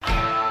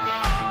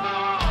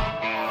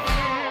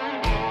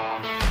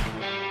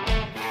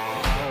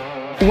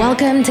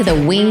Welcome to the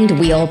Winged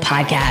Wheel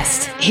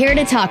Podcast. Here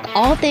to talk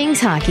all things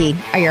hockey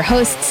are your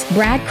hosts,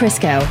 Brad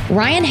Crisco,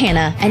 Ryan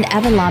Hanna, and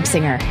Evan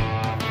Lobsinger.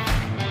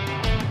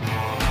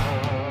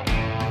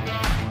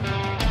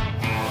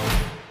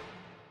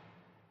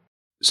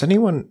 Does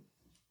anyone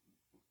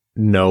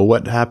know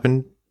what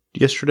happened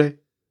yesterday?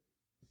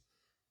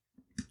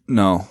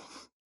 No.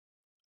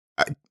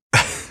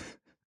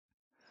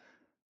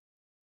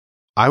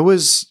 I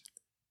was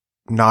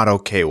not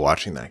okay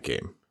watching that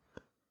game.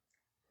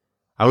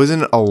 I was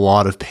in a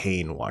lot of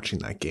pain watching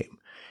that game.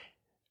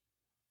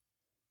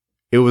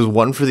 It was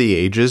one for the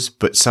ages,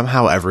 but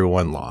somehow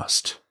everyone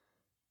lost.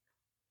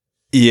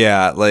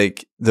 Yeah,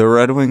 like the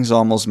Red Wings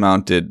almost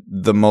mounted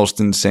the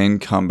most insane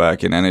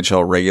comeback in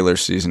NHL regular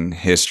season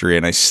history,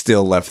 and I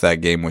still left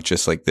that game with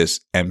just like this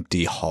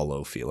empty,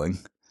 hollow feeling.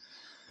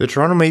 The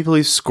Toronto Maple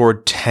Leafs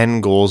scored 10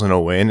 goals in a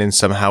win and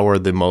somehow were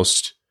the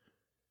most,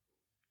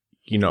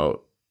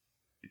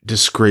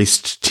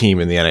 disgraced team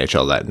in the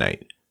NHL that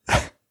night.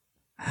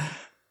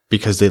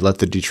 Because they let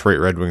the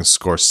Detroit Red Wings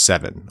score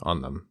 7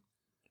 on them.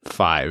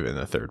 5 in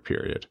the third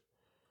period.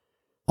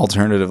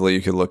 Alternatively,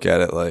 you could look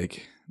at it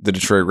like the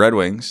Detroit Red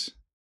Wings,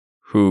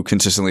 who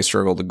consistently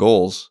struggled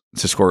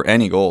to score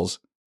any goals,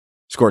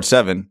 scored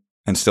 7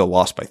 and still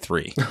lost by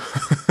 3.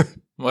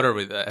 What are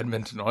we, the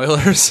Edmonton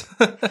Oilers?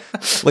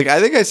 Like,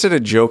 I think I said a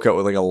joke out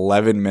with like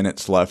 11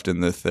 minutes left in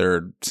the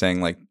third saying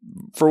like,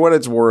 for what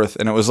it's worth,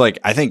 and it was like,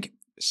 I think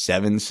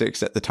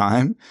 7-6 at the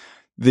time.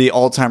 The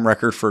all-time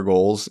record for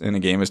goals in a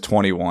game is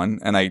 21,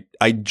 and I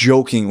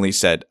jokingly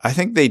said, I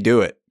think they do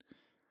it.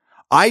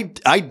 I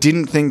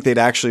didn't think they'd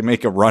actually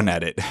make a run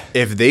at it.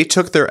 If they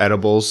took their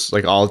edibles,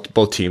 like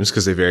both teams,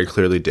 because they very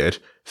clearly did,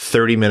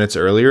 30 minutes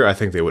earlier, I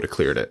think they would have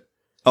cleared it.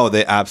 Oh,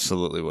 they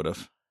absolutely would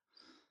have.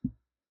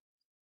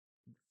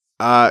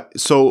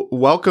 So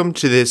welcome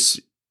to this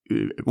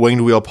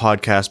Winged Wheel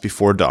podcast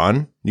before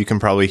dawn. You can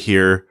probably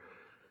hear,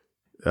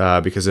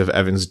 because of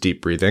Evan's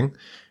deep breathing,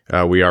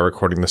 we are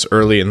recording this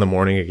early in the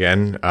morning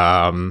again,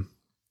 where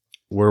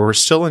we're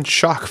still in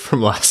shock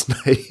from last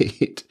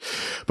night.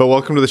 But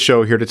welcome to the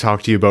show, here to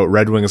talk to you about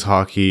Red Wings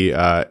hockey,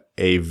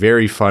 a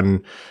very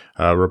fun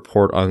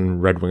report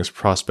on Red Wings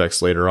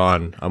prospects later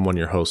on. I'm one of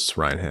your hosts,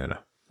 Ryan Hanna.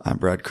 I'm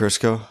Brad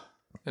Crisco.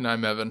 And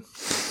I'm Evan.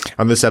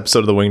 On this episode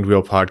of the Winged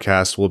Wheel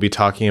podcast, we'll be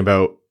talking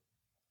about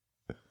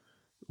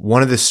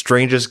one of the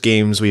strangest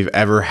games we've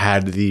ever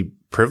had the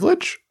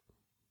privilege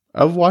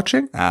of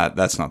watching.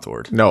 That's not the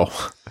word. No.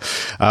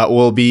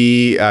 We'll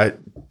be bringing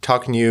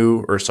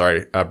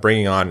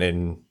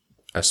on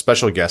a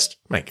special guest.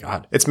 My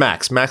God, it's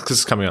Max. Max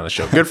is coming on the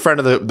show. Good friend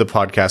of the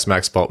podcast,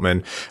 Max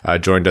Bultman,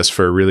 joined us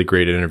for a really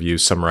great interview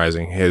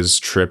summarizing his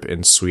trip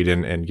in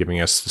Sweden and giving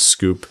us the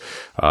scoop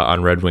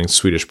on Red Wings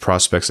Swedish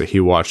prospects that he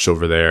watched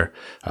over there.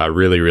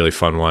 Really, really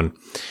fun one.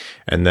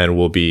 And then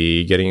we'll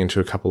be getting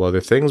into a couple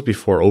other things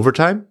before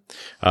overtime.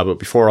 But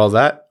before all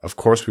that, of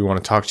course, we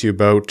want to talk to you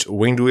about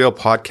Winged Wheel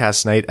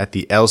Podcast Night at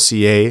the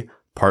LCA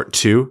Part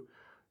 2.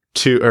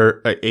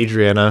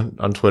 Adriana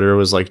on Twitter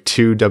was like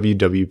 2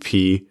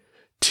 WWP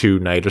 2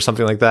 night or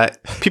something like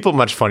that. People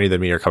much funnier than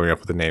me are coming up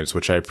with the names,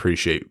 which I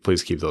appreciate.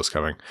 Please keep those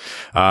coming.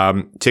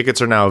 Tickets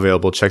are now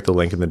available. Check the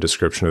link in the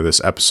description of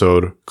this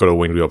episode. Go to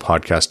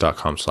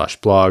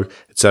wingedwheelpodcast.com/blog,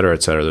 et cetera,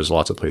 et cetera. There's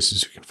lots of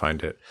places you can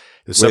find it.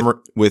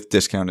 With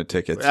discounted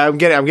tickets. I'm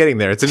getting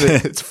there.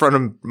 It's front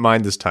of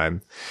mind this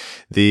time.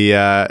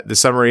 The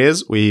summary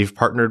is we've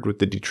partnered with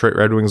the Detroit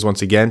Red Wings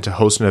once again to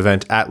host an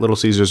event at Little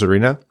Caesars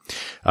Arena.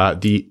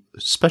 The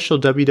special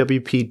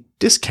WWP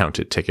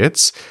discounted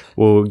tickets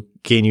will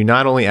gain you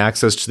not only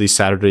access to the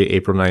Saturday,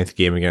 April 9th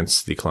game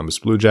against the Columbus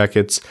Blue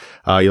Jackets,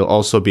 you'll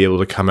also be able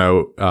to come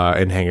out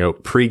and hang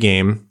out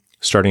pre-game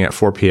starting at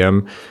 4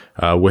 p.m.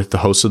 With the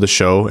hosts of the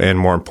show, and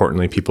more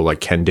importantly, people like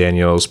Ken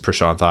Daniels,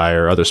 Prashanth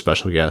Iyer, other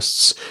special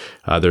guests.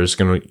 There's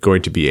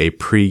going to be a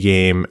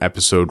pre-game live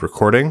episode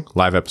recording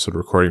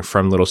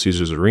from Little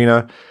Caesars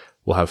Arena.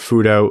 We'll have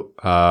food out.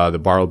 The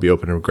bar will be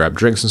open to grab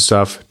drinks and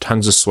stuff.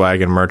 Tons of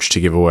swag and merch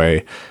to give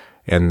away.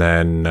 And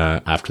then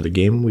after the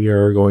game, we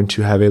are going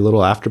to have a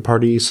little after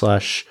party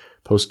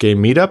 /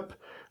 post-game meetup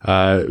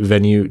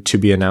venue to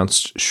be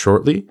announced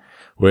shortly,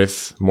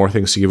 with more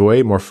things to give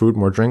away, more food,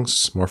 more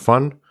drinks, more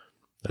fun.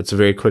 That's a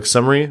very quick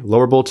summary.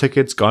 Lower bowl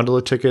tickets,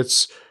 gondola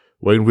tickets,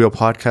 Winged Wheel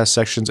podcast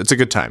sections. It's a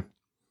good time.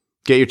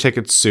 Get your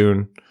tickets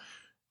soon.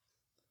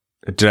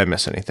 Did I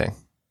miss anything?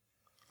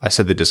 I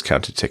said the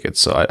discounted tickets,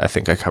 so I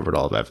think I covered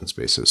all of Evan's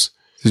bases.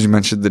 Did you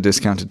mention the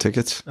discounted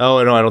tickets?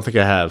 Oh, no, I don't think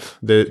I have.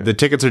 The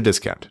tickets are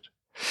discounted.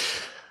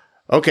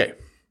 Okay.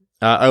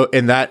 I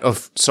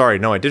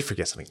did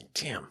forget something.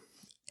 Damn.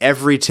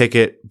 Every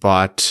ticket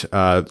bought,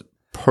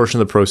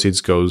 portion of the proceeds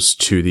goes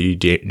to the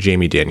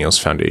Jamie Daniels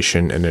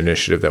Foundation, an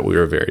initiative that we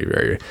are very,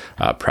 very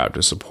proud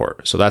to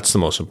support. So that's the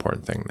most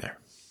important thing there.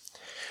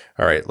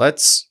 All right,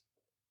 let's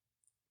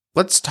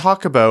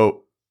talk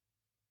about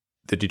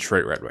the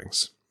Detroit Red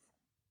Wings.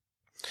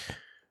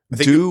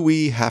 Do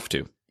we have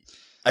to?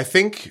 I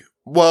think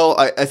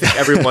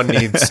everyone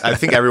needs. I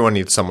think everyone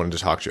needs someone to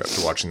talk to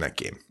after watching that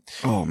game.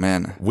 Oh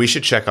man, we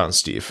should check on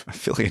Steve. I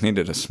feel like I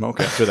needed a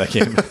smoke after that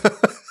game.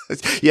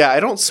 Yeah, I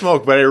don't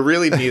smoke, but I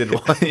really needed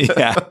one.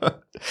 Yeah.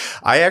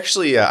 I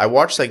actually I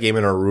watched that game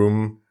in a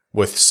room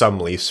with some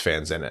Leafs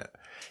fans in it.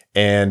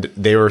 And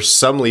they were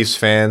some Leafs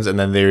fans, and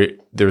then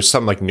there was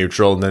some like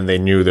neutral, and then they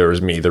knew there was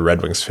me, the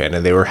Red Wings fan,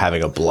 and they were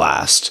having a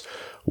blast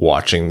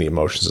watching the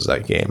emotions of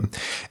that game.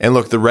 And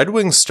look, the Red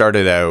Wings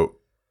started out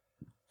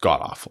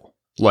god-awful.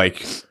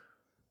 Like,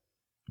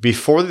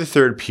 before the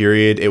third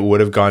period, it would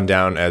have gone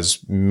down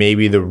as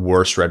maybe the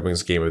worst Red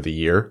Wings game of the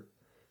year.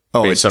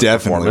 Oh, it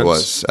definitely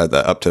was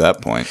up to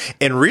that point.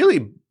 And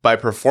really, by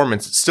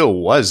performance, it still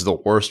was the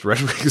worst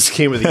Red Wings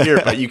game of the year,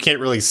 but you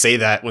can't really say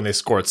that when they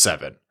scored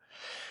 7.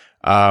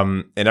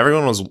 And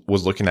everyone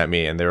was looking at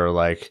me and they were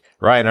like,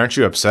 Ryan, aren't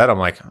you upset? I'm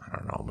like, I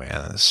don't know,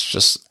 man.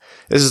 This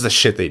is the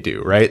shit they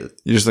do, right?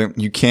 You're just like,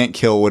 you can't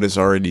kill what is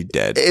already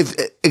dead. It's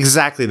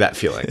exactly that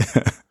feeling.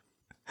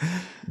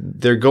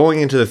 They're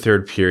going into the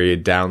third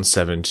period down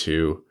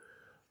 7-2.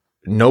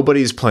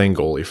 Nobody's playing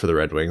goalie for the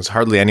Red Wings.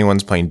 Hardly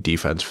anyone's playing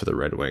defense for the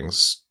Red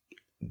Wings.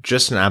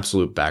 Just an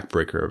absolute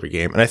backbreaker of a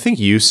game. And I think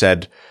you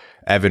said,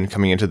 Evan,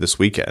 coming into this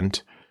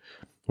weekend,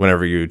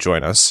 whenever you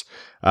join us,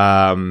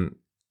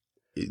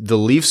 the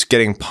Leafs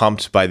getting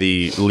pumped by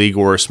the league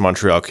worst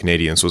Montreal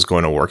Canadiens was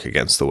going to work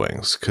against the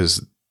Wings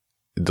because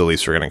the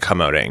Leafs were going to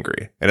come out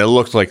angry. And it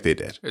looked like they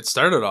did. It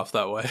started off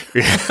that way.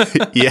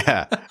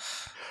 Yeah.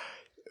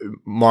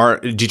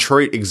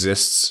 Detroit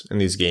exists in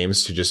these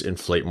games to just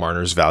inflate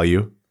Marner's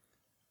value.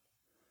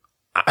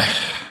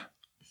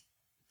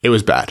 It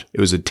was bad.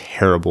 It was a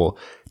terrible,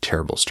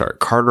 terrible start.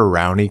 Carter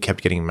Rowney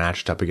kept getting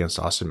matched up against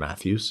Austin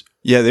Matthews.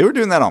 Yeah, they were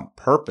doing that on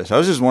purpose. I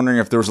was just wondering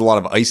if there was a lot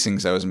of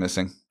icings I was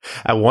missing.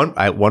 At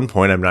one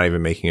point, I'm not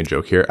even making a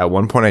joke here. At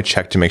one point, I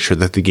checked to make sure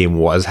that the game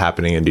was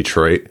happening in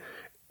Detroit,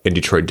 and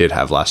Detroit did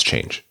have last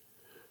change.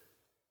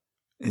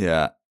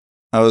 Yeah.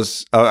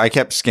 I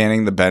kept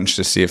scanning the bench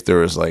to see if there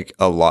was like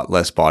a lot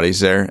less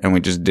bodies there, and we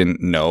just didn't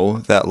know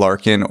that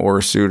Larkin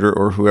or Suter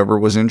or whoever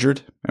was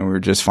injured, and we were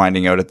just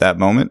finding out at that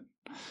moment.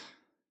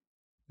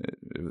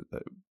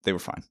 They were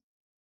fine.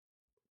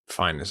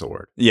 Fine is a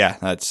word. Yeah,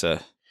 that's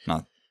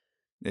not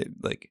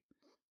like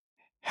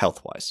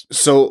health-wise.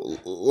 So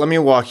let me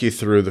walk you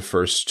through the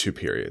first 2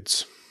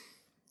 periods.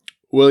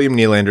 William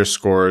Nylander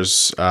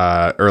scores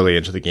early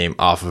into the game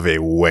off of a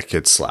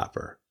wicked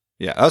slapper.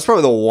 Yeah, that was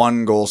probably the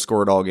one goal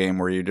scored all game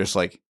where you're just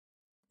like,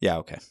 yeah,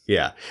 okay.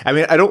 Yeah. I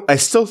mean, I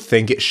still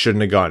think it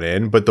shouldn't have gone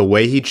in, but the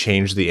way he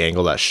changed the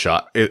angle of that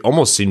shot, it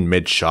almost seemed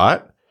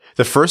mid-shot.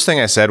 The first thing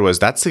I said was,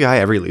 that's the guy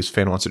every Leafs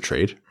fan wants to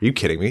trade. Are you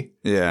kidding me?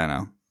 Yeah, I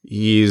know.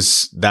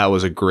 That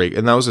was a great,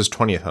 and that was his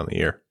 20th on the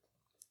year.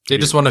 They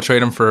just want to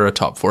trade him for a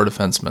top 4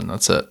 defenseman.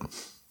 That's it.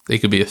 They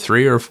could be a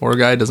 3 or 4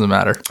 guy. Doesn't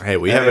matter. Hey,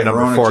 we have a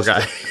number 4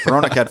 guy.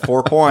 Veronic had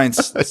 4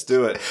 points. Let's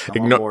do it.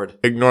 Ignore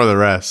the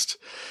rest.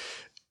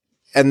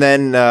 And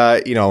then,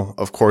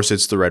 of course,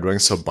 it's the Red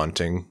Wings, so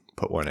Bunting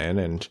put one in,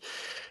 and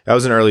that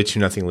was an early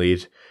 2-0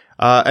 lead.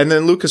 And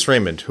then Lucas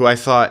Raymond, who I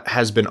thought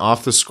has been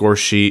off the score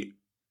sheet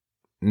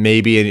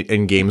maybe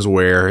in games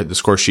where the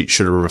score sheet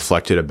should have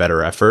reflected a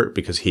better effort,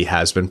 because he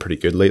has been pretty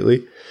good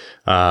lately.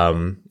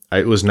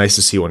 It was nice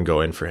to see one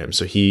go in for him.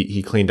 So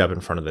he cleaned up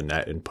in front of the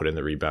net and put in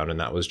the rebound, and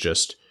that was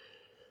just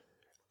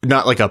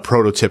not like a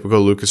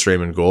prototypical Lucas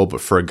Raymond goal,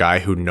 but for a guy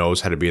who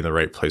knows how to be in the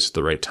right place at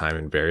the right time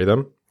and bury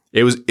them.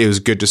 It was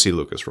good to see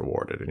Lucas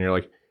rewarded. And you're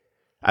like,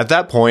 at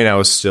that point, I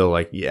was still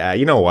like, yeah,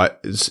 you know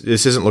what?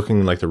 This isn't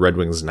looking like the Red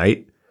Wings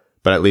night,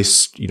 but at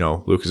least,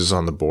 Lucas is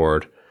on the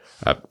board.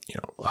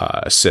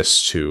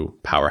 Assists to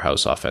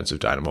powerhouse offensive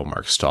dynamo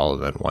Mark Stahl,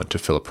 and then one to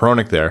Filip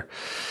Hronek there.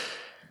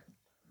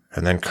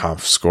 And then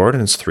Kampf scored,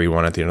 and it's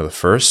 3-1 at the end of the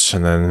first.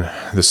 And then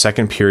the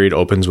second period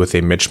opens with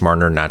a Mitch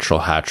Marner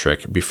natural hat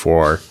trick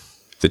before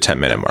the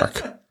 10-minute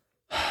mark.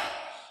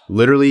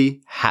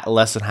 Literally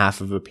less than half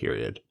of a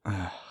period.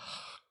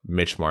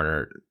 Mitch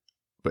Marner,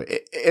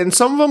 and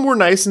some of them were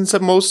nice, and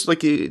some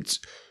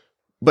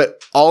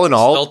but all in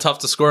all, still tough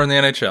to score in the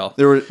NHL.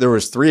 There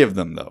was 3 of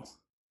them though.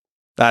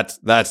 That's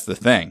the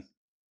thing.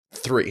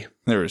 3.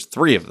 There was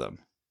 3 of them,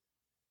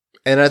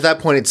 and at that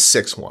point it's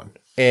 6-1.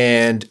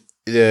 And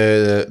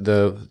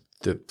the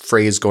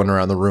phrase going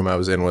around the room I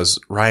was in was,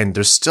 Ryan,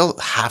 there's still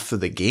half of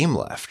the game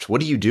left.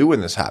 What do you do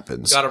when this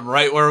happens? Got him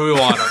right where we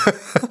want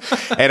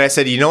him. And I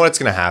said, you know what's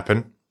going to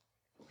happen?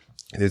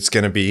 It's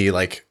going to be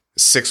like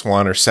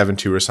 6-1 or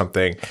 7-2 or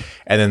something,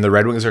 and then the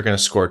Red Wings are going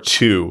to score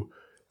 2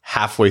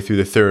 halfway through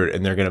the third,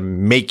 and they're going to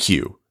make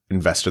you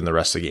invest in the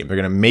rest of the game. They're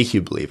going to make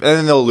you believe, and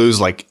then they'll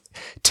lose like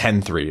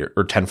 10-3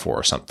 or 10-4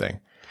 or something.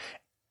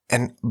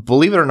 And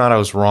believe it or not, I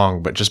was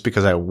wrong, but just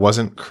because I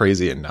wasn't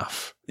crazy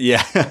enough.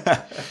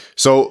 Yeah.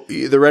 So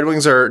the Red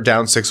Wings are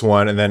down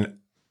 6-1, and then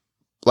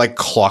like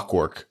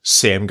clockwork,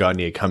 Sam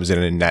Gagner comes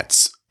in and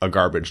nets a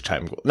garbage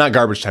time goal. Not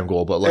garbage time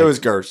goal, but like... It was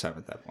garbage time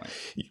at that point.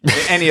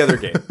 Any other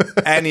game.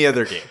 Any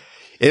other game.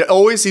 It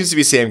always seems to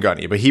be Sam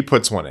Gagner, but he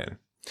puts one in.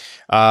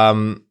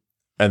 And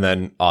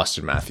then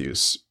Austin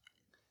Matthews.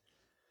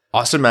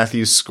 Austin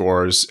Matthews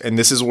scores, and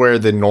this is where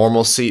the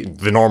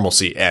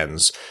normalcy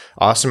ends.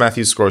 Austin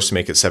Matthews scores to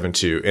make it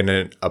 7-2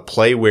 in a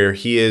play where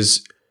he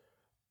is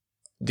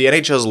the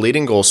NHL's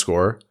leading goal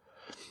scorer,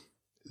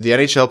 the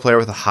NHL player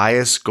with the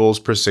highest goals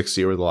per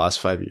 60 over the last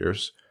 5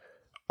 years,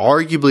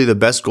 arguably the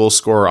best goal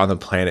scorer on the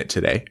planet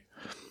today,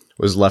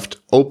 was left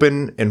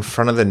open in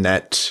front of the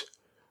net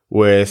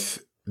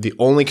with the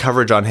only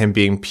coverage on him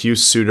being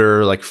Pius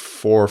Suter like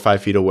 4 or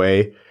 5 feet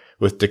away,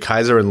 with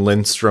DeKeyser and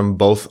Lindstrom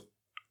both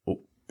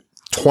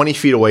 20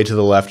 feet away to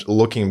the left,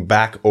 looking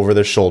back over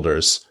their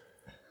shoulders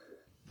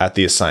at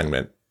the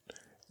assignment.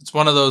 It's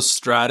one of those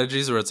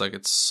strategies where it's like,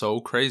 it's so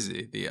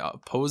crazy. The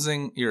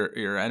opposing,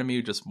 your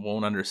enemy just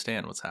won't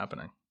understand what's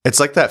happening.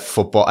 It's like that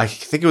football. I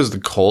think it was the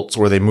Colts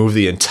where they moved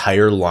the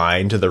entire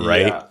line to the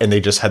right and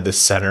they just had the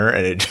center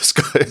and it just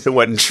it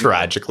went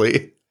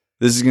tragically.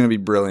 This is going to be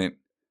brilliant.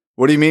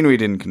 What do you mean we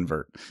didn't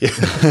convert?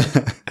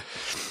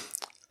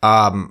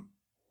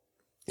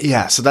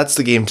 Yeah, so that's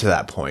the game to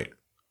that point.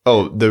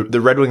 Oh,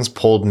 the Red Wings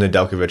pulled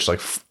Nedeljkovic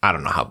like, I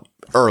don't know how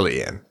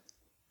early in.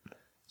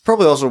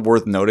 Probably also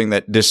worth noting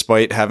that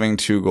despite having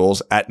 2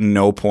 goals, at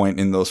no point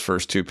in those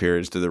first 2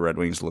 periods did the Red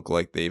Wings look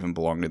like they even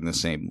belonged in the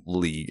same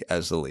league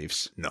as the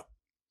Leafs. No.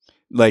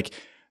 Like,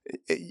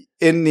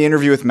 in the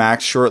interview with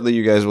Max, shortly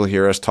you guys will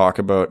hear us talk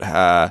about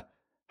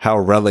how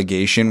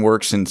relegation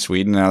works in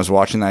Sweden. And I was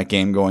watching that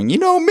game going,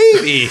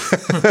 maybe.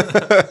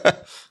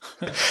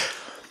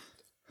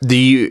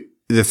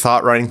 The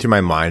thought running through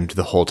my mind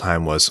the whole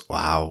time was,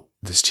 wow,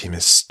 this team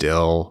is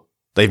still...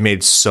 They've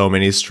made so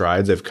many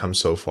strides. They've come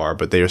so far,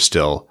 but they are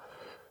still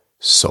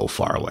so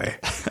far away.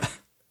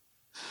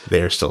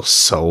 They are still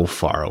so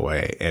far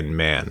away. And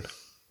man.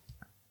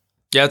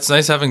 Yeah, it's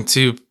nice having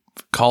 2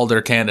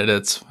 Calder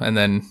candidates. And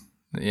then,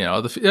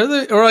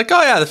 or like,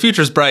 oh yeah, the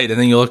future's bright. And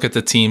then you look at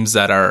the teams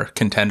that are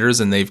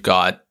contenders and they've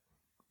got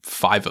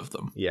 5 of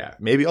them. Yeah,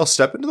 maybe I'll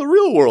step into the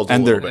real world a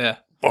little bit. Yeah.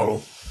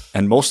 Oh.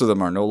 And most of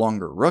them are no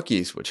longer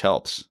rookies, which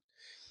helps.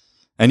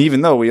 And even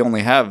though we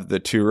only have the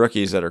 2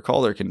 rookies that are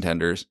Calder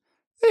contenders,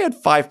 they had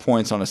 5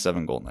 points on a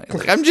 7-goal night.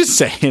 Like, I'm just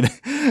saying.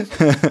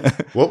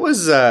 What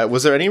was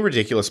there any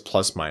ridiculous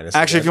plus minus?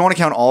 Actually, if you want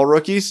to count all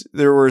rookies,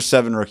 there were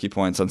 7 rookie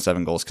points on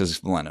 7 goals because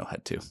Veleno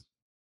had 2.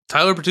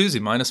 Tyler Bertuzzi,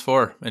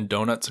 -4, and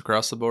donuts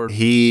across the board.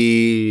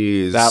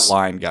 That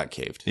line got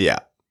caved. Yeah,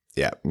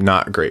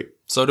 not great.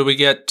 So do we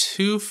get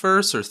 2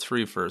 firsts or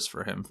 3 firsts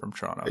for him from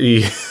Toronto?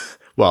 Yeah.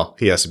 Well,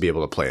 he has to be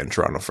able to play in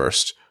Toronto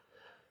first.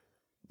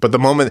 But the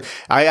moment,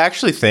 I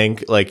actually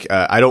think,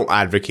 I don't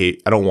want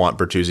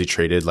Bertuzzi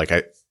traded.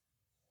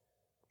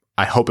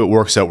 I hope it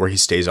works out where he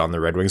stays on the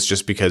Red Wings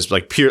just because,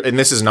 and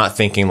this is not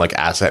thinking like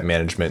asset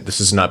management.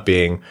 This is not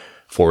being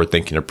forward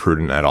thinking or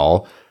prudent at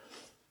all.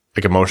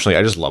 Like, emotionally,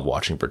 I just love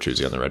watching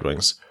Bertuzzi on the Red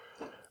Wings.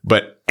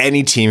 But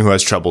any team who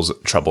has trouble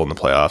in the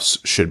playoffs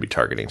should be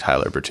targeting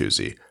Tyler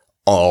Bertuzzi.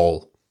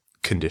 All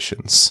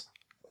conditions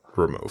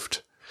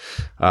removed.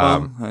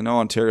 I know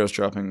Ontario's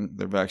dropping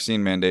their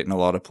vaccine mandate in a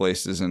lot of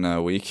places in a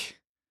week.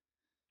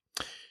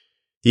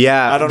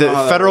 Yeah, I don't know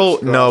how federal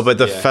that works, but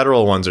the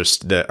federal ones are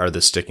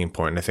the sticking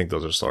point, and I think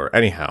those are slower.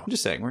 Anyhow, I'm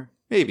just saying we're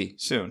maybe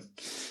soon.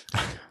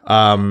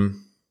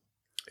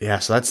 Yeah,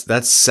 so that's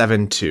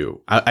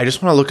 7-2. I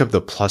just want to look up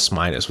the plus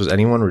minus. Was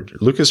anyone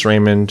Lucas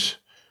Raymond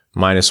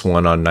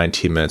 -1 on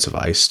 19 minutes of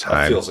ice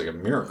time? That feels like a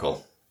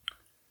miracle.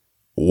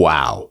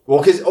 Wow.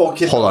 Well, because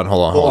hold on.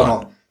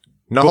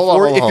 No, hold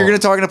on. If you're going to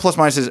talk into plus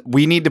minuses,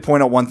 we need to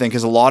point out one thing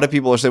because a lot of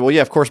people are saying, well,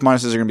 yeah, of course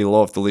minuses are going to be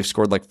low if the Leafs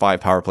scored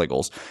 5 power play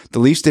goals. The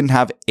Leafs didn't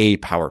have a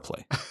power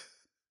play.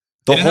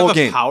 The whole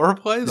game. Power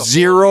play?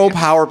 0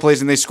 power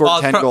plays and they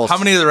scored 10 goals. How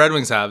many of the Red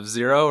Wings have?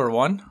 0 or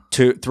 1?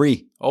 2,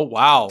 3. Oh,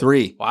 wow.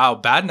 3. Wow.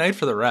 Bad night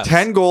for the refs.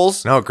 10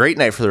 goals. No, great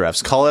night for the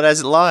refs. Call it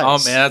as it lies.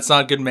 Oh, man, that's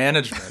not good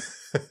management.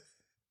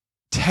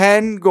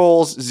 10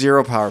 goals,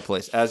 0 power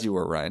plays, as you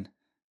were, Ryan.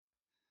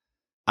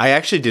 I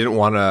actually didn't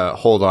want to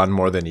hold on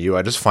more than you.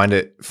 I just find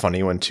it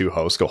funny when 2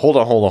 hosts go, hold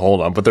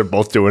on, but they're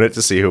both doing it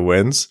to see who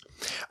wins.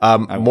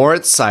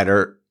 Moritz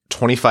Seider,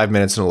 25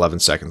 minutes and 11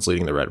 seconds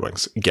leading the Red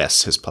Wings.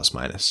 Guess his plus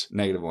minus.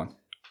 -1.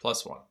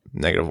 +1.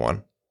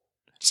 -1.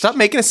 Stop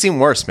making it seem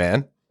worse,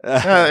 man.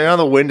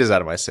 The wind is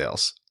out of my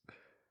sails.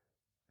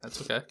 That's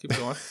okay. Keep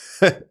going.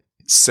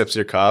 Sips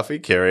your coffee.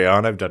 Carry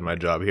on. I've done my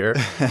job here.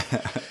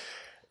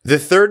 The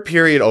third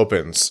period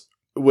opens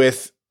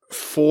with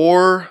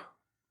 4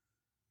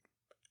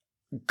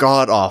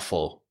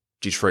 god-awful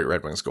Detroit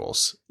Red Wings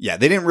goals. Yeah,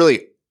 they didn't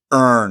really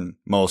earn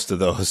most of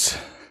those.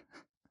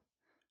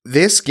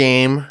 This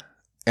game,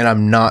 and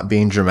I'm not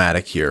being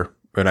dramatic here,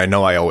 and I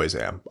know I always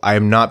am. I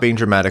am not being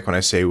dramatic when I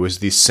say it was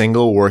the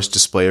single worst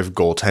display of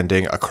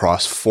goaltending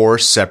across 4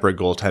 separate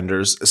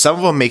goaltenders, some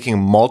of them making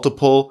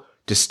multiple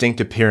distinct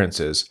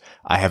appearances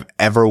I have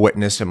ever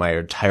witnessed in my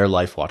entire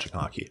life watching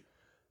hockey.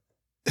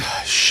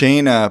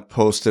 Shayna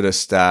posted a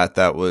stat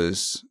that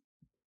was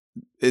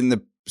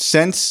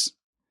since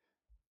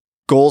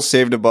goals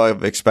saved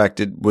above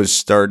expected was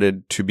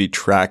started to be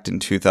tracked in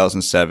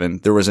 2007.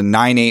 There was a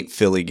 9-8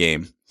 Philly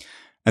game,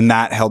 and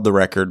that held the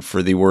record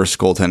for the worst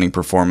goaltending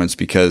performance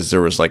because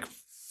there was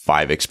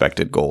 5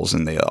 expected goals,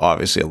 and they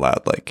obviously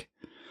allowed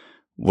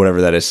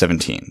whatever that is,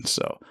 17.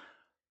 So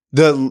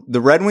the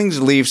Red Wings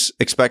Leafs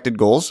expected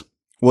goals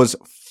was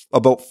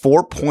about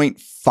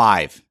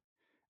 4.5,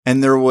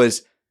 and there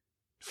was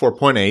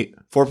 4.8.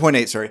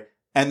 4.8, sorry.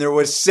 And there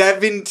was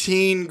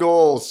 17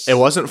 goals. It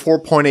wasn't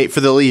 4.8 for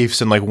the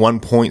Leafs and like 1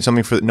 point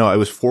something for no, it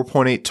was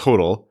 4.8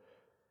 total.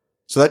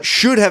 So that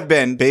should have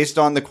been, based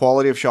on the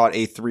quality of shot,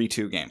 a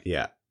 3-2 game.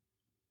 Yeah.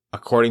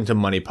 According to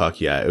Money Puck,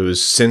 yeah. It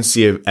was since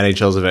the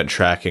NHL's event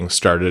tracking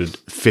started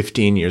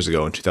 15 years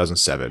ago in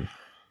 2007.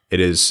 It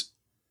is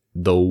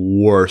the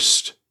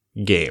worst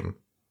game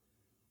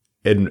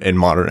in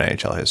modern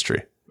NHL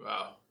history.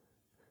 Wow.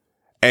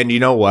 And you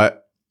know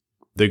what?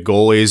 The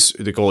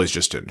goalies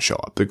just didn't show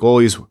up. The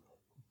goalies,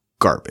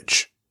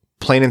 garbage.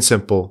 Plain and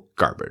simple,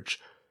 garbage.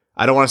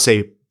 I don't want to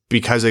say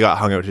because they got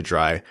hung out to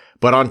dry,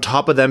 but on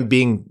top of them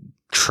being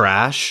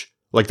trash,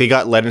 like they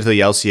got led into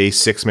the LCA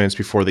 6 minutes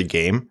before the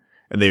game,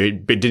 and they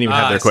didn't even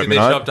have their equipment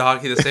they on. show up to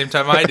hockey the same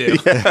time I do.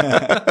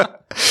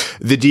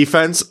 The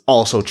defense,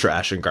 also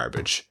trash and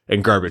garbage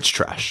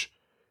trash.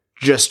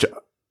 Just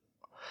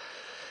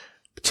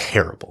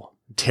terrible.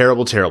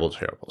 Terrible.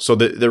 So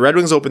the Red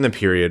Wings open the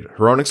period.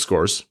 Hronek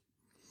scores.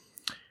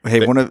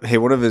 One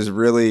of his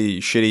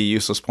really shitty,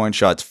 useless point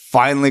shots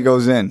finally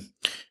goes in.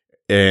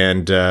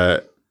 And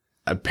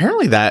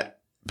apparently that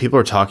people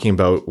are talking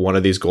about one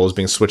of these goals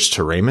being switched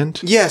to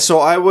Raymond. Yeah, so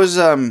I was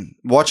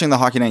watching the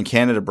Hockey Night in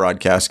Canada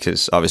broadcast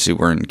because obviously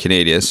we're in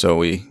Canada, so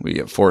we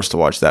get forced to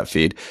watch that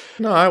feed.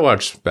 No, I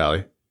watched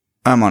Bally.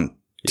 I'm on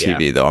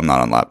TV, though. I'm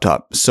not on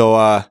laptop.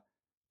 So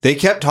they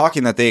kept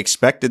talking that they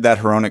expected that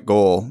Hronek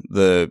goal,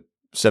 the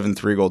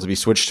 7-3 goal, to be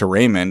switched to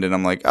Raymond. And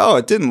I'm like, oh,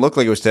 it didn't look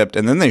like it was tipped.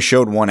 And then they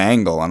showed one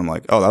angle, and I'm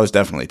like, oh, that was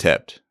definitely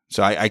tipped.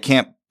 So I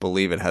can't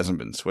believe it hasn't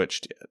been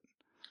switched yet.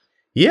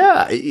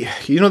 Yeah,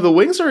 the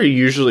Wings are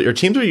usually, or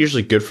teams are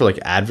usually good for like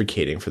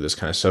advocating for this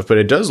kind of stuff, but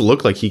it does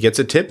look like he gets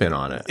a tip in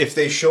on it. If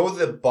they show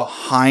the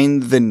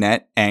behind the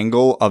net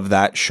angle of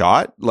that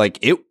shot, like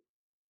it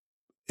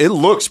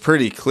looks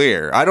pretty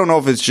clear. I don't know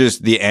if it's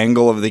just the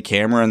angle of the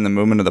camera and the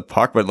movement of the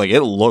puck, but like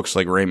it looks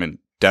like Raymond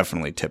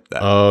definitely tipped that.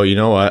 Oh, you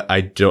know what?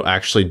 I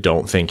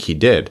don't think he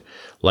did.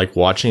 Like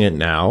watching it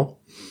now.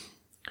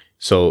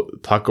 So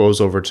puck goes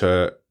over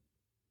to.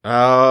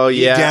 Oh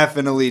yeah, he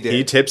definitely did.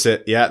 He tips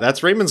it. Yeah,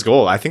 that's Raymond's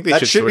goal. I think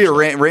that should be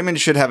Raymond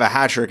should have a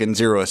hat trick and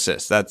 0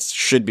 assists. That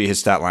should be his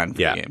stat line for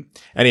the game.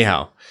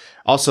 Anyhow,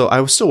 also I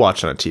was still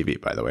watching on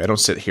TV. By the way, I don't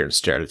sit here and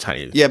stare at a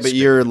tiny. Yeah, but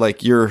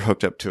you're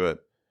hooked up to it.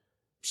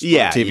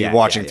 TV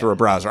watching through a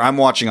browser. I'm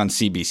watching on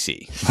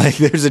CBC. Like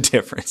there's a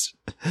difference.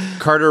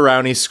 Carter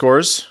Rowney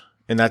scores,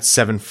 and that's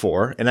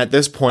 7-4. And at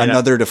this point,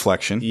 another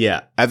deflection.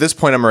 Yeah, at this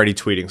point, I'm already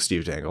tweeting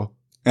Steve Dangle.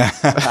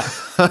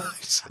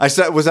 I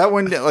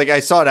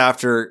saw it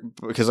after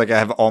because like I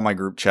have all my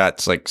group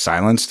chats like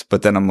silenced,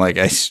 but then I'm like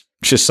I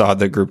just saw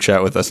the group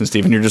chat with us and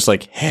Steve, and you're just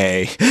like,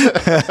 hey.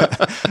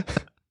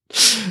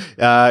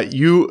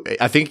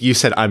 I think you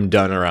said I'm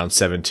done around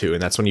 7-2,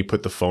 and that's when you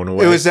put the phone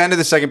away. It was the end of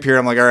the second period.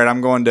 I'm like, all right,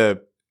 I'm going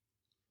to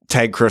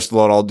tag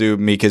Crystal out. I'll do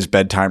Mika's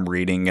bedtime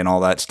reading and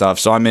all that stuff.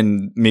 So I'm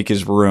in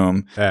Mika's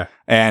room. Yeah.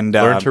 And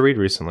learned to read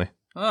recently.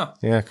 Oh,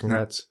 yeah,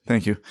 congrats.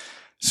 Thank you.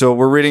 So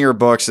we're reading her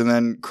books, and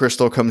then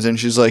Crystal comes in.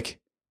 She's like,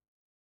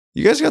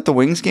 you guys got the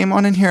Wings game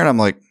on in here? And I'm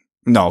like,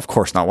 no, of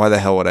course not. Why the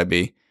hell would I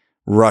be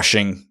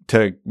rushing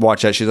to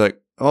watch that? She's like,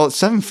 oh, it's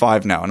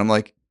 7-5 now. And I'm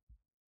like,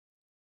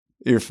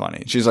 you're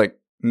funny. She's like,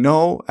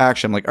 no,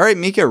 actually. I'm like, all right,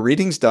 Mika,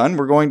 reading's done.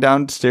 We're going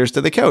downstairs to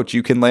the couch.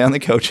 You can lay on the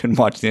couch and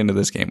watch the end of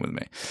this game with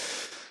me.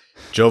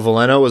 Joe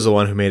Veleno was the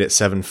one who made it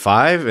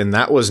 7-5, and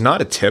that was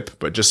not a tip,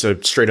 but just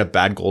a straight up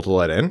bad goal to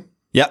let in.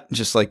 Yeah,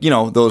 just like,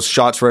 those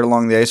shots right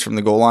along the ice from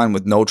the goal line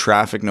with no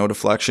traffic, no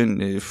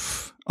deflection.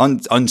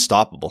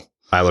 Unstoppable.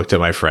 I looked at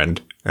my friend,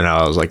 and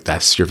I was like,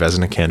 that's your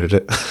Vezina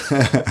candidate.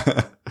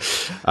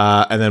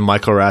 And then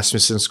Michael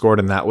Rasmussen scored,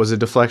 and that was a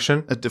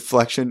deflection. A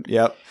deflection,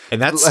 yep. And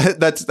that's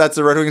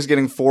the Red Wings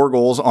getting 4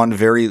 goals on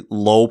very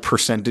low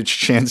percentage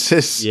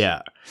chances.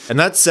 Yeah. And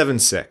that's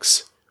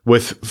 7-6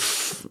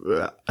 with,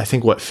 I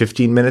think,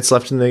 15 minutes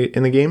left in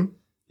the game?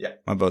 Yeah,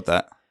 about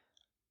that.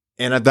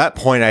 And at that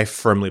point, I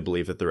firmly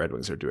believe that the Red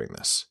Wings are doing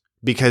this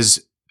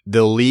because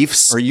the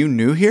Leafs... Are you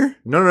new here?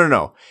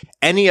 No.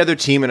 Any other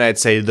team, and I'd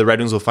say the Red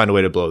Wings will find a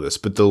way to blow this,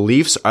 but the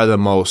Leafs are the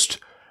most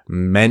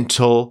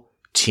mental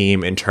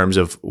team in terms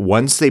of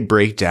once they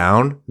break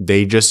down,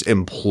 they just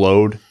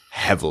implode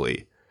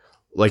heavily.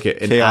 Like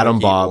an atom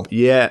bomb.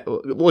 Yeah.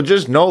 Well,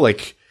 just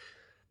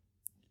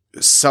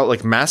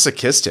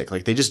masochistic.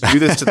 Like they just do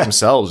this to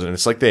themselves and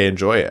it's like they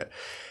enjoy it.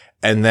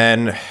 And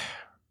then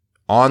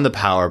on the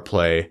power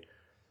play,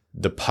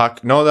 the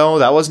puck. No,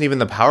 that wasn't even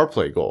the power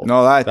play goal.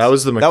 No, that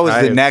was the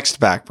McKay. next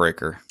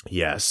backbreaker.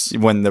 Yes.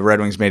 When the Red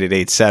Wings made it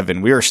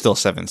 8-7. We were still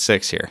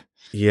 7-6 here.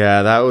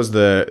 Yeah, that was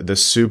the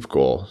soup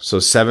goal. So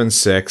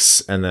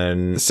 7-6 and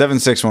then the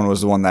 7-6 one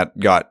was the one that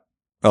got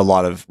a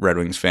lot of Red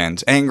Wings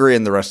fans angry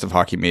and the rest of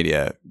hockey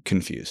media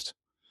confused.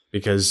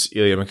 Because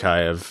Ilya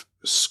Mikheyev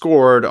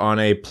scored on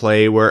a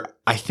play where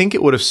I think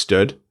it would have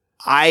stood.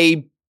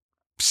 I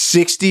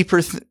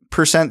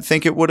 60%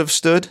 think it would have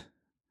stood.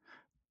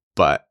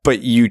 But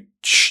you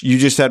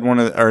just had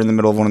are in the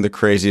middle of one of the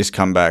craziest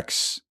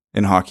comebacks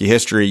in hockey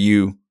history.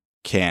 You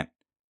can't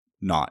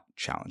not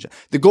challenge it.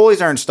 The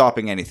goalies aren't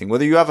stopping anything.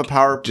 Whether you have a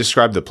power...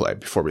 Describe the play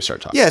before we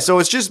start talking. Yeah, so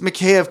it's just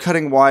Mikheyev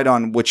cutting wide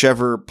on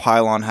whichever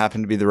pylon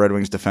happened to be the Red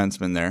Wings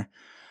defenseman there.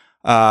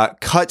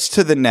 Cuts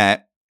to the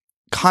net,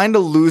 kind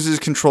of loses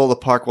control of the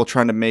puck while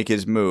trying to make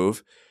his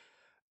move.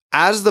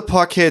 As the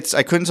puck hits,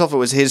 I couldn't tell if it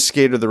was his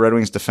skate or the Red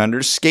Wings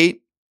defender's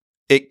skate.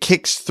 It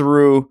kicks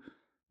through...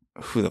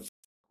 Who the f***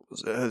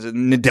 was it?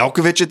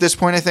 Nedeljkovic at this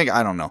point, I think?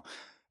 I don't know.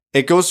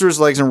 It goes through his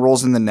legs and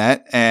rolls in the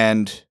net,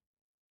 and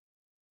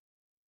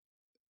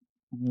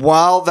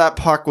while that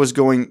puck was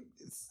going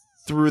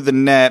through the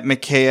net,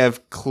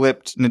 Mikheyev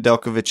clipped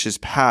Nedeljkovic's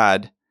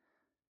pad,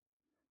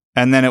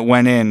 and then it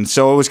went in.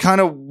 So it was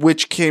kind of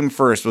which came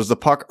first. Was the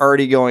puck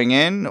already going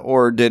in,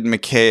 or did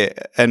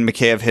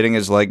Mikheyev hitting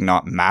his leg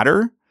not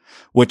matter?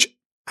 Which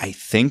I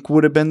think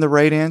would have been the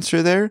right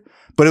answer there.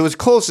 But it was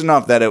close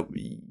enough that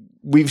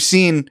we've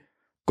seen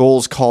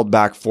goals called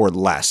back for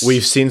less.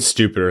 We've seen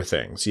stupider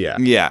things, yeah.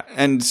 Yeah,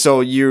 and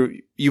so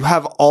you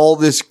have all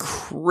this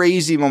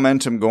crazy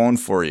momentum going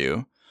for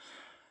you.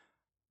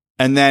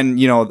 And then,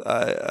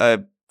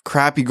 a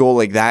crappy goal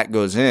like that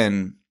goes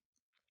in.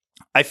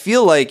 I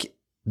feel like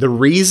the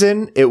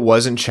reason it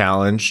wasn't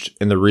challenged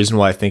and the reason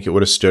why I think it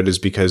would have stood is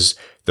because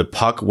the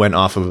puck went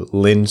off of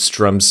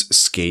Lindstrom's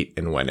skate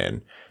and went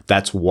in.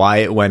 That's why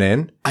it went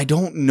in. I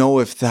don't know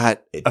if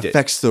that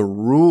affects the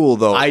rule,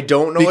 though. I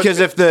don't know. Because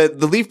if the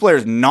Leaf player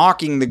is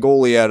knocking the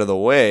goalie out of the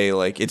way,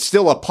 like, it's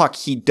still a puck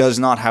he does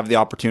not have the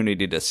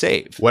opportunity to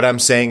save. What I'm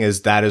saying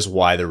is that is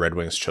why the Red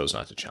Wings chose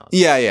not to challenge.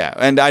 Yeah.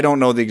 And I don't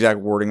know the exact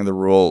wording of the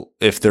rule,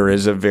 if there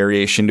is a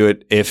variation to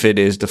it, if it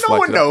is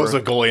deflected. No one knows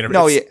a goalie.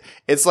 No,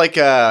 it's like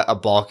a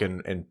balk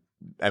in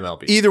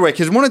MLB. Either way,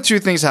 because one of two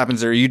things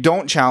happens there. You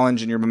don't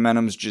challenge and your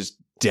momentum's just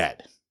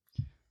dead.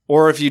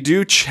 Or if you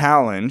do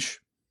challenge...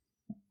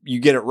 You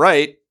get it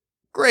right,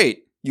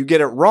 great. You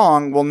get it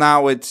wrong, well,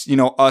 now it's,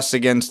 us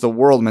against the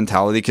world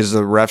mentality because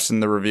the refs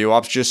and the review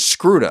ops just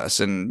screwed us.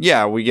 And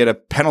yeah, we get a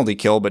penalty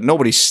kill, but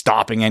nobody's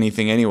stopping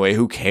anything anyway.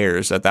 Who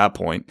cares at that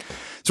point?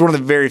 It's one of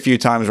the very few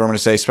times where I'm going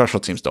to say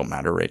special teams don't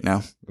matter right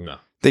now. No.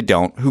 They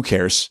don't. Who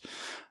cares?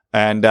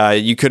 And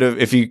you could have,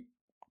 if you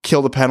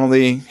kill the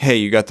penalty, hey,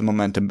 you got the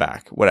momentum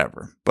back,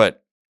 whatever.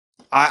 But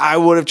I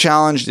would have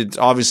challenged. It's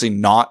obviously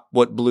not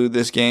what blew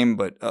this game,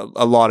 but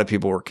a lot of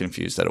people were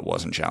confused that it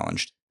wasn't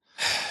challenged.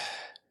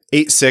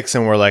 8-6,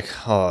 and we're like,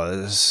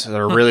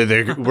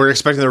 we're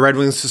expecting the Red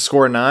Wings to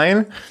score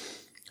 9.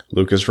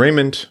 Lucas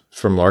Raymond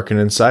from Larkin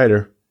and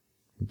Seider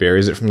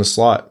buries it from the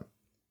slot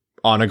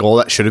on a goal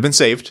that should have been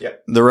saved.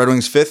 Yep. The Red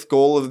Wings' 5th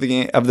goal of the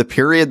game, of the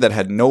period that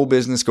had no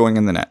business going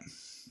in the net.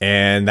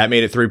 And that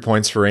made it 3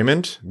 points for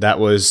Raymond. That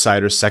was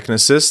Seider's second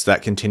assist.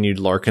 That continued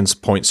Larkin's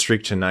point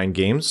streak to 9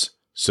 games.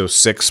 So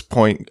 6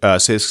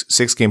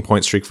 game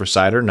point streak for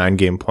Seider, 9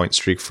 game point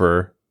streak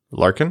for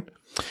Larkin.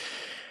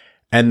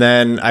 And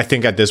then I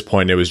think at this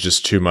point it was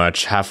just too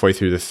much. Halfway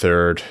through the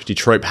third,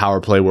 Detroit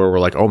power play, where we're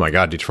like, oh my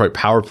God, Detroit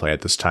power play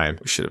at this time.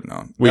 We should have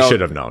known. We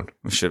should have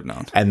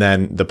known. And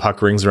then the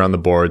puck rings around the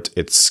board.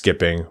 It's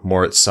skipping.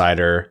 Moritz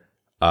Seider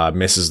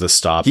misses the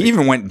stop. He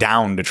even went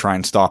down to try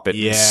and stop it.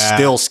 Yeah.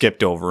 Still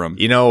skipped over him.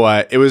 You know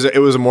what? It was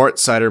a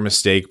Moritz Seider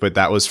mistake, but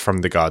that was from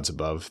the gods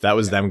above. That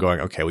was them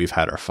going, okay, we've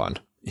had our fun.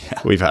 Yeah.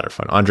 We've had our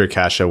fun. Andre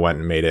Kasha went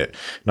and made it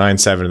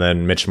 9-7. And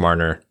then Mitch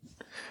Marner,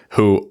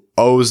 who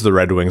owes the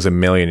Red Wings $1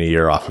 million a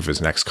year off of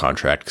his next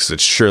contract, because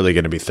it's surely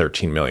going to be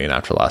 $13 million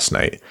after last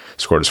night.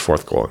 Scored his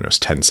 4th goal, and it was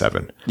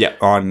 10-7. Yeah,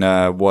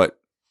 on what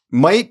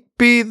might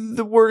be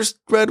the worst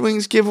Red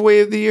Wings giveaway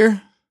of the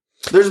year.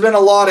 There's been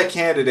a lot of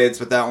candidates,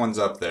 but that one's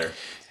up there.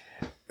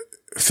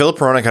 Filip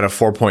Hronek had a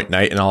 4-point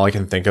night, and all I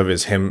can think of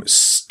is him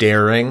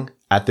staring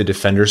at the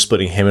defender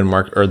splitting him and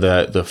Mark, or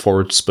the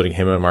forward splitting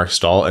him and Mark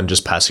Stahl, and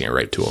just passing it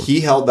right to him.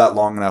 He held that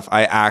long enough.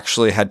 I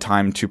actually had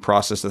time to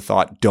process the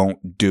thought,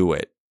 don't do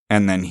it.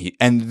 And then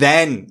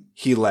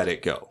he let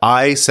it go.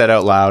 I said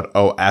out loud,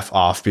 "Oh, F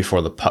off,"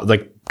 before the puck,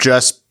 like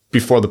just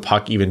before the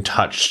puck even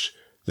touched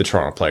the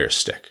Toronto player's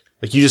stick.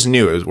 Like you just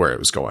knew it was where it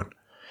was going.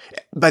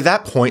 By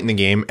that point in the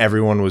game,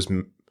 everyone was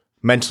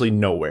mentally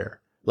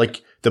nowhere.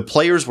 Like the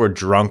players were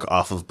drunk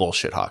off of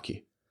bullshit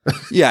hockey.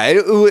 Yeah,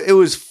 it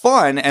was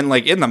fun, and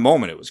like in the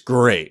moment, it was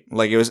great.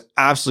 Like it was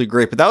absolutely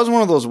great. But that was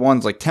one of those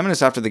ones. Like 10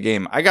 minutes after the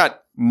game, I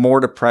got more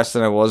depressed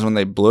than I was when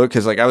they blew it,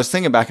 because like I was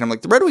thinking back, and I'm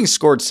like, the Red Wings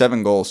scored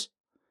 7 goals.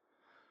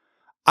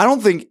 I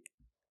don't think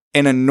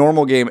in a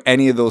normal game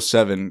any of those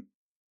 7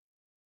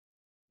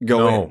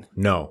 go in.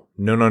 No.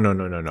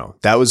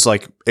 That was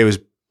like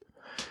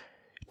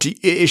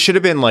it should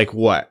have been like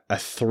what, a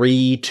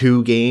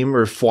 3-2 game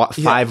or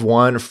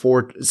 5-1 or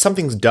 4.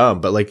 Something's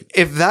dumb, but like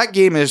if that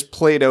game is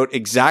played out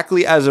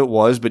exactly as it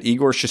was, but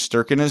Igor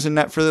Shesterkin is in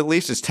net for the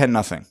Leafs, it's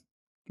 10-0.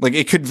 Like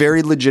it could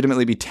very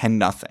legitimately be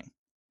 10-0.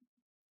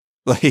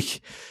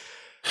 Like,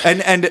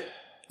 and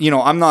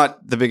I'm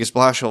not the biggest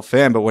Blashill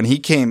fan, but when he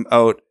came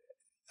out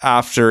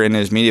after in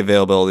his media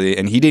availability,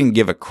 and he didn't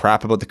give a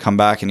crap about the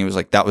comeback, and he was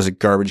like, that was a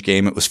garbage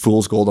game. It was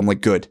fool's gold. I'm like,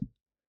 good.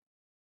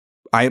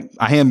 I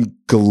am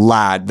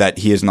glad that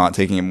he is not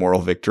taking a moral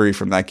victory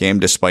from that game,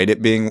 despite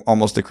it being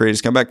almost the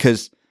greatest comeback,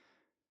 because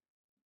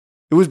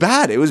It was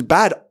bad. It was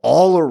bad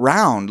all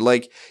around.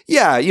 Like,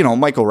 yeah,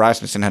 Michael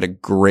Rasmussen had a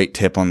great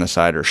tip on the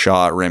sider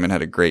shot. Raymond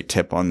had a great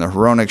tip on the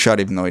Hronek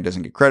shot, even though he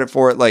doesn't get credit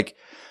for it. Like,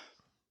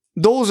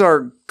 those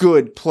are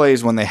good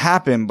plays when they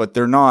happen, but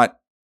they're not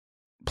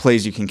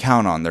plays you can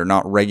count on. They're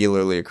not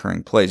regularly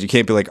occurring plays. You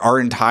can't be like, our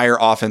entire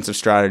offensive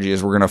strategy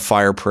is we're going to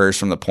fire prayers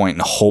from the point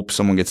and hope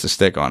someone gets a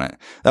stick on it.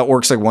 That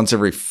works like once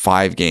every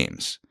 5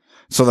 games.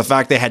 So the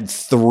fact they had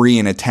 3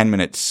 in a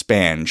 10-minute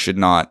span should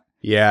not.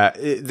 Yeah,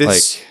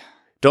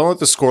 don't let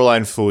the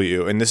scoreline fool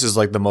you. And this is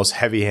like the most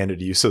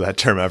heavy-handed use of that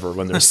term ever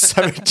when there's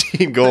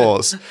 17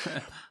 goals.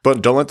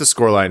 But don't let the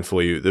scoreline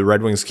fool you. The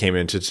Red Wings came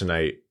into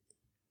tonight.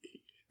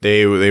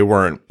 They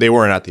weren't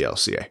at the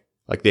LCA.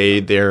 Like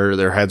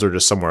their heads were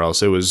just somewhere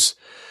else. It was,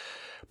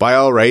 by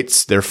all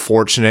rights, they're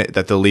fortunate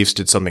that the Leafs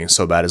did something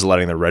so bad as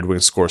letting the Red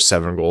Wings score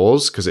 7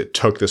 goals because it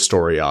took the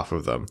story off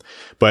of them.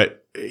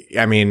 But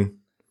I mean,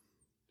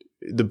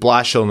 the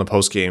Blashill in the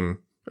postgame,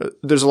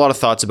 there's a lot of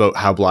thoughts about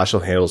how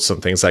Blashill handled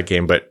some things that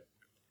game, but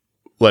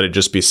let it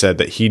just be said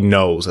that he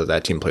knows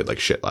that team played like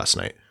shit last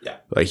night. Yeah.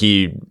 Like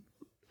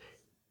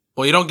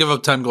Well, you don't give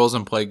up 10 goals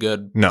and play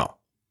good. No.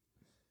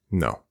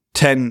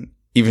 10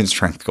 even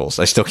strength goals.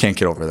 I still can't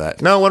get over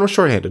that. No, one was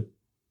shorthanded.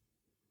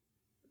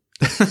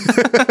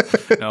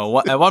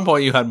 No, at one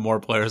point you had more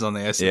players on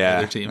the ice than the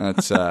other team.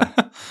 That's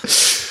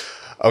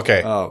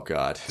okay. Oh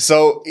God.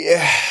 So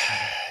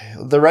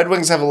the Red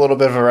Wings have a little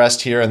bit of a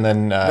rest here, and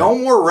then no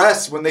more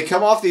rest. When they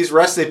come off these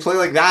rests, they play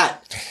like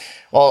that.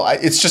 Well,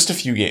 it's just a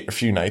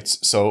few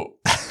nights. So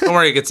don't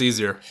worry, it gets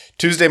easier.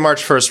 Tuesday,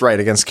 March 1st, right,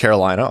 against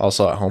Carolina,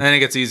 also at home. And it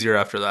gets easier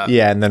after that.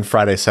 Yeah, and then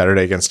Friday,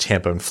 Saturday against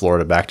Tampa and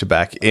Florida,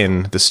 back-to-back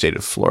in the state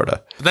of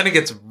Florida. But then it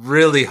gets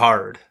really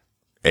hard.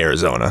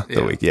 Arizona,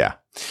 the week, yeah.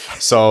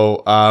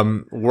 So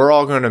we're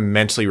all going to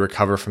mentally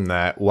recover from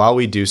that. While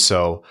we do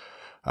so,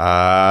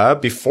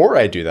 before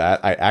I do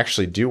that, I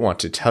actually do want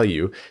to tell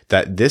you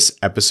that this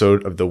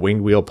episode of the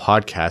Winged Wheel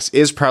podcast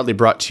is proudly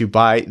brought to you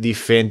by the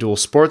FanDuel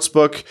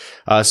Sportsbook,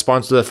 a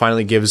sponsor that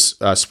finally gives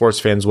sports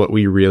fans what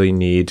we really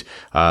need,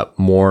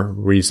 more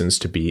reasons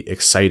to be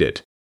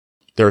excited.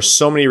 There are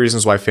so many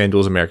reasons why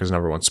FanDuel is America's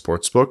 #1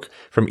 sportsbook,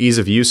 from ease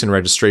of use and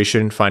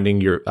registration, finding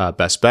your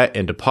best bet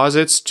and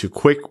deposits, to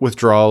quick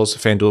withdrawals.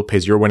 FanDuel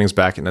pays your winnings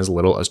back in as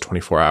little as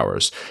 24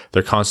 hours.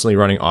 They're constantly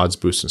running odds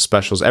boosts and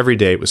specials every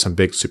day with some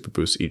big super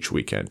boosts each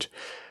weekend.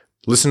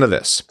 Listen to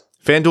this.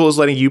 FanDuel is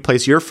letting you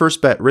place your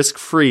first bet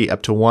risk-free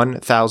up to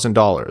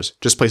 $1,000.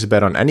 Just place a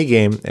bet on any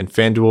game, and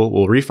FanDuel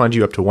will refund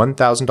you up to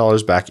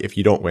 $1,000 back if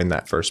you don't win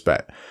that first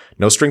bet.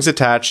 No strings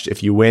attached.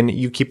 If you win,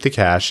 you keep the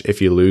cash.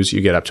 If you lose, you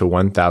get up to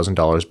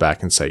 $1,000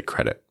 back in site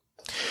credit.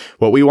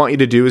 What we want you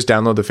to do is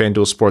download the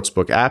FanDuel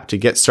Sportsbook app to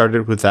get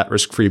started with that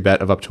risk-free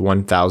bet of up to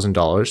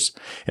 $1,000.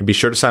 And be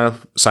sure to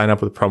sign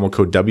up with promo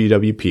code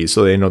WWP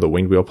so they know the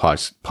Winged Wheel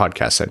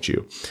podcast sent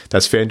you.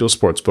 That's FanDuel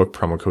Sportsbook,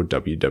 promo code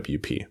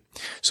WWP.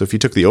 So if you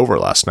took the over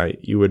last night,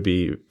 you would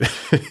be...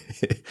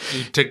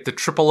 You take the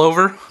triple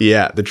over?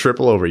 Yeah, the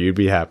triple over. You'd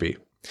be happy.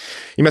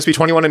 You must be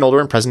 21 and older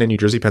and present in New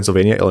Jersey,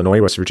 Pennsylvania,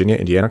 Illinois, West Virginia,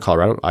 Indiana,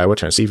 Colorado, Iowa,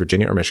 Tennessee,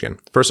 Virginia, or Michigan.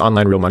 First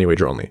online real money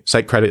wager only.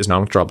 Site credit is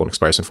non-withdrawable and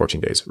expires in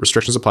 14 days.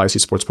 Restrictions apply. See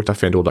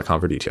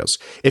sportsbook.fanduel.com for details.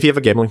 If you have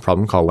a gambling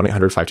problem, call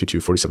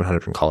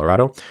 1-800-522-4700 in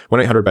Colorado,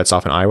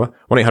 1-800-BETS-OFF in Iowa,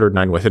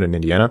 1-800-9-WITH-IT in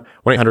Indiana,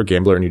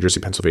 1-800-GAMBLER in New Jersey,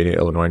 Pennsylvania,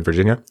 Illinois, and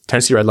Virginia.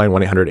 Tennessee Redline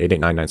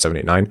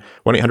 1-800-889-9789,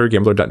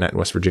 1-800-GAMBLER.net in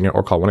West Virginia,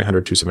 or call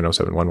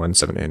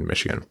 1-800-270-7117 in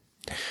Michigan.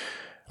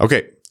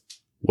 Okay,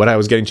 what I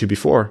was getting to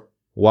before,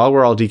 while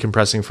we're all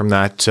decompressing from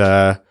that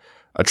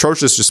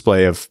atrocious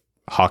display of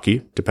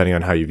hockey, depending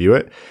on how you view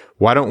it,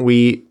 why don't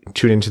we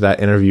tune into that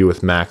interview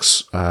with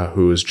Max,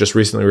 who has just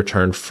recently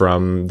returned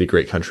from the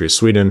great country of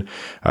Sweden,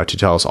 to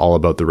tell us all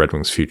about the Red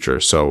Wings'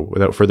 future. So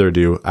without further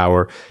ado,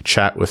 our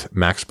chat with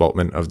Max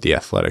Bultman of The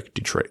Athletic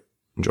Detroit.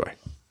 Enjoy.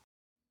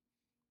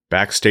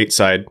 Back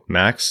stateside,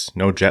 Max,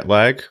 no jet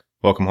lag.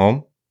 Welcome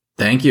home.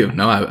 Thank you.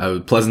 No, I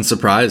was pleasant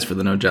surprise for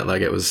the no jet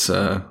lag. It was,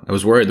 I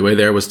was worried. The way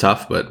there was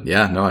tough, but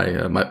yeah,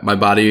 no, my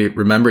body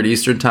remembered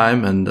Eastern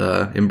time and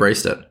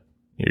embraced it.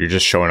 You're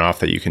just showing off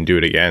that you can do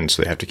it again,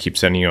 so they have to keep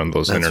sending you on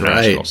those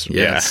internationals. Right.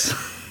 Yes.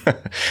 Yeah.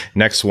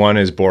 Next one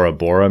is Bora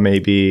Bora,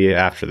 maybe.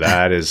 After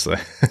that is...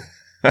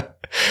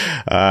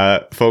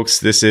 folks,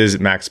 this is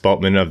Max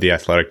Bultman of The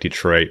Athletic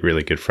Detroit,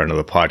 really good friend of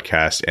the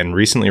podcast, and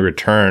recently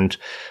returned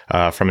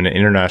from an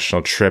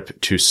international trip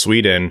to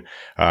Sweden,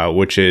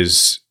 which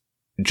is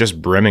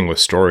just brimming with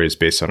stories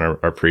based on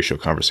our pre-show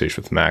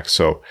conversation with Max.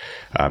 So,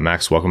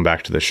 Max, welcome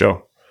back to the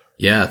show.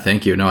 Yeah,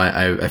 thank you. No,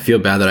 I feel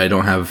bad that I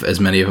don't have as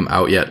many of them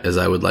out yet as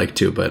I would like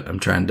to, but I'm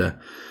trying to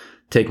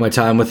take my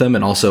time with them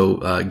and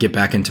also get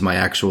back into my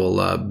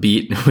actual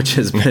beat, which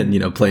has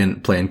been,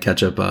 playing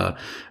catch up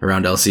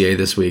around LCA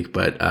this week.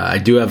 But I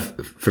do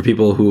have, for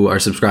people who are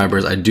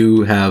subscribers, I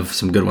do have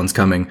some good ones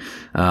coming.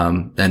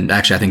 And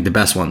actually, I think the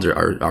best ones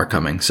are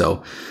coming.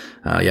 So,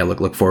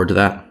 look forward to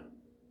that.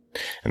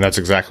 And that's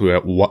exactly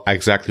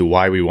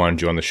why we wanted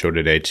you on the show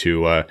today,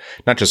 to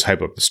not just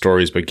hype up the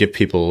stories, but give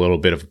people a little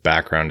bit of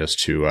background as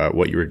to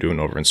what you were doing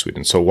over in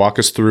Sweden. So walk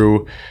us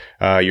through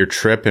your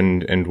trip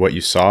and what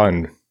you saw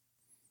and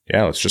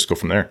yeah, let's just go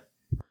from there.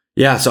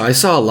 Yeah, so I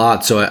saw a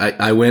lot. So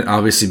I went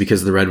obviously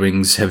because the Red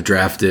Wings have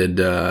drafted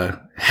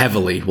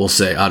heavily, we'll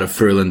say, out of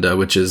Frölunda,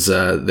 which is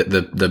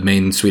the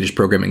main Swedish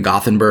program in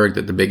Gothenburg,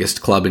 the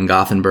biggest club in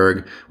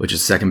Gothenburg, which is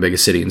the second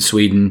biggest city in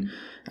Sweden.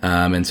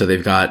 And so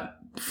they've got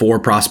 4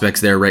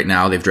 prospects there right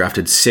now. They've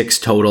drafted 6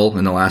 total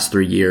in the last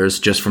 3 years,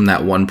 just from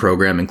that one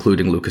program,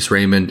 including Lucas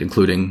Raymond,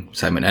 including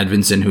Simon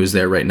Edvinsson, who's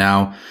there right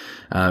now.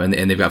 And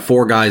they've got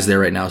 4 guys there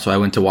right now. So I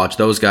went to watch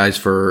those guys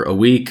for a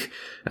week.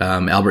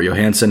 Albert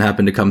Johansson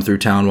happened to come through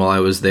town while I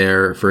was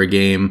there for a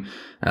game.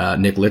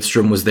 Nick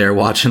Lidstrom was there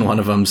watching one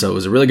of them. So it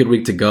was a really good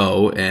week to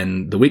go.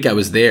 And the week I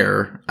was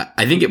there,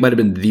 I think it might have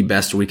been the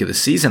best week of the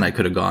season I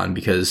could have gone,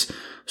 because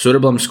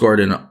Elmer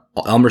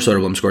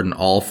Soderblom scored in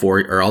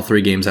all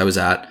 3 games I was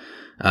at.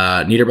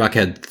 Niederbach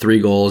had 3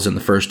 goals in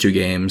the first 2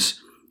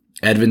 games.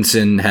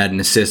 Edvinsson had an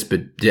assist,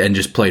 and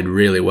just played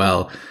really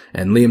well.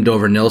 And Liam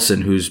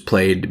Dover-Nilsson, who's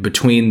played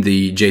between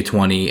the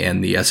J20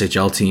 and the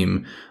SHL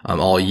team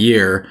all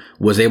year,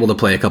 was able to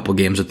play a couple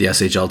games with the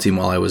SHL team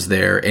while I was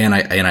there, and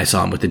I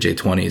saw him with the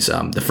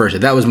J20s. The first,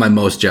 that was my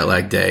most jet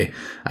lagged day.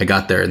 I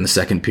got there in the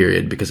second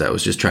period because I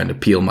was just trying to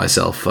peel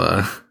myself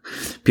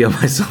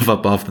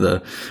up off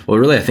the. Well,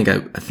 really, I think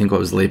I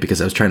was late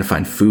because I was trying to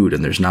find food,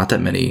 and there's not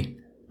that many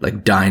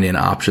like dine-in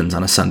options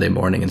on a Sunday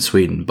morning in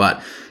Sweden.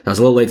 But I was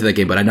a little late to that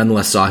game, but I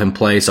nonetheless saw him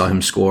play, saw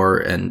him score.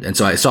 And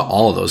so I saw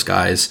all of those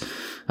guys.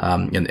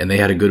 And they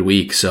had a good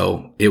week.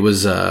 So it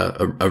was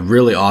a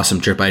really awesome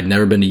trip. I had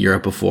never been to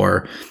Europe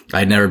before. I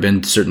had never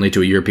been certainly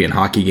to a European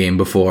hockey game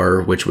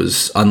before, which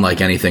was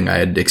unlike anything I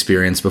had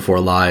experienced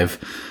before live.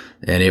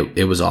 And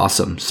it was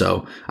awesome.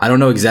 So I don't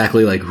know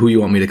exactly like who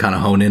you want me to kind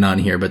of hone in on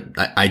here, but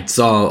I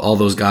saw all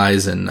those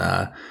guys, and,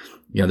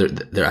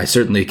 I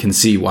certainly can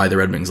see why the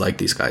Red Wings like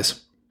these guys.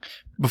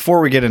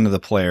 Before we get into the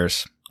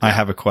players, I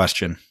have a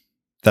question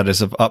that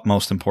is of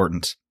utmost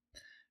importance.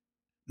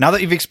 Now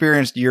that you've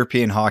experienced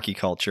European hockey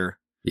culture,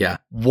 yeah,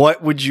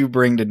 what would you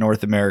bring to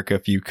North America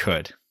if you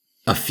could?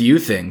 A few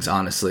things,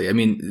 honestly. I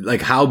mean,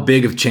 like, how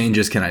big of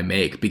changes can I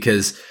make?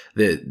 Because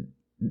the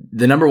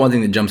number one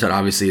thing that jumps out,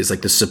 obviously, is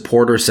like the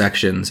supporter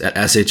sections at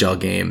SHL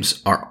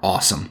games are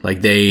awesome.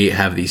 Like, they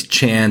have these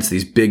chants,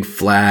 these big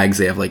flags.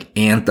 They have like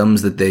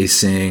anthems that they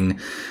sing,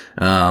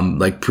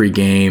 like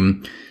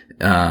pregame.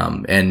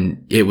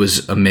 And it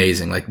was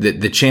amazing. Like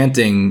the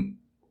chanting,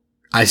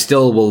 I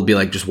still will be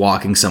like just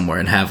walking somewhere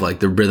and have like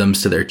the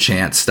rhythms to their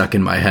chants stuck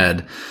in my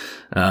head.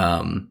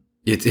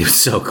 It was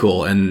so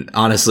cool. And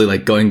honestly,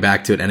 like going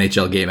back to an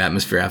NHL game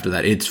atmosphere after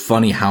that, it's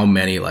funny how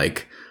many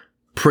like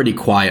pretty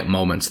quiet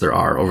moments there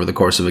are over the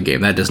course of a game.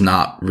 That does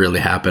not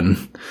really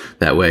happen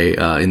that way,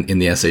 in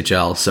the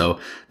SHL. So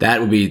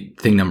that would be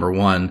thing number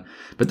one.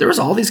 But there was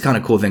all these kind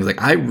of cool things. Like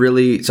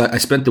so I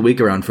spent the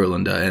week around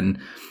Frölunda, and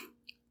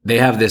they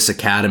have this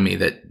academy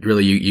that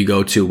really you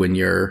go to when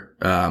you're,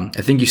 I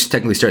think you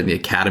technically start in the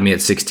academy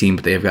at 16,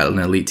 but they have got an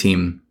elite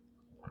team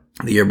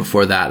the year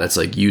before that. That's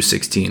like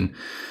U16.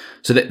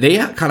 So that they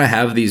kind of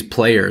have these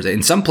players,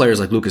 and some players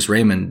like Lucas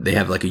Raymond, they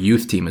have like a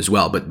youth team as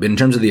well. But in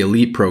terms of the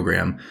elite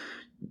program,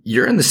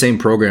 you're in the same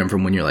program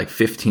from when you're like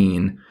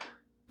 15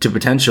 to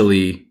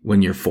potentially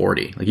when you're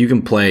 40. Like you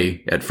can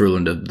play at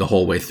Frölunda the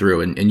whole way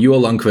through. And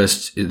Joel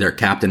Lundqvist, their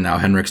captain now,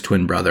 Henrik's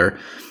twin brother,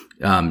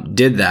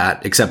 did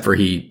that, except for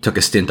he took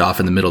a stint off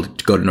in the middle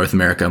to go to North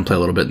America and play a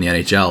little bit in the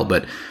NHL.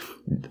 But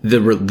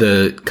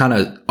the kind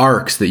of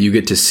arcs that you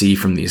get to see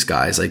from these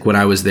guys, like when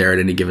I was there at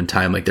any given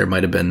time, like there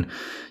might have been,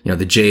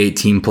 the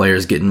J18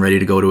 players getting ready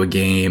to go to a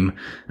game,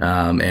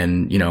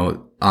 and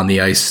on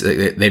the ice,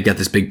 they've got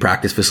this big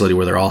practice facility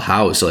where they're all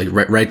housed. So like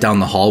right down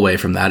the hallway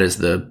from that is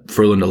the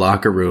Frölunda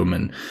locker room.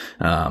 And,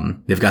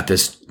 they've got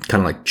this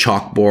kind of like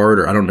chalkboard,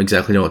 or I don't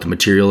exactly know what the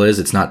material is.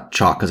 It's not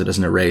chalk because it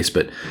doesn't erase,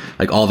 but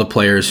like all the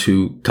players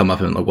who come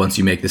up, and like once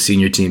you make the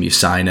senior team, you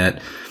sign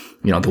it.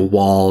 The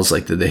walls,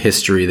 like the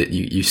history that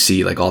you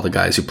see, like all the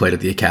guys who played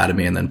at the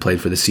academy and then played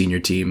for the senior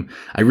team.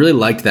 I really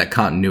liked that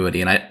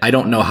continuity. And I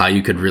don't know how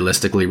you could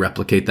realistically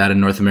replicate that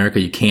in North America.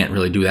 You can't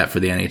really do that for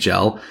the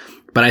NHL.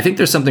 But I think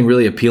there's something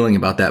really appealing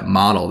about that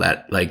model,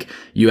 that like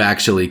you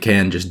actually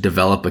can just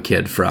develop a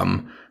kid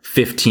from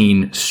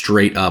 15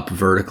 straight up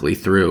vertically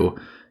through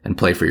and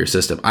play for your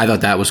system. I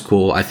thought that was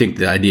cool. I think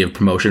the idea of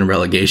promotion and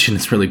relegation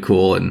is really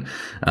cool. And,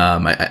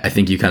 I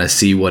think you kind of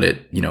see what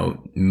it,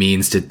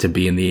 means to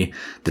be in the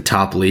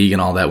top league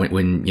and all that.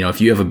 When, if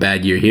you have a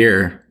bad year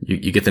here,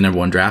 you get the number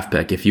 1 draft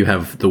pick. If you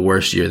have the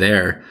worst year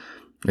there,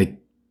 like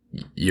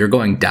you're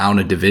going down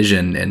a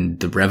division and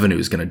the revenue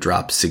is going to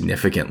drop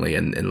significantly.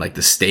 And like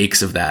the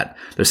stakes of that,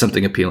 there's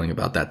something appealing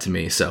about that to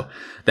me. So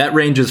that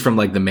ranges from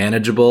like the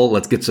manageable,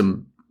 let's get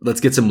some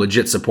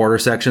legit supporter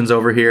sections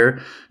over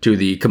here, to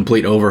the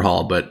complete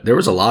overhaul. But there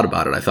was a lot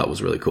about it I thought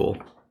was really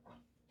cool.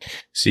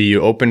 See,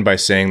 you opened by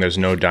saying there's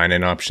no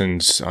dine-in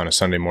options on a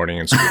Sunday morning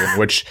in Sweden,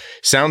 which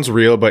sounds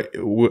real, but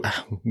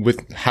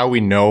with how we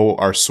know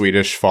our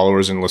Swedish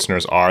followers and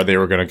listeners are, they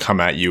were going to come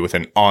at you with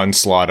an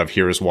onslaught of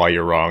here's why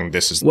you're wrong.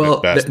 This is the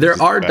best.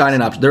 There are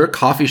dine-in options. There are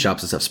coffee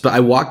shops and stuff. But I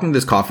walked into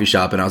this coffee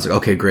shop and I was like,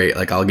 okay, great.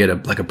 Like I'll get a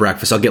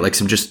breakfast. I'll get like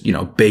some just,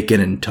 bacon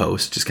and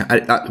toast. Just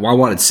I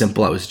wanted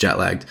simple. I was jet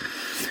lagged.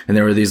 And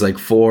there were these like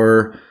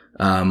 4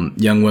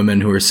 young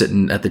women who were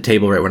sitting at the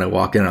table right when I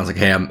walked in. And I was like,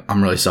 hey,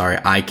 I'm really sorry.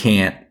 I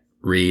can't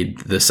read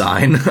the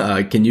sign.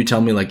 Can you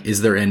tell me, like,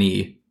 is there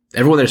any,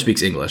 everyone there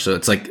speaks English. So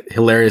it's like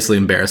hilariously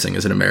embarrassing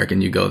as an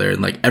American. You go there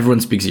and like everyone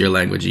speaks your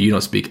language. You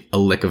don't speak a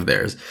lick of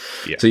theirs.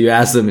 Yeah. So you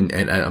ask them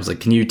and I was like,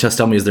 can you just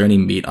tell me, is there any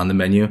meat on the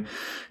menu?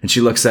 And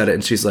she looks at it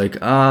and she's like,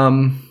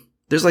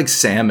 there's like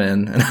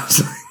salmon. And I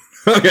was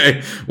like,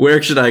 okay,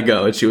 where should I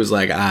go? And she was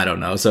like, I don't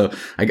know. So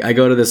I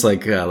go to this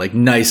like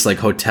nice like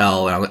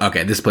hotel and I'm like,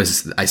 okay, this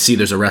place I see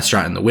there's a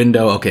restaurant in the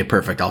window. Okay,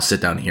 perfect. I'll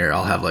sit down here.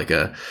 I'll have like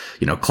a,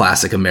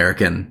 classic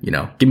American,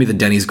 give me the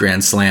Denny's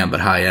Grand Slam, but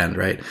high end,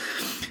 right?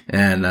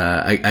 And,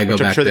 I go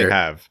back there. They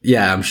have.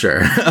 Yeah, I'm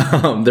sure.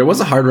 There was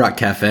a Hard Rock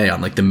Cafe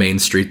on like the main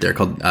street there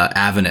called,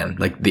 Avenue,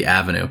 like the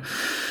Avenue.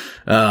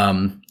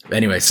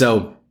 Anyway,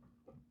 so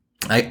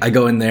I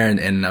go in there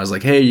and I was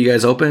like, hey, you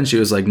guys open? She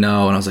was like,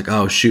 no. And I was like,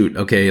 oh, shoot.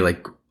 Okay.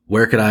 Like,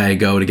 where could I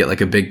go to get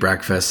like a big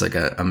breakfast? Like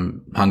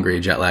I'm hungry,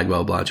 jet lag,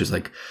 blah, blah. She was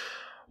like,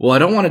 well, I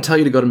don't want to tell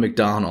you to go to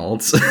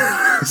McDonald's.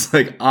 It's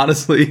like,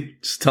 honestly,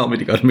 just tell me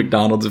to go to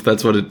McDonald's if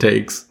that's what it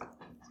takes.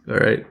 All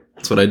right.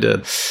 That's what I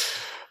did.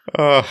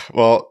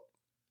 Well,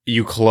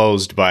 you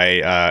closed by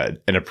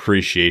an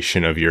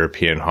appreciation of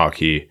European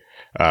hockey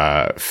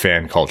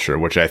fan culture,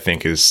 which I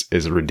think is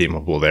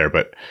redeemable there.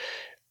 But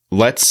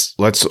let's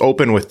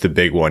open with the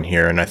big one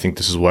here, and I think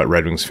this is what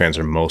Red Wings fans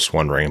are most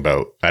wondering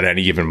about at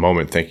any given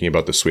moment, thinking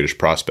about the Swedish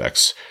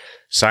prospects.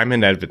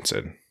 Simon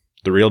Edvinsson,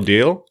 the real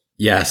deal?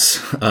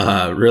 Yes,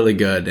 really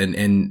good.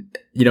 And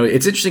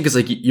it's interesting because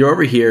like you're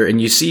over here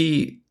and you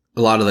see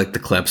a lot of like the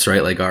clips,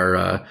 right? Like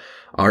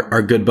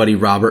our good buddy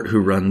Robert, who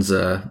runs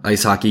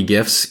Ice Hockey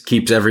Gifts,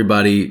 keeps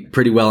everybody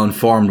pretty well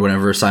informed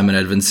whenever Simon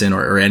Edvinsson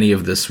or any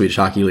of the Swedish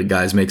Hockey League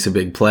guys makes a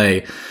big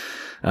play.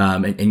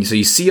 And so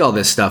you see all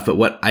this stuff, but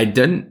what I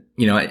didn't,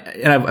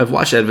 and I've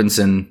watched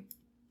Edvinsson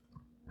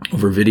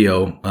over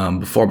video,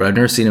 before, but I've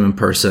never seen him in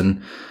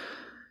person.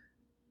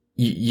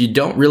 You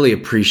don't really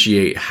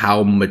appreciate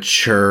how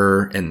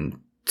mature and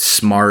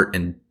smart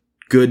and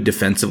good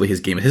defensively his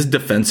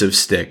defensive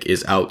stick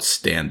is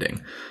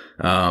outstanding.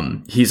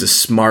 He's a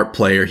smart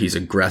player. He's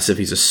aggressive.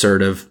 He's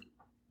assertive.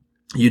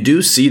 You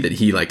do see that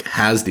he like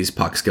has these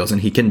puck skills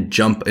and he can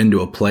jump into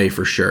a play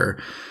for sure.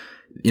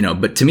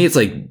 But to me, it's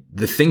like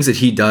the things that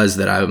he does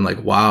that I'm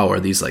like, wow, are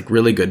these like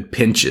really good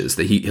pinches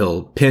that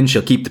he'll pinch,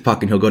 he'll keep the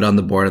puck and he'll go down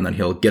the board and then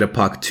he'll get a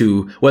puck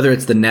to whether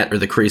it's the net or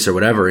the crease or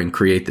whatever and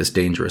create this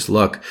dangerous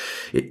look.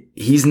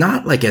 He's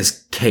not like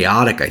as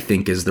chaotic, I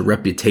think, as the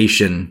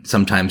reputation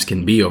sometimes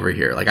can be over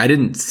here. Like I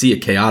didn't see a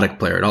chaotic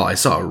player at all. I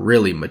saw a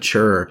really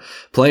mature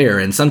player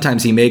and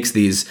sometimes he makes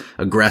these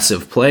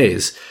aggressive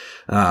plays.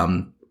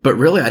 But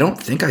really, I don't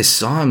think I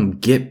saw him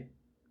get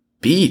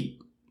beat.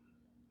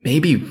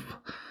 Maybe.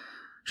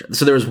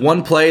 So there was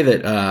one play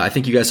that I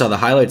think you guys saw the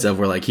highlights of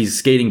where like he's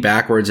skating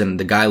backwards and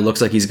the guy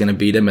looks like he's going to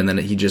beat him and then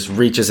he just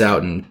reaches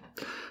out and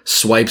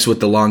swipes with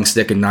the long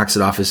stick and knocks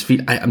it off his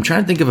feet. I'm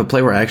trying to think of a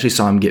play where I actually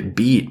saw him get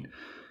beat,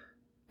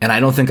 and I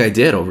don't think I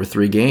did over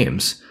 3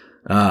 games.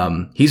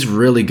 He's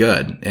really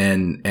good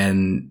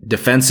and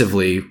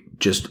defensively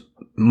just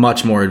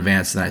much more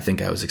advanced than I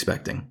think I was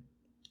expecting.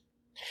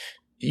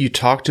 You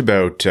talked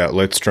about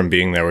Lidstrom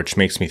being there, which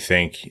makes me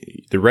think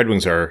the Red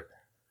Wings are,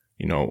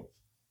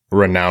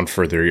 renowned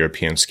for their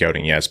European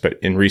scouting, yes, but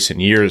in recent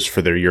years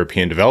for their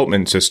European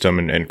development system,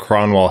 and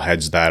Kronwall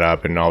heads that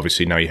up, and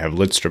obviously now you have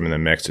Lidstrom in the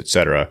mix,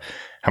 etc.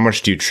 How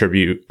much do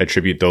you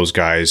attribute those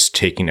guys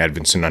taking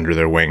Edvinsson under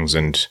their wings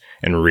and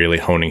really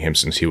honing him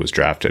since he was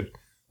drafted?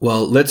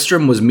 Well,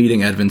 Lidstrom was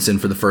meeting Edvinsson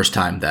for the first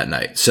time that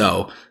night.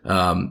 So,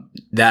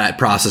 that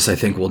process, I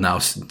think, will now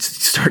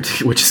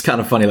start, which is kind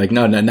of funny. Like,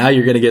 no, now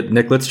you're going to get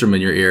Nick Lidstrom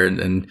in your ear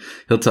and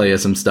he'll tell you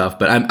some stuff.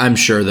 But I'm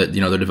sure that,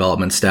 the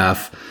development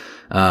staff,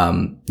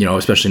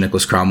 especially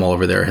Nicholas Kronwall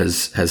over there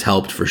has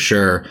helped for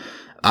sure.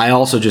 I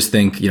also just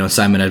think,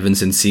 Simon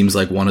Edvinsson seems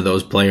like one of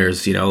those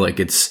players, like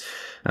it's,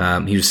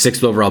 he was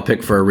 6th overall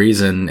pick for a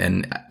reason.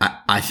 And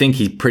I think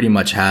he pretty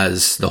much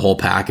has the whole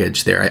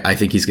package there. I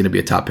think he's going to be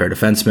a top pair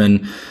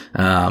defenseman.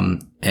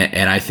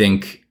 And I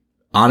think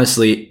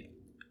honestly,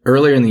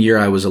 earlier in the year,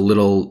 I was a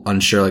little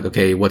unsure, like,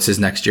 okay, what's his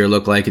next year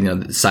look like?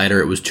 And,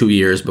 Sider, it was 2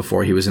 years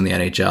before he was in the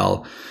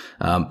NHL,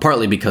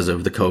 partly because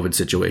of the COVID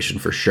situation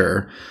for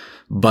sure.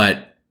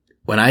 But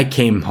when I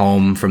came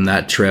home from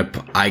that trip,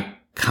 I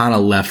kind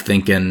of left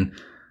thinking,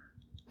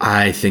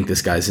 I think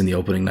this guy's in the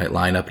opening night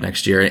lineup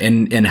next year.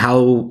 And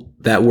how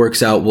that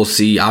works out, we'll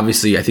see.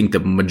 Obviously, I think the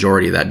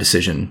majority of that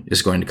decision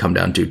is going to come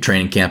down to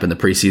training camp in the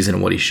preseason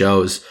and what he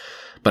shows.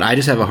 But I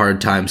just have a hard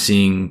time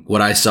seeing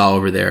what I saw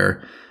over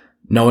there,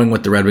 knowing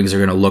what the Red Wings are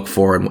going to look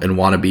for and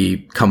want to be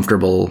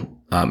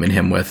comfortable in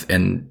him with.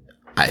 And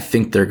I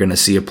think they're going to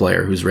see a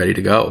player who's ready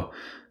to go.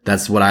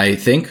 That's what I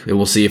think.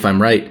 We'll see if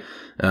I'm right.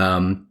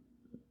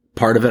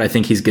 Part of it, I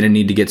think he's going to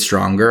need to get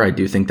stronger. I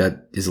do think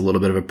that is a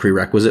little bit of a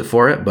prerequisite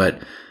for it,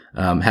 but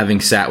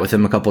having sat with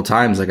him a couple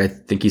times, like I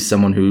think he's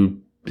someone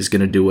who is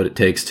going to do what it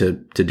takes to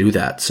do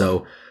that.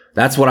 So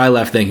that's what I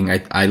left thinking.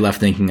 I left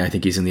thinking I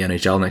think he's in the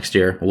NHL next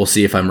year. We'll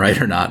see if I'm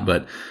right or not,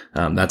 but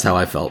that's how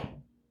I felt.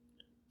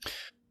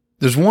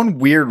 There's one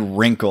weird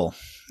wrinkle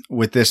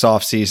with this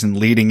offseason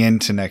leading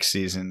into next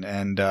season.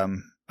 And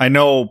I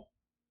know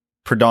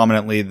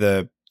predominantly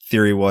the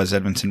theory was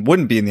Edmondson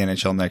wouldn't be in the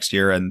NHL next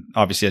year. And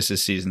obviously as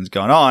this season's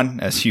gone on,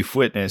 as you've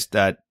witnessed,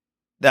 that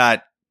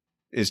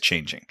is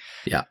changing.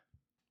 Yeah.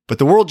 But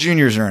the World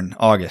Juniors are in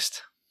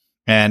August.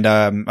 And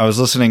I was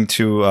listening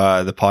to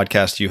the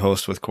podcast you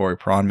host with Corey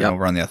Pronman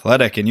over on The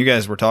Athletic, and you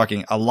guys were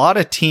talking, a lot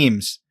of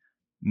teams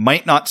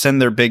might not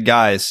send their big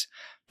guys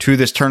to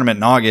this tournament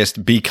in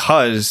August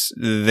because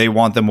they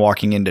want them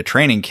walking into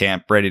training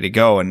camp ready to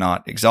go and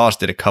not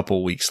exhausted a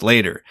couple weeks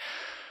later.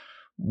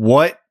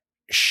 What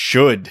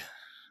should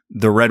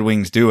the Red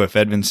Wings do if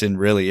Edmondson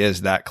really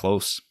is that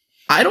close?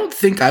 I don't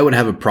think I would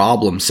have a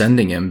problem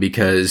sending him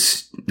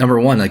because, number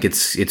one, like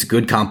it's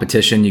good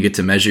competition. You get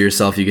to measure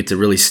yourself. You get to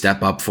really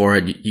step up for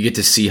it. You get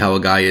to see how a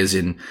guy is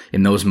in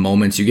those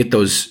moments. You get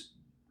those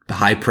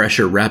high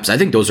pressure reps. I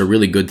think those are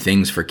really good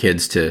things for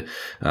kids to,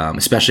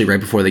 especially right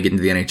before they get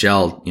into the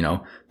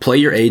NHL, play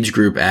your age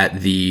group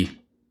at the,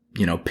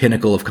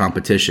 pinnacle of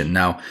competition.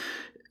 Now,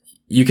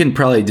 you can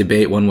probably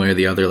debate one way or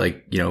the other,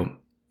 like,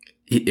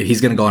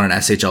 he's going to go on an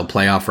SHL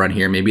playoff run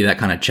here. Maybe that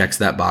kind of checks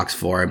that box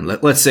for him.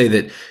 Let's say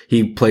that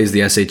he plays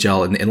the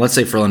SHL and let's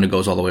say Frölunda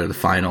goes all the way to the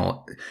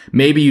final.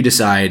 Maybe you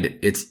decide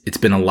it's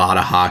been a lot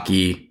of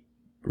hockey,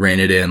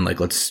 rein it in, like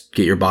let's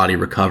get your body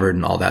recovered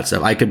and all that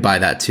stuff. I could buy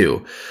that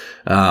too.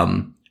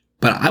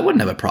 But I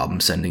wouldn't have a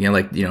problem sending it.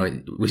 Like,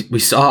 we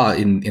saw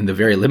in the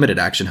very limited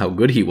action how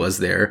good he was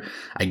there.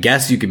 I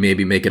guess you could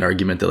maybe make an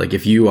argument that like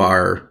if you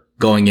are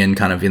going in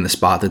kind of in the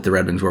spot that the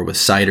Red Wings were with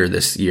Seider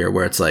this year,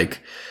 where it's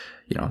like,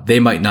 they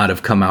might not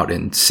have come out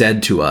and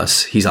said to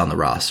us, he's on the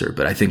roster,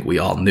 but I think we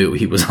all knew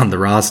he was on the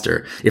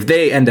roster. If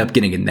they end up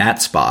getting in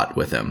that spot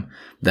with him,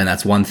 then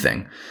that's one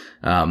thing.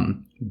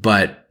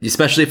 But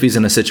especially if he's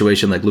in a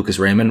situation like Lucas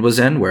Raymond was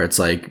in, where it's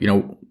like,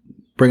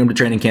 bring him to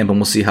training camp and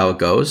we'll see how it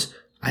goes.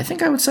 I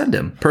think I would send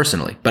him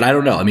personally, but I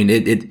don't know. I mean,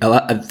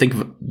 I think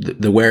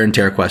the wear and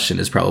tear question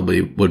would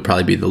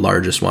probably be the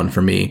largest one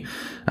for me,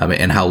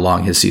 and how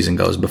long his season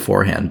goes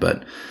beforehand.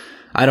 But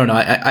I don't know.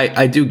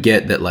 I do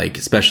get that, like,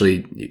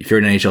 especially if you're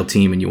an NHL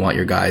team and you want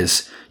your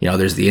guys,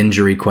 there's the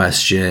injury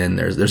question,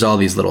 there's all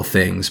these little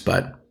things,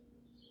 but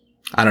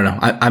I don't know.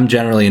 I'm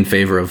generally in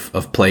favor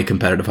of play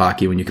competitive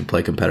hockey when you can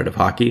play competitive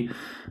hockey,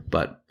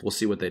 but we'll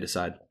see what they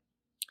decide.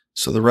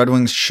 So the Red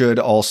Wings should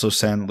also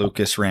send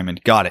Lucas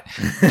Raymond. Got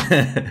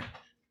it.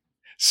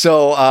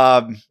 So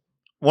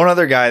one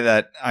other guy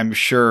that I'm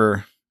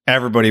sure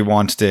everybody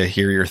wants to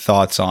hear your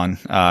thoughts on,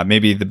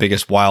 maybe the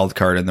biggest wild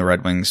card in the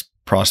Red Wings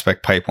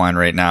prospect pipeline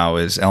right now,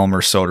 is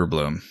Elmer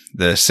Soderblom,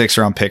 the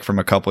 6th-round pick from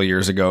a couple of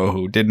years ago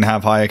who didn't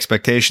have high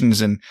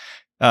expectations. And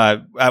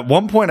at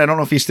one point, I don't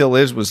know if he still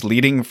is, was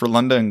leading for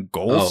Frölunda in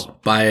goals. Oh,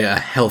 by a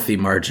healthy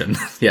margin.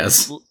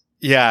 Yes.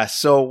 Yeah.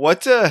 So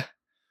what's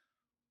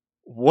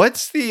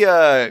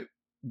the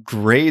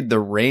grade, the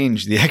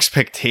range, the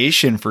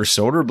expectation for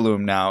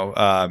Soderblom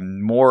now?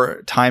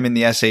 More time in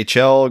the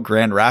SHL,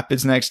 Grand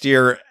Rapids next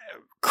year.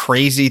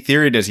 Crazy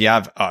theory. Does he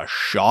have a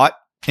shot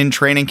in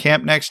training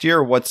camp next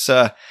year? What's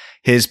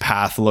his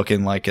path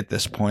looking like at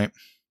this point?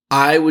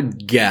 I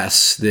would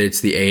guess that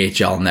it's the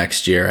AHL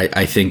next year.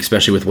 I think,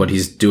 especially with what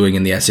he's doing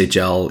in the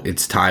SHL,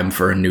 it's time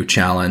for a new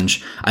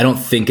challenge. I don't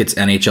think it's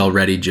NHL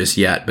ready just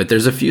yet, but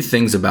there's a few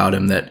things about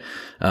him that,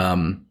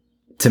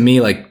 to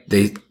me, like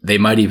they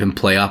might even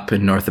play up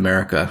in North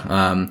America.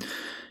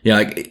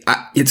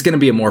 It's going to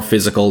be a more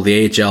physical,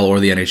 the AHL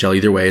or the NHL,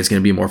 either way, is going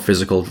to be a more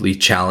physically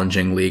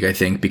challenging league, I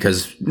think,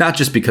 because not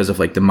just because of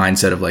like the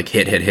mindset of like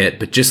hit,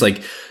 but just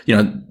like,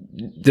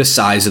 the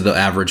size of the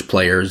average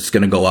player is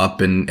going to go up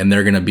and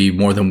they're going to be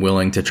more than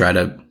willing to try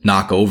to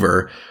knock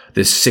over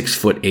this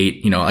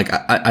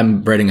 6'8",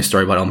 I'm writing a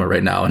story about Elmer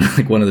right now. And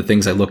like one of the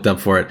things I looked up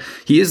for it,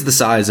 he is the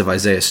size of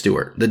Isaiah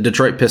Stewart, the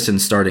Detroit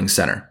Pistons starting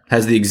center,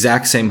 has the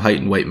exact same height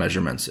and weight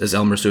measurements as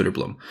Elmer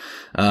Soderblom.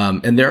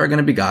 And there are going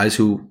to be guys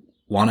who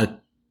want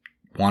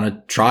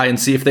to try and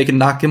see if they can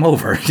knock him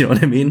over. You know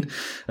what I mean?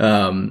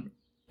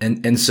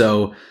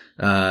 So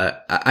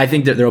I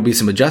think that there will be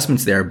some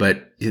adjustments there,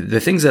 but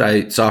the things that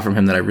I saw from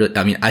him that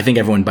I think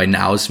everyone by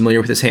now is familiar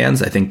with his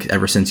hands. I think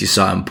ever since you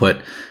saw him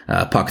put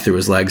a puck through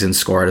his legs and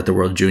score it at the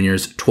World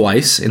Juniors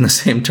twice in the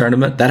same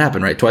tournament. That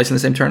happened, right? Twice in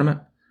the same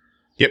tournament?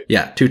 Yep.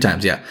 Yeah, 2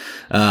 times, yeah.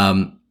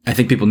 I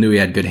think people knew he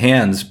had good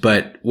hands,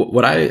 but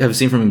what I have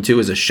seen from him too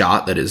is a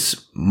shot that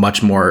is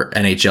much more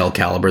NHL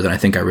caliber than I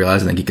think I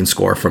realized. I think he can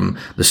score from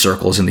the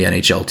circles in the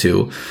NHL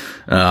too.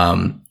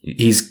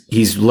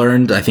 He's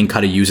learned, I think, how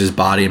to use his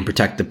body and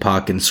protect the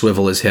puck and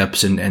swivel his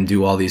hips and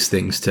do all these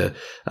things to,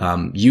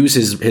 use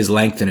his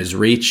length and his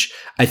reach.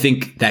 I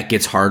think that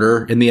gets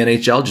harder in the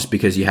NHL just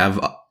because you have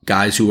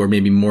guys who are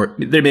maybe more,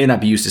 they may not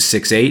be used to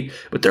 6'8",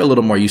 but they're a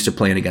little more used to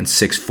playing against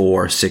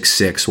 6'4",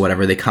 6'6",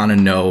 whatever. They kind of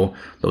know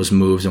those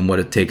moves and what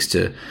it takes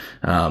to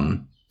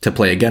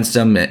play against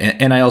them.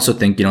 And I also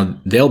think,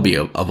 they'll be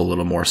of a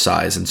little more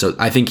size. And so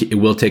I think it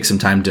will take some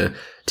time to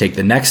take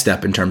the next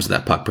step in terms of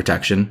that puck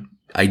protection.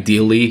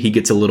 Ideally, he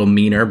gets a little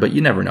meaner, but you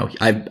never know.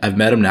 I've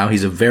met him now.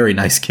 He's a very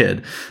nice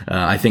kid.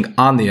 I think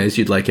on the ice,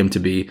 you'd like him to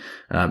be,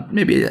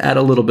 maybe add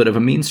a little bit of a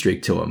mean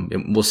streak to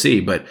him. We'll see.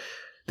 But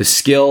the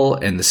skill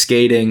and the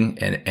skating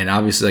and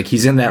obviously like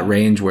he's in that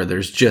range where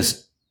there's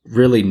just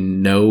really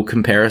no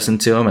comparison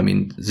to him. I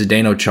mean,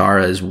 Zdeno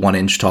Chara is 1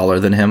 inch taller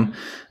than him.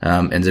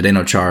 And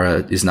Zdeno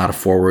Chara is not a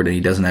forward and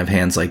he doesn't have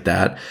hands like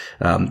that.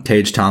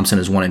 Tage Thompson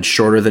is 1 inch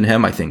shorter than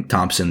him. I think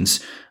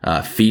Thompson's,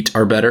 feet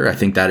are better. I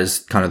think that is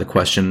kind of the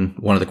question,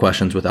 one of the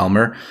questions with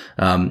Elmer.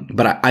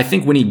 But I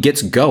think when he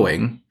gets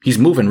going, he's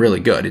moving really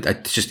good.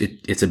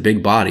 It's a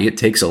big body. It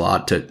takes a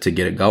lot to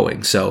get it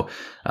going. So,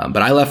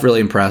 but I left really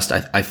impressed.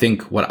 I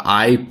think what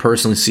I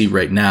personally see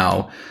right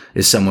now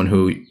is someone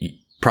who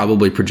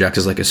probably projects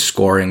as like a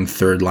scoring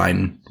third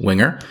line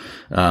winger.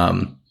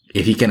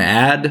 If he can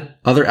add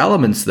other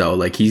elements though,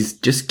 like he's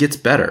just gets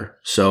better.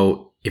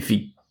 So if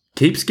he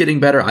keeps getting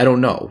better, I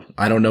don't know.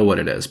 I don't know what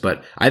it is,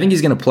 but I think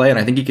he's going to play and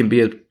I think he can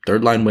be a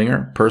third line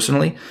winger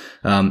personally.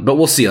 But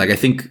we'll see. Like I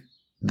think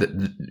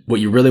what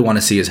you really want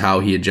to see is how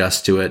he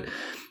adjusts to it.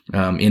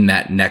 In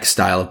that next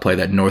style of play,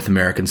 that North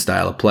American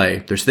style of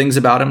play. There's things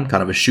about him,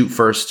 kind of a shoot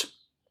first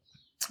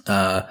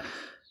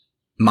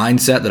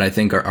mindset that I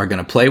think are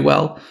going to play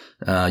well.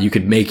 You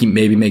could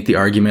maybe make the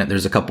argument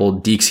there's a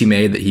couple dekes he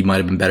made that he might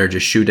have been better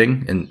just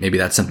shooting, and maybe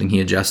that's something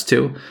he adjusts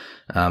to.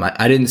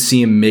 I didn't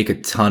see him make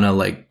a ton of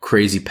like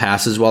crazy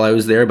passes while I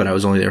was there, but I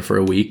was only there for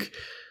a week.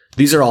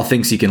 These are all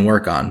things he can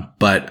work on,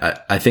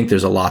 but I think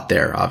there's a lot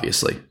there,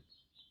 obviously.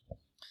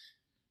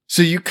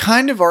 So you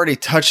kind of already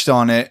touched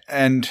on it,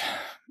 and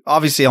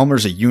obviously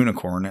Elmer's a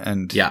unicorn,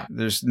 and yeah,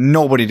 there's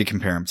nobody to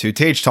compare him to.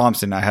 Tage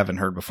Thompson I haven't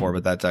heard before,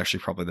 but that's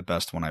actually probably the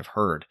best one I've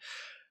heard.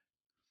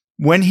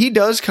 When he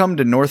does come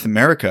to North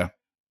America,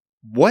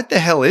 what the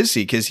hell is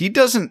he? Because he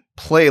doesn't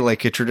play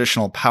like a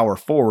traditional power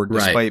forward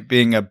despite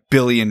being 1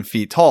 billion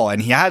feet tall,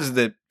 and he has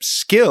the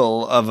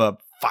skill of a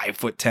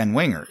 5'10"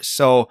 winger.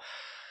 So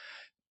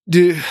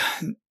do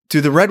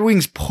the Red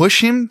Wings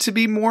push him to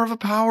be more of a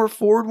power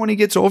forward when he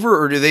gets over,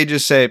 or do they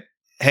just say,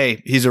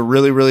 hey, he's a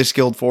really, really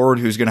skilled forward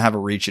who's going to have a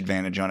reach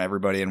advantage on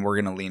everybody, and we're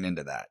going to lean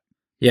into that?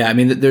 Yeah, I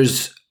mean,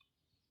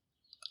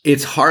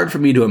 it's hard for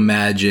me to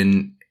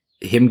imagine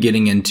him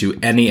getting into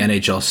any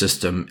NHL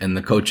system and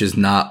the coaches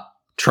not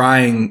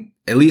trying,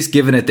 at least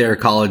giving it their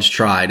college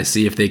try to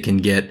see if they can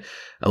get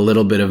a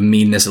little bit of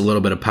meanness, a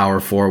little bit of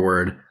power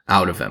forward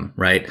out of him,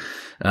 right?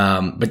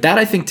 But that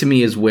I think to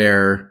me is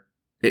where,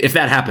 if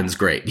that happens,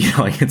 great.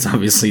 Like it's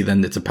obviously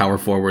then it's a power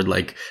forward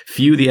like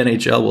few the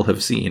NHL will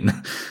have seen.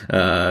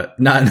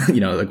 Not,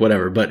 like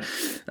whatever. But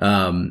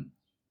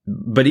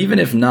even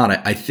if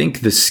not, I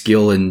think the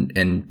skill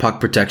and puck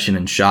protection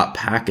and shot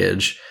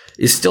package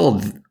is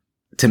still,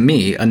 to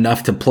me,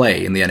 enough to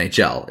play in the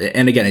NHL.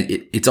 And again,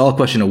 it's all a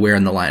question of where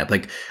in the lineup.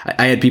 Like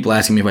I had people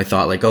asking me if I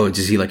thought like, oh,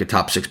 is he like a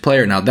top 6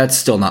 player? Now that's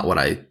still not what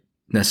I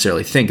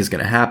necessarily think is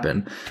going to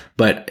happen.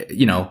 But,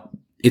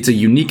 it's a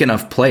unique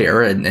enough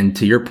player. And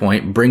to your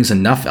point, brings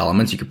enough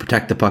elements. You could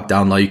protect the puck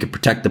down low. You could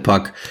protect the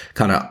puck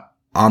kind of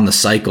on the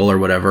cycle or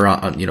whatever,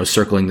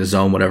 circling the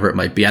zone, whatever it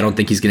might be. I don't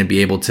think he's going to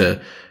be able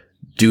to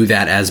do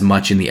that as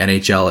much in the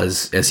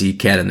NHL as he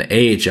can in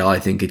the AHL. I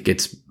think it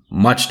gets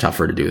much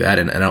tougher to do that.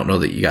 And I don't know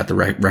that you got the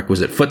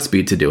requisite foot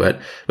speed to do it.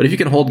 But if you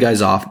can hold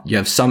guys off, you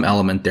have some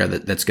element there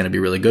that's going to be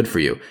really good for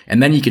you.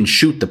 And then you can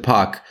shoot the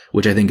puck,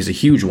 which I think is a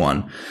huge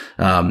one.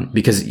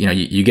 Because,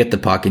 you get the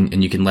puck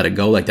and you can let it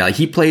go like that. Like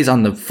he plays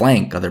on the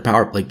flank of their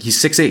power. Like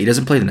he's 6'8". He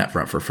doesn't play the net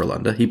front for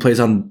Frölunda. He plays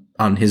on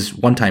his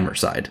one-timer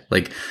side.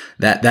 Like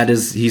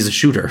he's a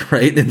shooter,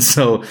 right? And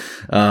so,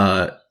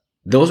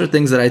 those are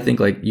things that I think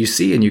like you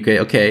see and you go,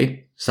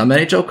 okay, some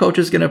NHL coach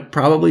is going to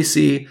probably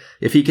see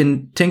if he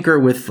can tinker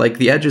with like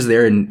the edges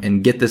there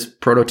and get this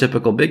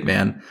prototypical big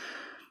man.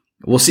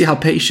 We'll see how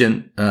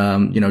patient,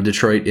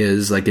 Detroit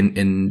is like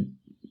in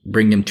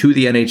bringing him to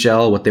the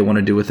NHL, what they want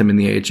to do with him in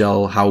the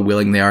AHL, how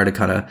willing they are to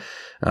kind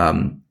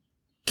of,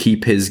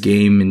 keep his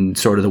game in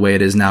sort of the way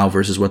it is now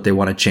versus what they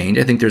want to change.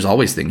 I think there's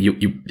always things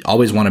you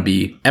always want to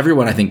be,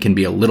 everyone I think can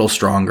be a little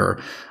stronger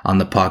on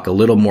the puck, a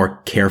little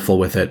more careful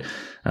with it.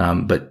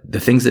 But the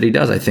things that he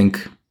does, I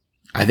think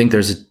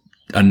there's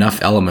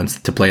enough elements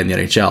to play in the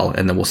NHL,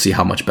 and then we'll see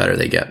how much better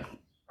they get.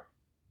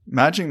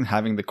 Imagine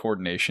having the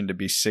coordination to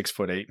be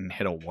 6'8" and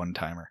hit a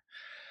one-timer.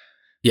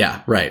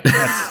 Yeah, right.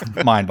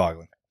 That's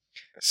mind-boggling.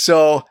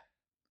 So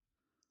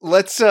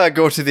let's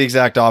go to the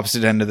exact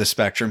opposite end of the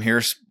spectrum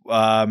here. So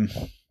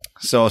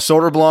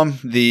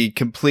Soderblom, the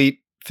complete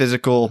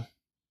physical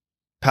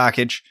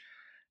package.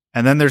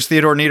 And then there's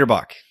Theodor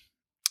Niederbach,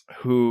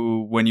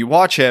 who, when you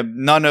watch him,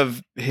 none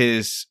of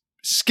his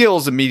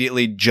skills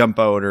immediately jump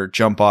out or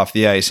jump off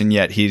the ice, and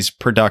yet he's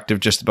productive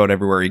just about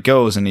everywhere he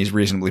goes, and he's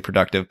reasonably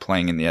productive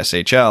playing in the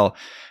SHL,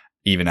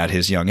 even at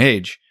his young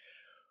age.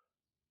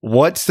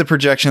 What's the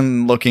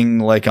projection looking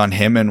like on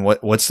him, and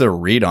what's the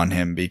read on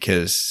him?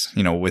 Because,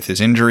 you know, with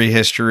his injury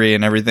history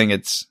and everything,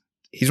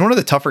 he's one of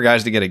the tougher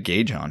guys to get a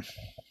gauge on.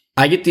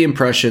 I get the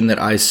impression that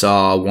I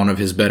saw one of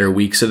his better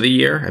weeks of the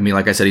year. I mean,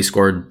 like I said, he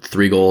scored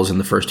 3 goals in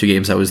the first 2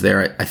 games I was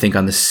there. I think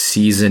on the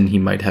season he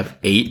might have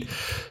 8.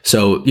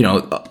 So, you know,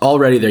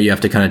 already there you have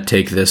to kind of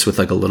take this with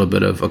like a little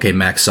bit of, okay,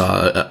 Max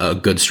saw a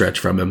good stretch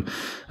from him.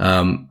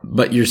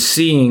 But you're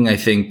seeing, I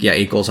think,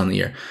 8 goals on the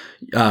year.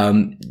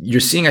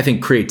 You're seeing, I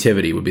think,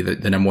 creativity would be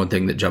the number one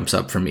thing that jumps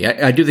up for me.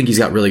 I do think he's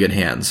got really good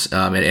hands.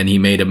 And he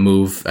made a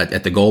move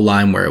at the goal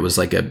line where it was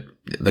like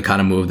the kind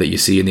of move that you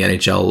see in the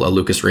NHL,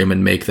 Lucas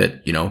Raymond make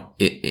that, you know,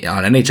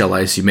 on NHL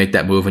ice, you make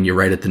that move and you're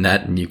right at the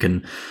net and you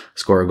can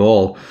score a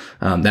goal.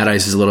 That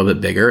ice is a little bit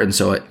bigger. And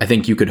so I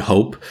think you could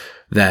hope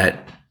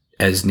that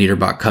as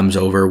Niederbach comes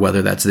over,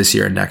 whether that's this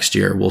year or next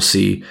year, we'll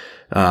see,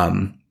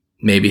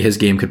 maybe his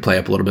game could play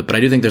up a little bit. But I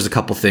do think there's a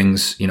couple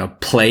things, you know,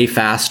 play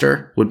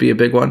faster would be a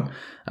big one,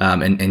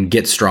 and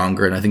get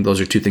stronger. And I think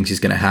those are 2 things he's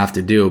going to have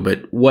to do.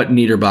 But what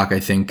Niederbach, I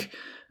think,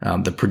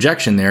 the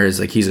projection there is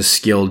like he's a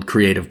skilled,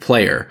 creative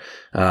player.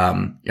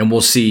 And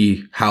we'll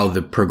see how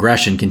the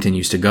progression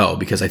continues to go,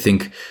 because I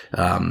think,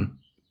 in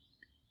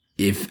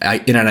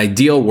an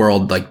ideal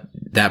world, like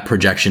that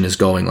projection is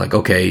going like,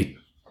 okay,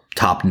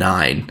 top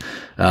 9.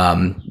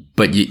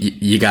 But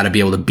you got to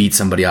be able to beat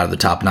somebody out of the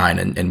top 9.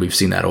 And we've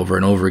seen that over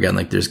and over again.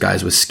 Like there's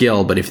guys with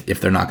skill, but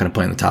if they're not going to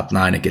play in the top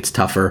 9, it gets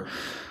tougher.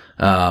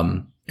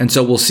 And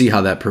so we'll see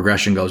how that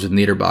progression goes with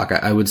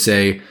Niederbach. I would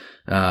say,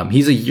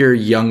 he's a year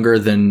younger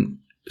than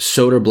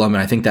Soderblom, and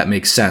I think that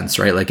makes sense,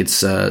 right? Like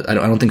it's, I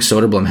don't think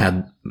Soderblom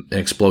had an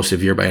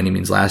explosive year by any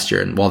means last year.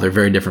 And while they're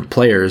very different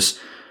players,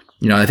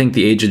 you know, I think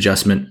the age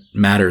adjustment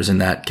matters in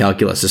that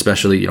calculus,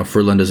 especially, you know,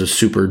 Frölunda is a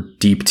super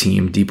deep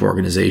team, deep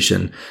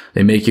organization.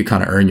 They make you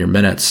kind of earn your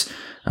minutes,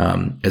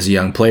 as a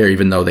young player,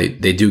 even though they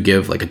do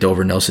give like a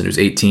Dover Nilsson who's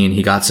 18,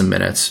 he got some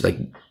minutes, like,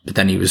 but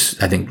then he was,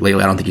 I think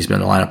lately, I don't think he's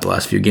been in the lineup the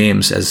last few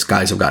games as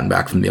guys have gotten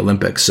back from the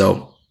Olympics.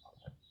 So,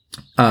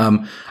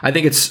 I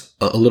think it's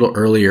a little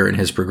earlier in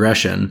his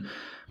progression,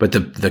 but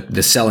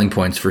the selling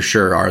points for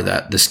sure are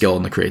that the skill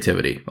and the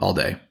creativity all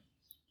day.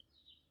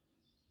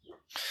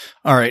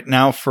 All right.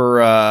 Now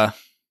for,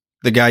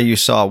 the guy you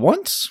saw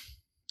once,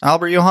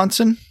 Albert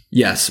Johansson.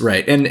 Yes.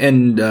 Right.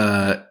 And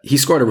he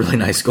scored a really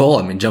nice goal.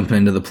 I mean, jumping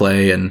into the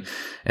play and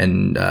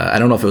I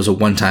don't know if it was a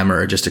one-timer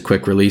or just a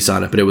quick release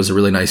on it, but it was a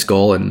really nice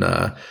goal.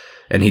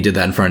 And he did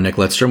that in front of Nick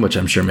Lidstrom, which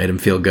I'm sure made him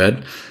feel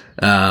good.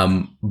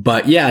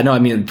 But yeah, no, I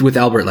mean, with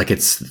Albert, like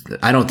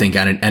I don't think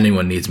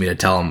anyone needs me to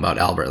tell him about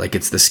Albert. Like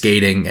it's the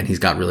skating and he's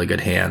got really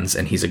good hands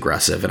and he's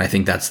aggressive. And I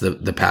think that's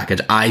the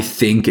package. I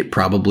think it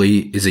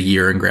probably is a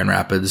year in Grand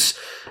Rapids,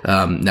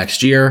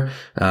 next year.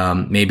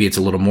 Maybe it's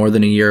a little more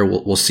than a year.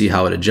 We'll see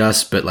how it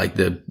adjusts. But like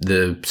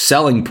the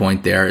selling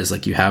point there is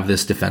like you have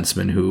this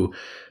defenseman who,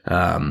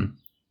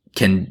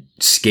 can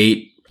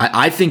skate.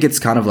 I think it's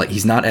kind of like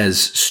he's not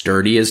as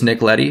sturdy as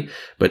Nick Leddy,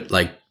 but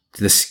like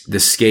the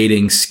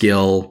skating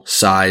skill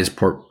size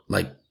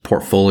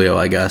portfolio,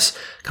 I guess,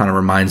 kind of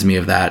reminds me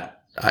of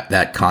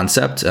that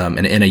concept.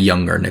 And in a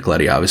younger Nick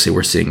Leddy, obviously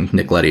we're seeing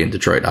Nick Leddy in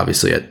Detroit,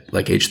 obviously at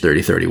like age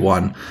 30,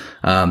 31.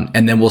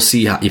 And then we'll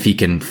see if he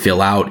can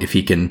fill out, if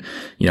he can,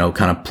 you know,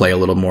 kind of play a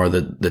little more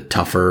the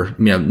tougher,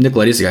 you know, Nick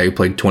Leddy's a guy who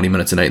played 20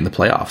 minutes a night in the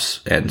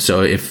playoffs. And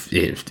so if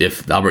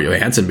Albert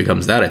Johansson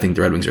becomes that, I think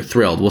the Red Wings are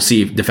thrilled. We'll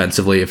see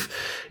defensively if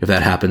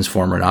that happens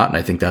for him or not. And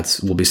I think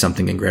will be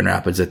something in Grand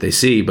Rapids that they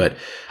see. But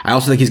I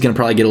also think he's going to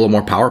probably get a little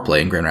more power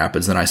play in Grand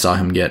Rapids than I saw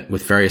him get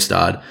with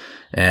Färjestad.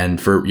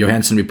 And for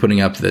Johansson to be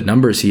putting up the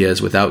numbers he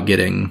is without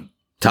getting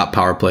top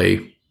power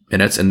play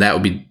minutes, and that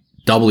would be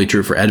doubly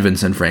true for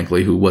Edvinsson,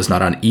 frankly, who was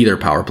not on either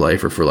power play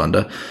for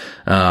Frölunda.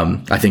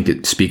 I think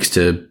it speaks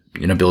to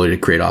an ability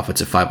to create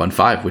offensive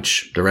 5-on-5,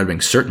 which the Red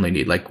Wings certainly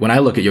need. Like when I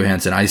look at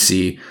Johansson, I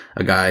see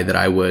a guy that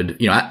I would,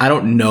 you know, I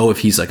don't know if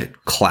he's like a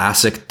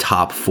classic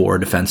top 4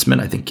 defenseman.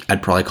 I think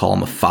I'd probably call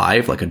him a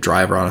 5, like a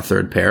driver on a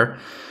third pair.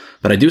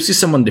 But I do see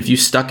someone, if you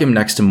stuck him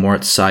next to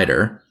Moritz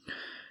Seider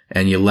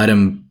and you let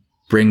him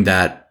bring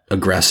that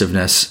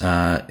aggressiveness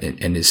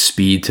and his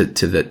speed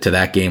to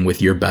that game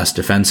with your best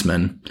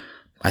defenseman,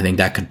 I think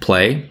that could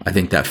play. I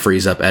think that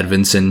frees up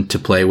Edvinsson to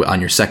play on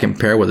your second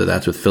pair, whether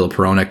that's with Filip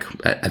Hronek.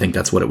 I think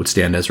that's what it would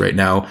stand as right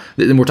now.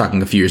 Then we're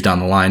talking a few years down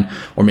the line,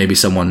 or maybe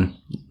someone,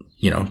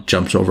 you know,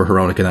 jumps over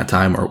Hronek in that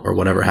time or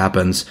whatever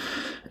happens.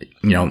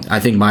 You know, I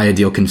think my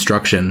ideal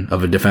construction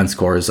of a defense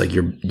core is like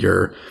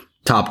your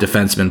top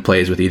defenseman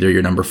plays with either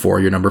your number 4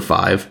 or your number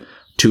 5,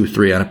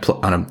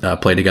 2-3 on a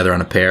play together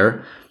on a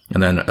pair.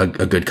 and then a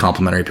good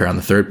complementary pair on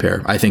the third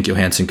pair. I think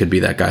Johansson could be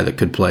that guy that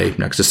could play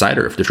next to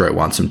Seider if Detroit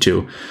wants him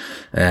to.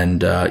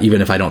 And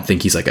even if I don't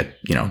think he's like a,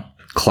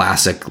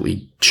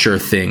 classically sure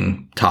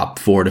thing top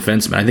 4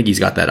 defenseman, I think he's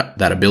got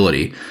that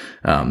ability.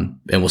 And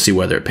we'll see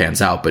whether it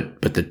pans out.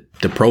 But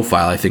the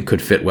profile, I think,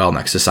 could fit well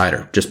next to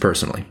Seider, just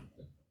personally.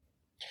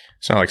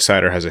 It's not like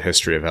Seider has a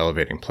history of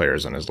elevating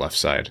players on his left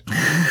side.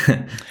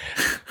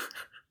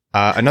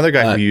 Another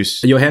guy who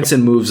used...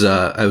 Johansson moves,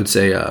 I would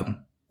say,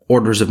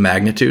 orders of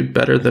magnitude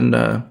better than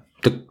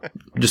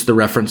the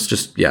reference.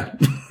 Just, yeah.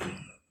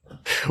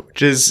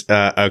 Which is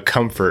a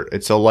comfort.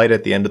 It's a light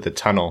at the end of the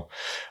tunnel.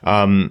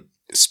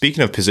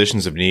 Speaking of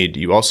positions of need,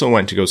 you also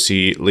went to go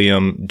see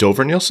Liam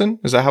Dover-Nielsen.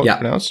 Is that how it's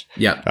pronounced?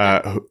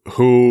 Yeah.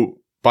 Who,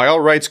 by all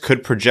rights,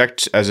 could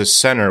project as a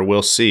center.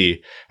 We'll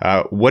see.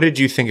 What did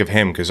you think of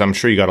him? Because I'm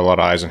sure you got a lot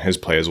of eyes on his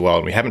play as well,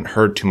 and we haven't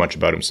heard too much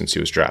about him since he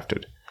was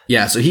drafted.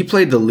 Yeah, so he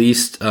played the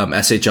least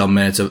SHL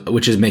minutes,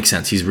 which makes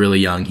sense. He's really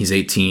young. He's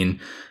 18.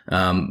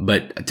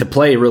 But to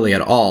play really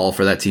at all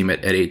for that team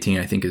at 18,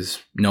 I think is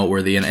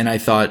noteworthy. And I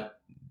thought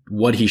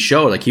what he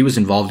showed, like he was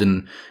involved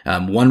in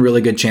one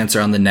really good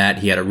chancer on the net.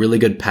 He had a really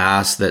good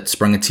pass that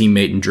sprung a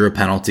teammate and drew a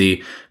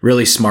penalty.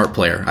 Really smart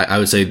player. I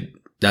would say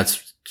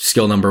that's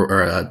tool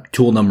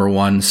number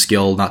 1,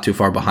 skill not too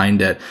far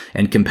behind it,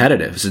 and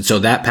competitive. So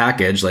that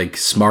package, like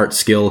smart,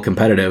 skill,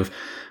 competitive,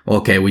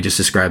 okay, we just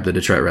described the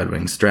Detroit Red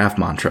Wings draft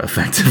mantra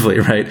effectively,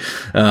 right?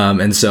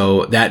 And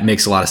so that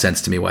makes a lot of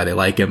sense to me why they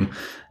like him.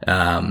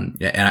 And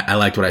I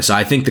liked what I saw.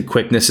 I think the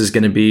quickness is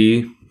going to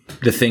be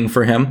the thing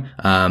for him.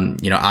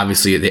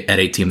 Obviously at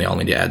 18, they all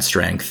need to add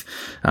strength.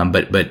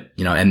 But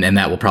and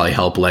that will probably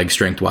help leg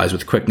strength wise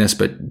with quickness,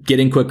 but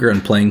getting quicker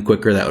and playing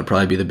quicker, that would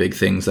probably be the big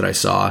things that I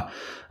saw.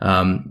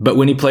 But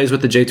when he plays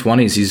with the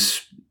J20s,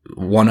 he's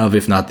one of,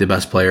 if not the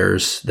best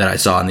players that I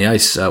saw on the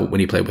ice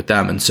when he played with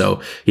them. And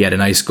so he had a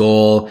nice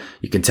goal.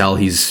 You can tell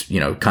he's,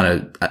 kind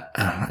of,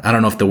 I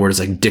don't know if the word is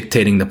like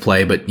dictating the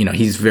play, but,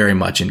 he's very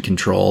much in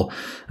control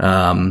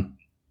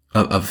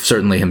of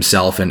certainly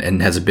himself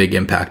and has a big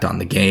impact on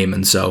the game.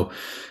 And so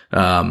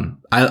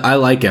I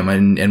like him,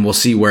 and we'll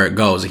see where it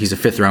goes. He's a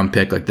 5th round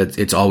pick. Like that,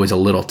 it's always a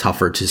little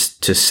tougher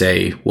to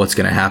say what's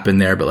going to happen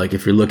there. But like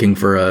if you're looking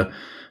for a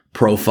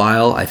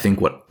profile, I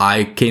think what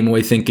I came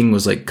away thinking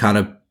was like kind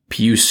of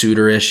Pius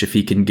Suter-ish, if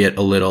he can get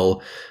a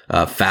little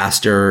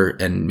faster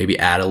and maybe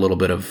add a little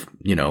bit of,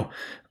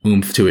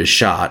 oomph to his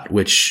shot,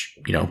 which,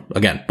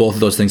 again, both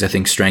of those things I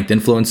think strength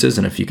influences.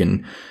 And if you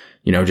can,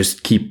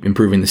 just keep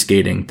improving the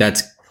skating,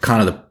 that's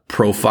kind of the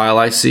profile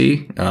I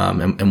see.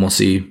 And we'll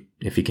see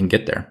if he can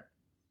get there.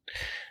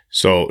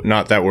 So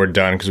not that we're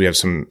done, because we have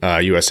some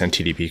USN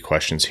TDP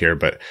questions here,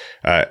 but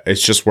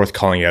it's just worth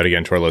calling out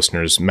again to our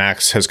listeners.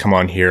 Max has come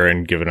on here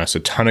and given us a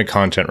ton of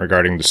content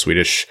regarding the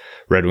Swedish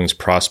Red Wings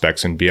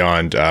prospects and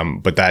beyond,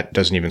 but that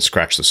doesn't even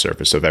scratch the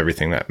surface of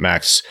everything that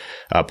Max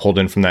pulled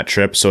in from that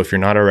trip. So if you're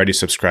not already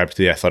subscribed to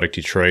The Athletic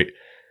Detroit,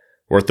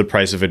 worth the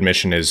price of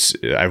admission is,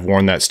 I've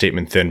worn that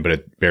statement thin, but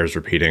it bears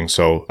repeating.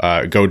 So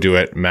go do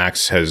it.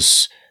 Max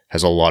has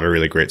a lot of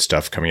really great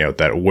stuff coming out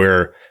that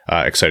we're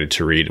excited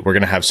to read. We're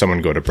going to have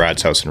someone go to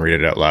Brad's house and read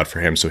it out loud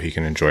for him so he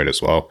can enjoy it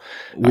as well.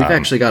 We've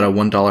actually got a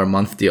 $1 a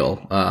month deal.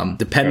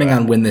 Depending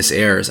on when this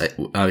airs,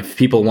 if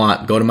people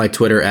want, go to my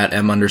Twitter at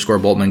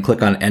 @M_Bultman,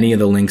 click on any of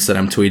the links that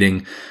I'm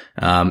tweeting,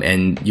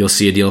 and you'll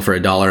see a deal for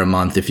 $1 a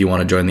month if you want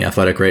to join The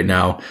Athletic right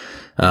now.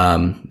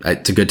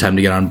 It's a good time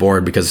to get on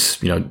board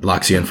because,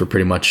 locks you in for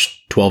pretty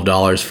much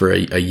 $12 for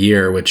a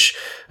year, which,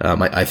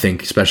 I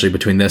think, especially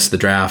between the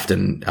draft,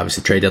 and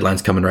obviously trade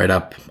deadline's coming right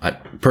up.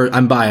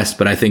 I'm biased,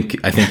 but I think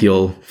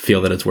you'll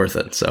feel that it's worth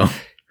it. So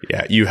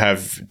yeah, you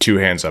have 2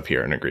 hands up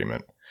here in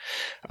agreement.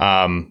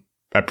 I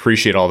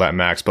appreciate all that,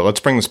 Max, but let's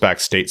bring this back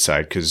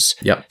stateside, because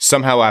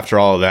somehow after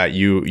all of that,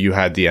 you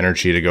had the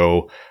energy to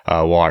go,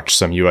 watch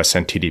some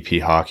USN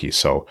TDP hockey.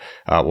 So,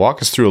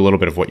 walk us through a little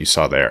bit of what you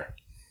saw there.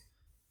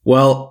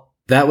 Well,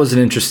 that was an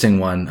interesting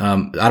one.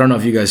 I don't know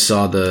if you guys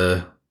saw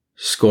the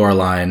score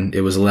line.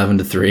 It was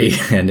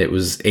 11-3 and it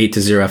was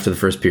 8-0 after the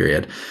first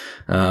period.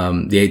 The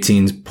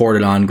 18s poured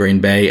it on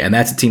Green Bay, and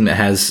that's a team that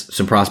has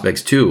some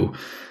prospects too.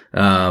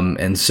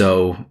 And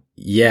so,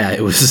 yeah,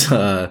 it was,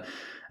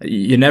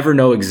 you never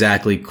know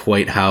exactly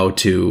quite how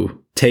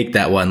to take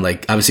that one.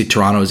 Like, obviously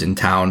Toronto's in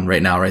town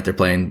right now, right? They're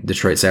playing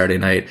Detroit Saturday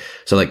night.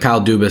 So like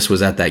Kyle Dubas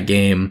was at that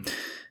game.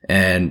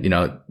 And,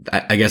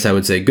 I guess I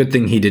would say good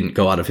thing he didn't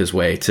go out of his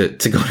way to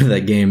go to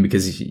that game,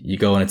 because you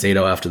go and it's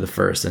 8-0 after the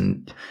first,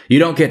 and you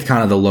don't get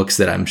kind of the looks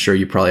that I'm sure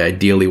you probably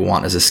ideally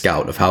want as a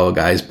scout of how a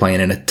guy's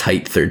playing in a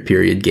tight 3rd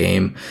period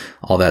game,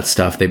 all that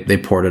stuff. They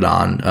poured it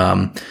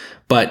on.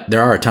 But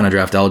there are a ton of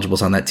draft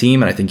eligibles on that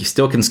team, and I think you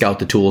still can scout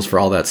the tools for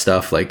all that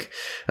stuff. Like,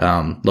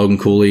 Logan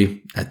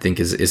Cooley, I think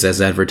is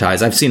as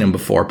advertised. I've seen him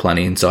before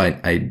plenty, and so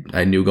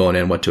I knew going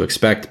in what to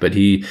expect, but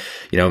he,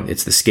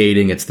 it's the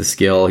skating, it's the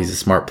skill. He's a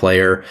smart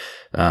player.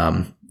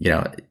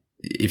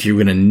 If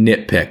you're going to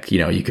nitpick,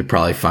 you could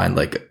probably find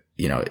like,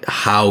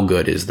 how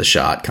good is the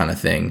shot kind of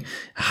thing?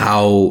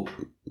 How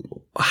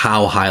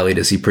highly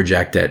does he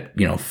project at,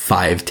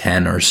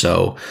 5'10" or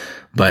so?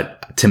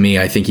 But to me,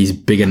 I think he's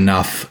big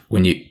enough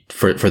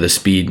for the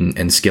speed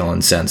and skill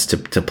and sense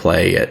to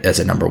play as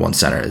a number one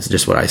center. It's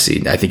just what I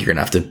see. I think you're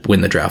going to have to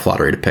win the draft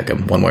lottery to pick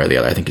him one way or the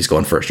other. I think he's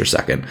going first or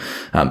second.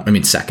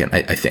 Second,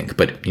 I think,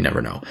 but you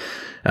never know.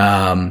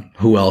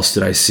 Who else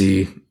did I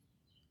see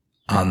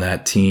on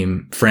that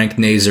team? Frank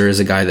Nazar is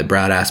a guy that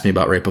Brad asked me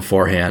about right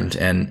beforehand.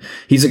 And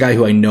he's a guy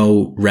who I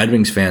know Red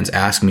Wings fans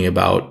ask me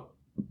about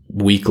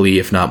weekly,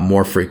 if not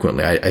more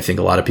frequently. I think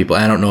a lot of people,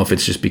 I don't know if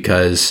it's just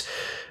because,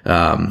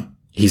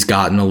 he's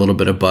gotten a little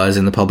bit of buzz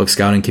in the public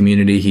scouting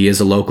community. He is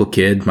a local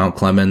kid, Mount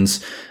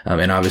Clemens.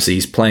 And obviously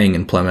he's playing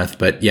in Plymouth,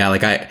 but yeah,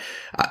 like I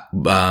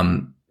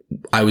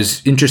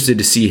was interested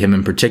to see him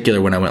in particular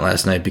when I went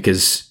last night,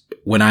 because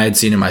when I had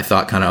seen him, I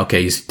thought kind of,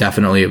 okay, he's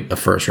definitely a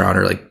first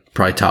rounder, like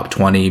probably top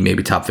 20,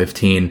 maybe top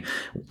 15.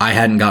 I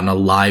hadn't gotten a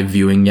live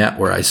viewing yet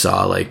where I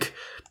saw like,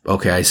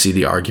 okay, I see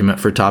the argument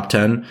for top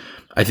 10.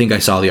 I think I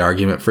saw the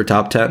argument for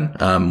top 10.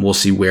 We'll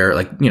see where,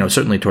 like,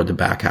 certainly toward the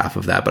back half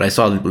of that, but I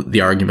saw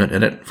the argument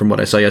in it from what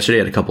I saw yesterday.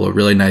 Had a couple of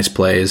really nice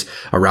plays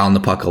around the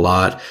puck a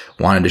lot,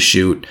 wanted to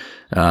shoot,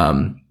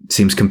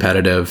 seems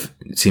competitive,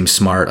 seems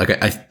smart.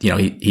 Like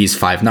he's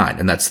 5'9",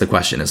 and that's the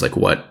question is like,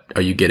 what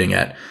are you getting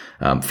at?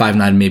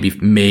 5'9",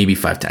 maybe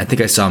 5'10". I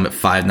think I saw him at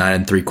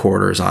 5'9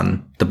 3/4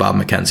 on the Bob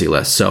McKenzie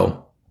list. So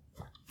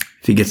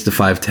if he gets to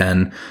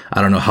 5'10",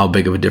 I don't know how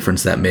big of a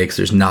difference that makes.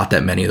 There's not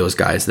that many of those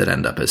guys that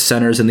end up as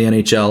centers in the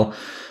NHL.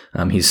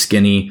 He's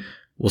skinny.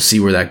 We'll see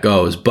where that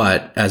goes.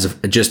 But as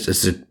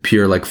a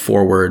pure like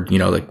forward,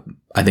 like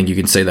I think you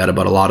can say that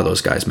about a lot of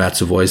those guys. Matt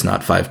Savoy's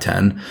not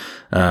 5'10".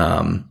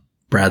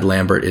 Brad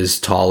Lambert is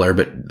taller,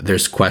 but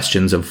there's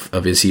questions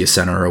of is he a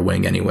center or a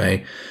wing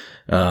anyway?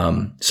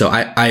 So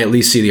I at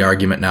least see the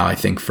argument now, I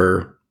think,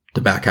 for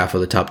the back half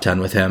of the top 10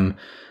 with him.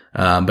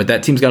 But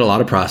that team's got a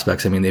lot of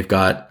prospects. I mean, they've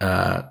got,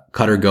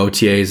 Cutter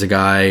Gauthier is a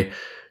guy.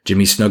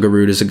 Jimmy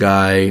Snuggerud is a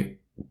guy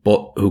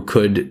who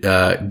could,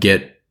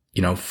 get,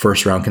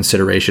 first round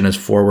consideration as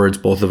forwards.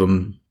 Both of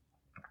them,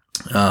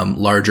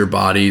 larger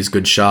bodies,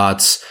 good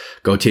shots.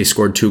 Gauthier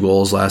scored 2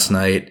 goals last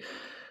night.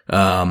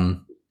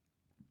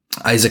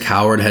 Isaac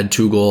Howard had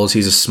 2 goals.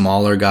 He's a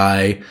smaller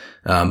guy,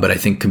 but I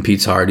think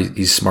competes hard.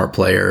 He's a smart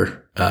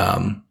player.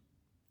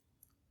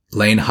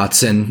 Lane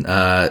Hudson,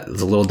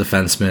 is a little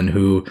defenseman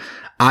who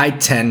I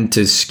tend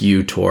to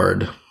skew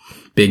toward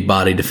big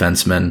body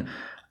defensemen.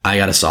 I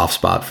got a soft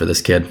spot for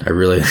this kid. I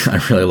really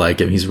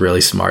like him. He's really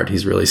smart.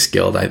 He's really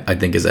skilled. I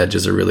think his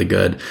edges are really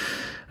good.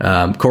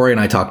 Corey and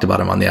I talked about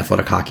him on the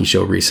Athletic Hockey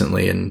Show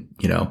recently. And,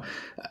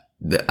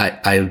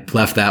 I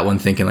left that one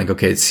thinking like,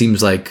 okay, it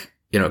seems like,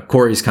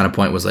 Corey's kind of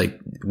point was like,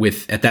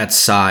 at that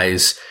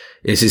size,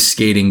 is his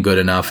skating good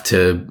enough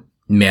to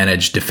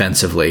manage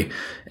defensively?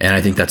 And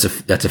I think that's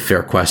a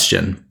fair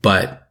question,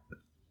 but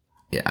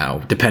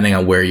depending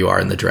on where you are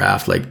in the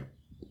draft, like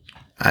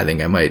I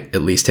think I might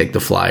at least take the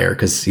flyer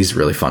because he's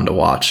really fun to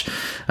watch.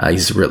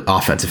 His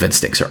offensive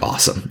instincts are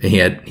awesome. He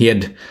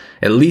had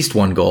at least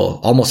 1 goal,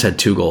 almost had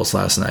 2 goals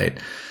last night.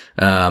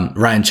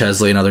 Ryan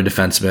Chesley, another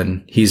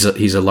defenseman, he's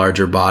a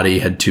larger body,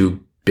 had 2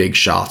 big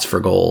shots for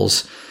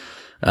goals.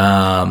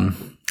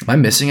 Am I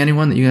missing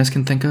anyone that you guys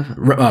can think of?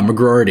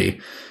 McGroarty.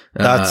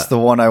 That's the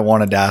one I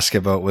wanted to ask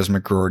about was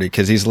McGroarty,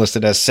 because he's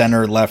listed as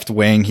center left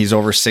wing. He's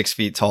over 6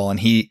 feet tall, and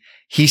he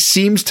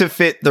seems to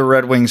fit the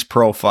Red Wings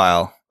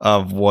profile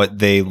of what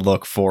they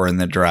look for in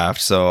the draft.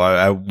 So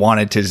I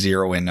wanted to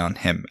zero in on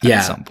him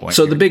at some point.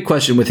 So the big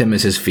question with him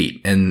is his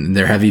feet, and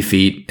they're heavy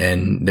feet,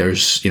 and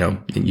there's,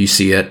 you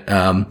see it.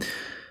 I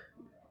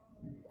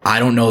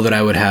don't know that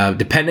I would have,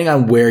 depending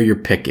on where you're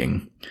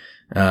picking.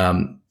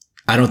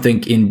 I don't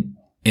think in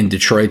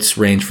Detroit's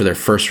range for their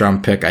first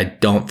round pick, I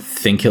don't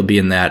think he'll be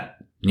in that,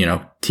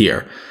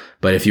 tier.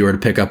 But if you were to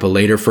pick up a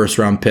later first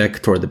round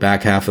pick toward the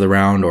back half of the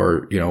round,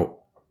 or,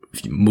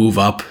 if you move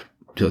up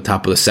to the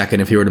top of the second,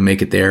 if you were to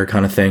make it there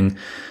kind of thing.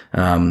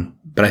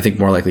 But I think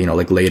more likely,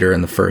 like later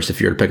in the first, if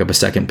you were to pick up a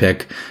second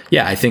pick.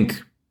 Yeah, I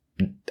think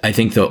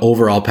the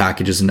overall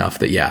package is enough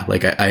that,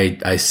 like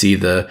I see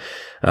the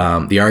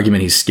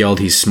argument. He's skilled.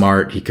 He's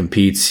smart. He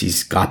competes.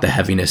 He's got the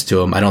heaviness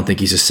to him. I don't think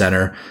he's a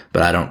center,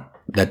 but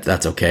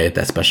that's okay.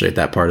 Especially at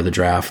that part of the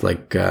draft.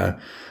 Like, the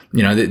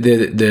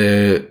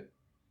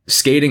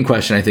skating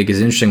question I think is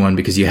an interesting one,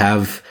 because you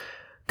have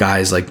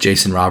guys like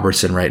Jason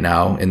Robertson right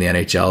now in the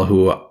NHL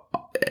who,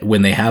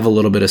 when they have a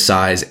little bit of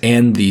size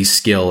and the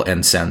skill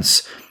and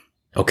sense,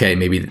 okay,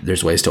 maybe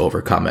there's ways to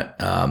overcome it.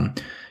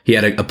 He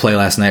had a play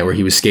last night where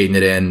he was skating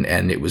it in,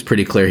 and it was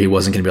pretty clear he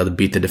wasn't going to be able to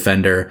beat the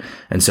defender.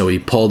 And so he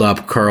pulled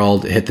up,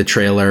 curled, hit the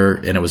trailer,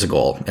 and it was a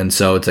goal. And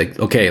so it's like,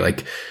 okay,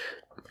 like,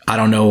 I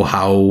don't know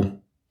how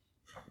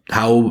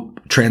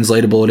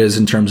translatable it is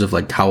in terms of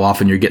like how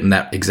often you're getting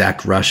that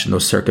exact rush in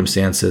those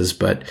circumstances,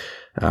 but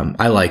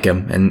I like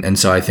him. And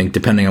so I think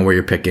depending on where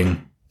you're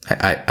picking,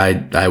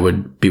 I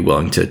would be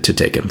willing to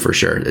take him for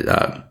sure.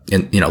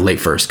 In, late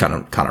first kind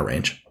of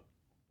range.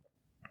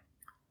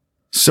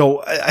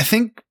 So I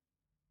think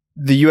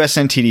the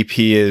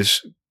USNTDP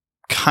is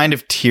kind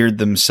of tiered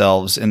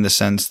themselves in the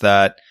sense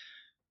that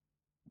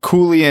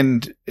Cooley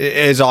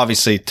is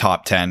obviously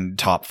top 10,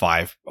 top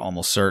 5,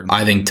 almost certain.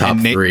 I think top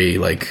 3,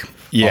 all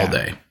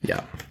day.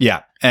 Yeah.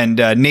 Yeah. And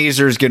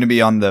Nazar is going to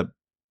be on the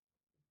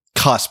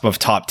cusp of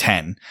top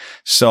 10.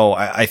 So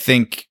I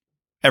think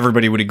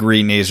everybody would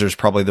agree Nazar is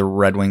probably the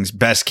Red Wings'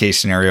 best case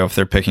scenario if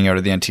they're picking out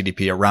of the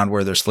NTDP around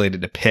where they're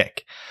slated to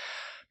pick.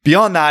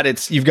 Beyond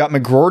that, you've got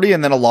McGroarty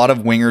and then a lot of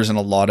wingers and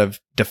a lot of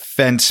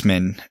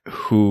defensemen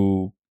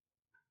who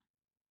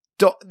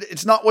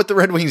it's not what the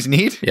Red Wings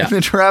need in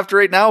the draft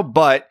right now,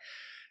 but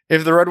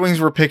if the Red Wings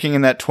were picking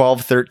in that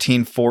 12,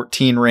 13,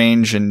 14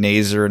 range and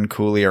Nazar and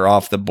Cooley are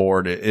off the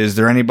board, is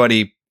there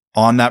anybody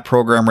on that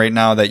program right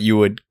now that you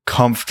would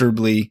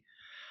comfortably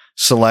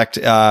select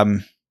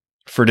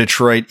for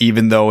Detroit,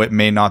 even though it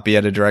may not be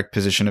at a direct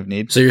position of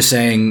need? So you're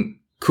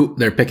saying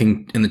they're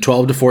picking in the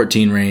 12 to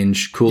 14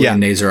 range, Cooley and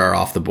Nazar are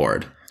off the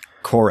board?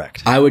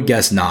 Correct. I would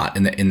guess not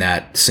in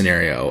that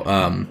scenario.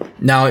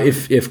 Now,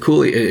 if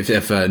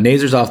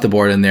Nazar's off the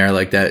board in there,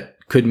 that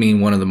could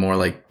mean one of the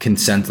more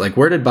consent.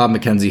 Where did Bob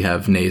McKenzie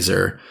have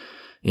Nazar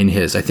in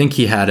his? I think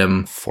he had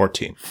him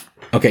 14.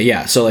 Okay,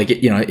 yeah. So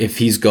if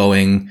he's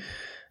going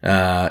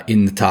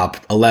in the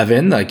top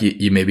 11,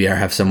 you maybe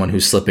have someone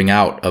who's slipping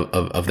out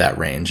of that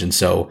range, and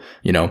so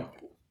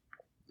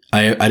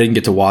I didn't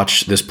get to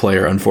watch this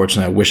player.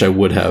 Unfortunately, I wish I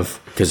would have,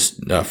 because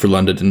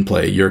Frölunda didn't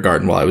play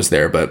Djurgården while I was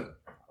there, but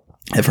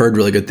I've heard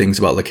really good things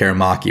about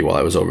Lekkerimäki while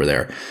I was over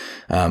there.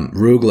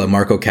 Rugla,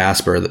 Marco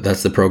Kasper,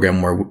 that's the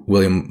program where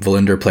William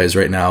Valinder plays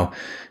right now.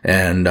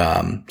 And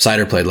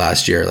Seider played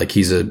last year.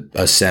 He's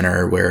a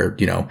center where,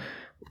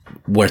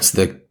 what's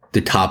the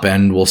top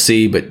end, we'll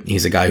see. But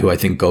he's a guy who I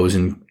think goes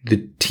in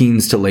the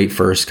teens to late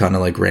first kind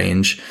of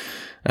range.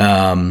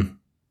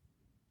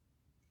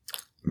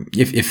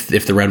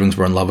 If the Red Wings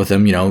were in love with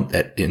him,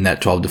 in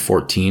that 12 to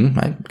 14,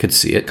 I could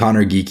see it.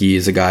 Connor Geekie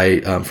is a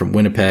guy from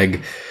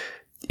Winnipeg.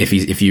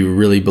 If you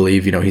really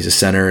believe, he's a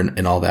center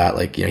and all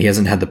that, he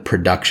hasn't had the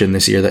production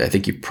this year that I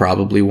think you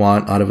probably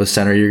want out of a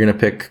center you're going to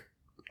pick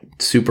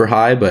super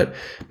high, but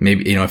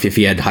maybe, if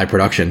he had high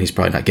production, he's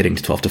probably not getting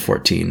to 12 to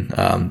 14.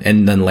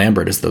 And then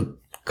Lambert is the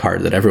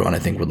card that everyone I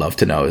think would love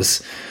to know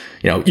is,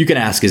 you can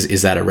ask,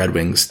 is that a Red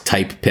Wings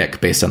type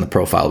pick based on the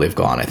profile they've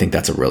gone? I think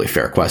that's a really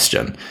fair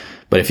question.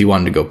 But if you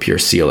wanted to go pure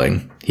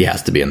ceiling, he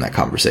has to be in that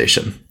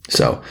conversation.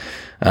 So,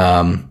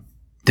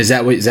 is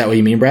that what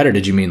you mean, Brad? Or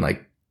did you mean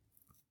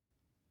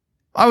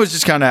I was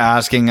just kind of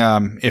asking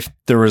if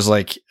there was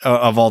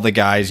of all the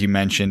guys you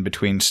mentioned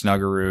between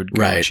Snuggerud,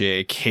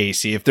 Gauthier,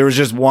 Casey, if there was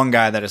just one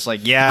guy that is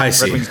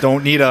Red Wings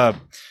don't need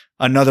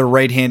another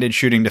right-handed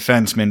shooting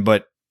defenseman,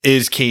 but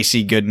is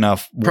Casey good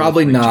enough?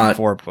 Probably not.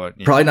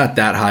 Probably not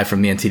that high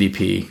from the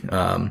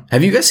NTDP.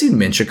 Have you guys seen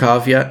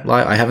Minchikov yet?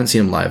 I haven't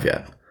seen him live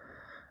yet.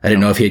 I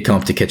didn't know if he had come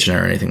up to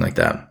Kitchener or anything like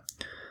that.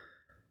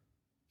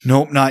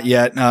 Nope, not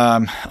yet.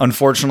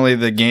 Unfortunately,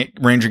 the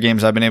Ranger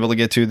games I've been able to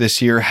get to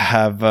this year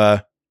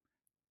have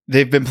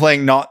they've been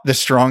playing not the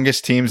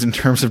strongest teams in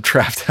terms of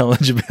draft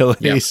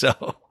eligibility. Yep.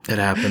 So it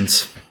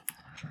happens.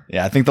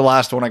 Yeah, I think the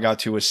last one I got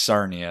to was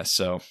Sarnia,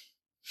 so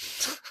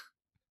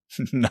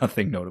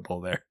nothing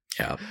notable there.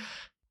 Yeah.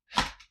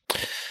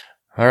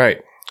 All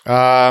right.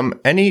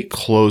 Any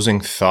closing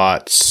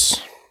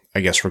thoughts, I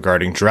guess,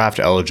 regarding draft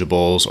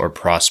eligibles or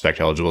prospect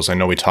eligibles? I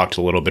know we talked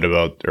a little bit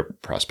about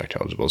prospect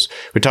eligibles.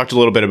 We talked a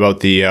little bit about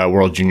the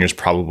World Juniors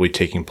probably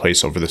taking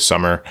place over the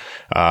summer.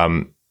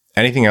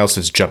 Anything else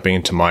that's jumping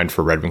into mind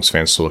for Red Wings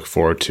fans to look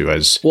forward to?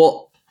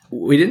 Well,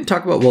 we didn't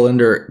talk about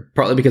Wallinder,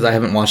 partly because I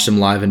haven't watched him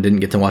live and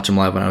didn't get to watch him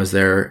live when I was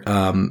there.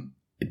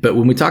 But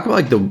when we talk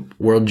about the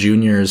World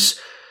Juniors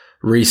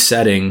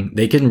resetting,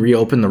 they can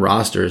reopen the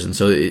rosters. And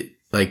so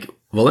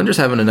Wallinder's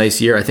having a nice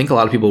year. I think a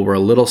lot of people were a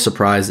little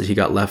surprised that he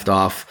got left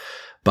off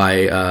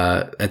by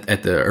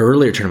at the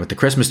earlier tournament, the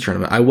Christmas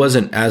tournament. I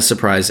wasn't as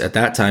surprised at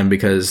that time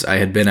because I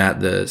had been at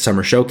the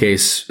summer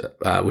showcase,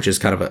 which is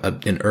kind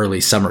of an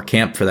early summer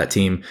camp for that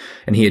team,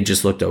 and he had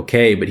just looked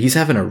okay. But he's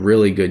having a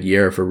really good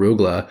year for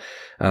Rugla.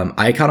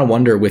 I kind of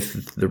wonder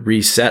with the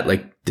reset,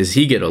 does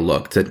he get a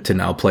look to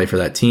now play for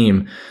that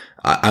team?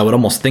 I would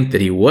almost think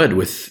that he would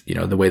with,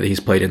 the way that he's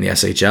played in the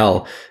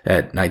SHL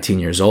at 19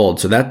 years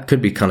old. So that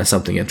could be kind of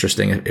something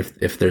interesting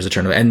if there's a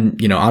tournament.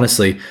 And,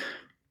 honestly,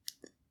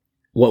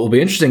 what will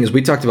be interesting is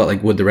we talked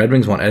about, would the Red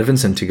Wings want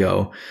Edvinsson to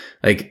go?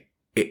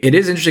 It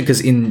is interesting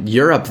because in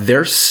Europe,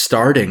 they're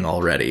starting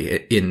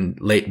already in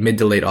mid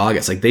to late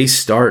August. They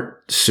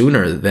start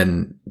sooner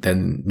than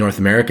North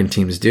American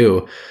teams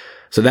do.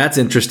 So that's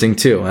interesting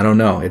too. I don't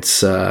know.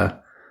 It's,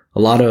 a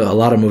lot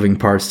of moving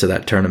parts to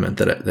that tournament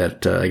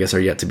that I guess are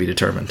yet to be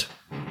determined.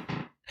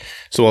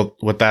 So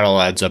what that all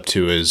adds up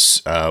to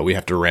is we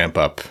have to ramp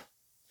up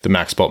the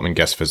Max Bultman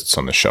guest visits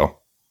on the show.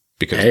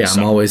 Because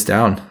I'm always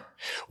down.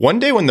 One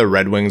day when the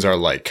Red Wings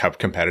are cup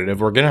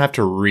competitive, we're going to have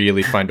to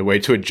really find a way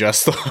to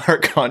adjust our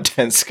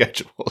content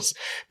schedules,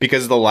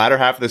 because the latter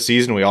half of the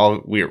season,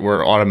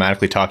 we're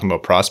automatically talking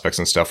about prospects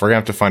and stuff. We're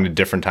going to have to find a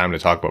different time to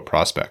talk about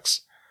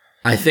prospects.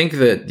 I think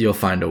that you'll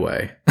find a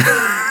way.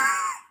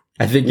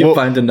 I think you'll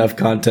find enough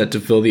content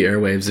to fill the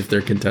airwaves if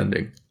they're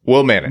contending.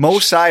 We'll manage. Mo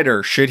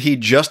Sider, should he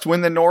just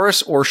win the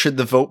Norris or should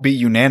the vote be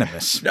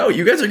unanimous? No,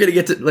 you guys are going to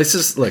get to,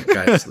 look,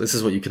 guys, this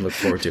is what you can look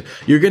forward to.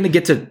 You're going to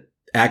get to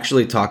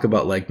actually talk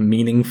about like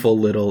meaningful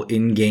little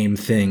in-game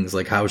things.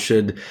 Like how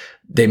should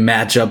they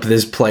match up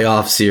this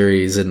playoff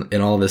series and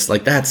all this?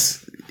 Like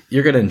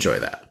you're going to enjoy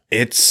that.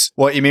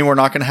 What you mean? We're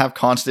not going to have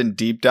constant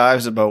deep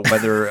dives about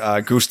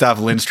whether Gustav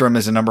Lindstrom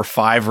is a number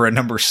 5 or a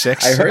number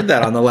 6. I heard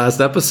that on the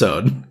last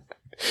episode.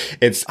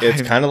 It's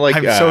kind of like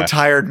I'm so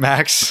tired,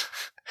 Max.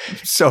 I'm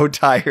so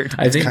tired.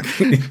 I think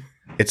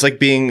it's like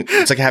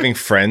having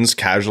friends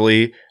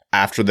casually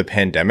after the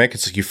pandemic.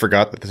 It's like you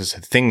forgot that this is a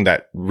thing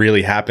that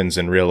really happens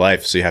in real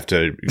life, so you have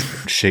to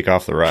shake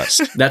off the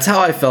rust. That's how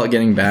I felt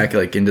getting back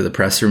like into the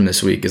press room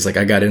this week. Is like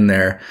I got in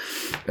there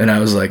and I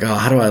was like, oh,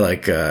 how do I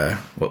like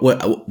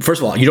what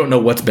first of all, you don't know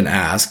what's been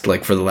asked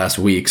like for the last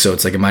week, so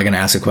it's like, am I going to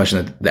ask a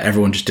question that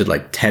everyone just did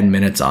like 10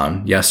 minutes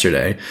on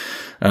yesterday?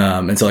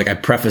 And so like I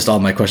prefaced all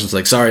my questions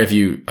like, sorry if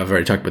I've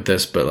already talked about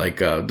this, but like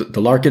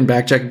the Larkin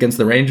back check against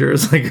the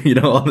Rangers, like, you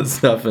know, all this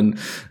stuff and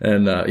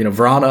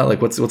Verana,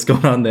 like what's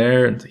going on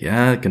there? And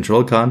yeah,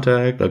 controlled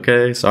contact.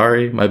 Okay,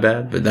 sorry, my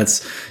bad. But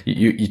that's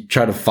you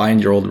try to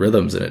find your old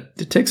rhythms and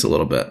it takes a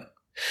little bit.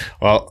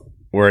 Well,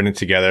 we're in it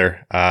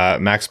together.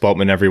 Max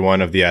Bultman,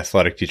 everyone of the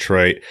Athletic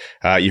Detroit.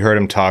 You heard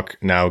him talk.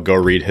 Now go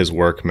read his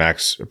work,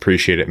 Max.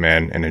 Appreciate it,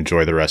 man, and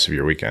enjoy the rest of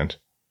your weekend.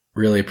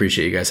 Really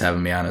appreciate you guys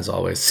having me on as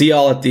always. See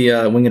y'all at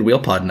the Winged Wheel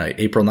Pod night,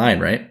 April 9,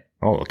 right?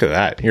 Oh, look at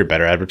that. You're a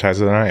better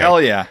advertiser than I am. Hell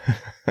yeah.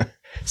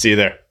 See you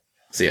there.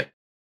 See ya.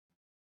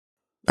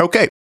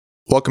 Okay.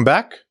 Welcome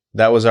back.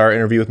 That was our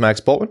interview with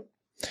Max Bultman.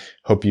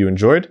 Hope you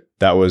enjoyed.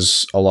 That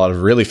was a lot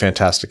of really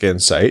fantastic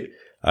insight.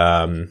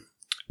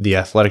 The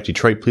Athletic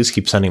Detroit, please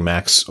keep sending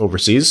Max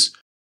overseas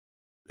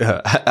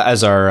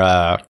as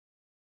our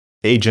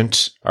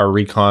agent, our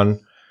recon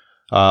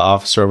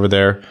officer over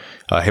there.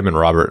 Him and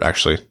Robert,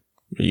 actually.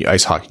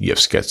 Ice Hockey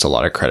Gifts gets a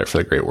lot of credit for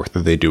the great work that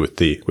they do with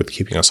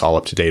keeping us all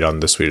up to date on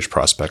the Swedish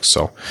prospects.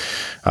 So,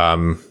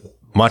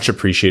 much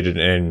appreciated.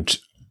 And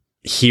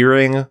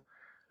hearing,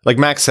 like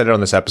Max said it on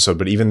this episode,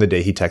 but even the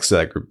day he texted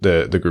that group,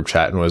 the group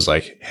chat and was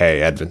like, "Hey,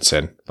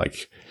 Edvinsson,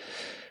 like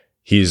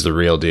he's the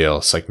real deal."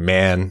 It's like,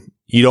 man,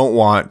 you don't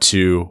want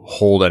to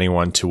hold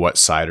anyone to what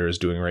Sider is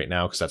doing right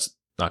now because that's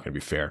not going to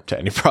be fair to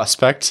any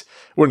prospect.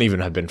 Wouldn't even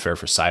have been fair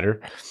for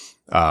Sider.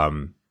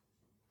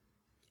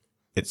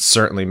 It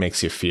certainly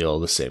makes you feel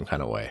the same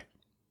kind of way.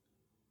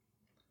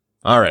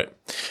 All right.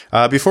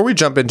 Before we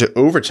jump into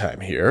overtime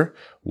here,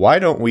 why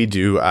don't we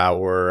do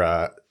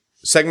our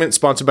segment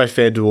sponsored by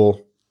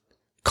FanDuel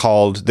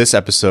called this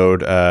episode,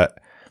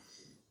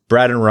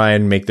 Brad and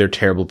Ryan make their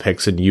terrible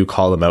picks and you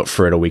call them out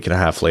for it a week and a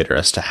half later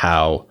as to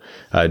how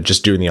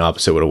just doing the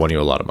opposite would have won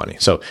you a lot of money.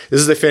 So this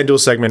is the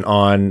FanDuel segment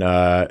on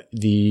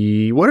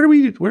what are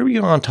we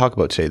going to talk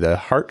about today? The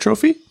Hart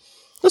Trophy?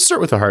 Let's start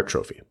with the Hart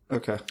Trophy.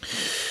 Okay.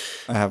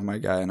 I have my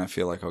guy, and I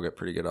feel like I'll get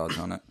pretty good odds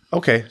on it.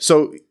 Okay,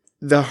 so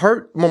the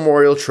Hart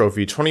Memorial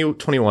Trophy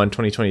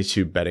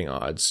 2021-2022 betting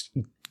odds.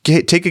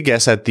 Take a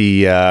guess at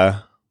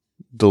the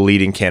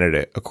leading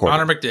candidate.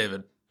 Connor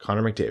McDavid.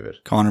 Connor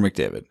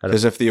McDavid.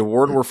 Because if the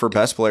award were for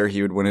best player,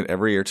 he would win it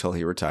every year till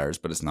he retires,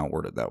 but it's not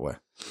worded that way.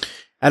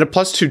 At a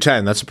plus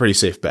 210, that's a pretty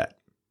safe bet.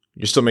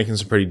 You're still making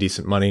some pretty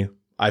decent money.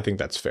 I think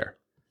that's fair.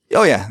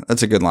 Oh, yeah,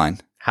 that's a good line.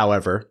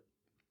 However,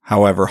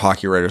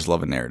 hockey writers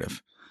love a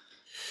narrative.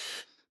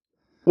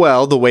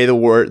 Well, the way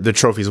the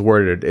trophy's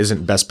worded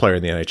isn't best player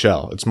in the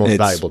NHL. It's most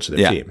valuable to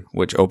their team.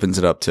 Which opens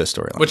it up to a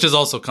storyline. Which is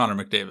also Connor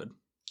McDavid.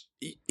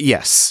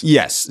 Yes.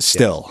 Yes,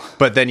 still. Yes.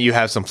 But then you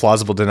have some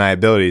plausible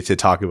deniability to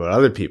talk about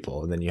other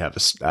people, and then you have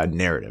a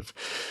narrative.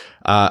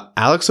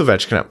 Alex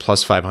Ovechkin at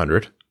plus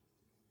 500.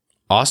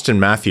 Austin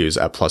Matthews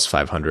at plus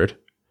 500.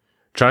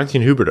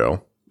 Jonathan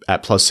Huberdeau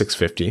at plus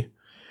 650.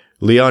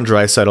 Leon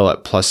Draisaitl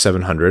at plus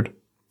 700.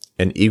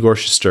 And Igor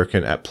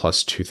Shesterkin at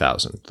plus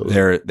 2,000.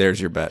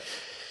 There's your bet.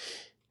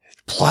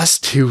 Plus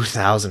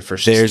 2,000 for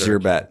Shesterkin. There's your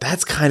bet.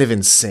 That's kind of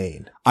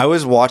insane. I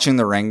was watching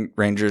the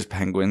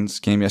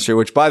Rangers-Penguins game yesterday,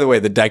 which, by the way,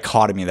 the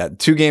dichotomy of that.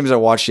 2 games I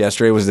watched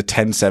yesterday was the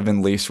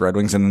 10-7 Leafs-Red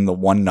Wings and then the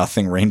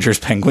 1-0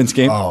 Rangers-Penguins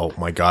game. Oh,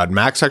 my God.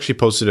 Max actually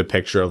posted a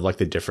picture of, like,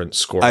 the different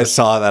scores. I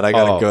saw that. I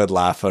got a good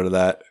laugh out of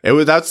that.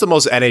 That's the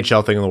most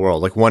NHL thing in the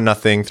world. Like,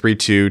 1-0,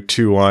 3-2,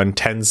 2-1,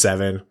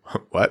 10-7.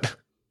 What?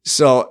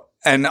 So...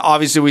 And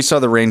obviously, we saw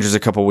the Rangers a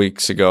couple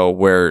weeks ago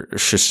where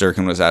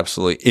Shesterkin was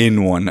absolutely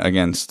in one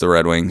against the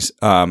Red Wings.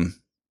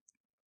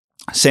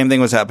 Same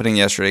thing was happening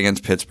yesterday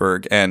against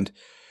Pittsburgh, and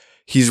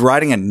he's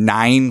riding a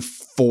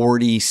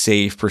 .940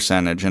 save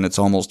percentage, and it's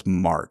almost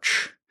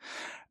March.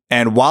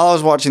 And while I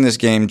was watching this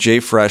game,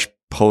 Jay Fresh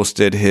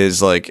posted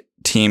his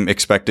team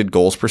expected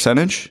goals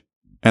percentage,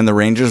 and the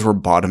Rangers were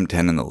bottom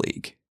 10 in the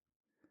league.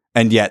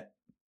 And yet,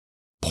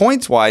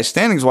 points-wise,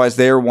 standings-wise,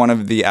 they are one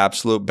of the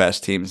absolute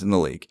best teams in the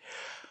league.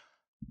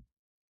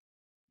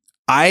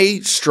 I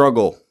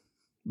struggle,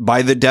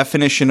 by the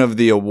definition of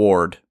the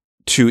award,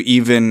 to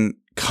even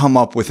come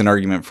up with an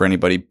argument for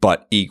anybody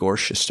but Igor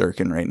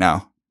Shesterkin right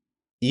now.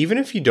 Even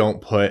if you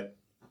don't put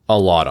a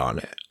lot on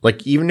it.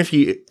 Like, even if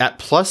you at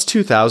plus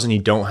 2,000, you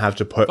don't have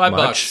to put $5.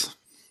 much.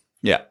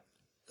 Yeah.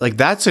 Like,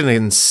 that's an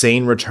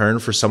insane return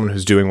for someone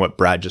who's doing what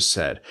Brad just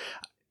said.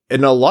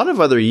 In a lot of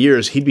other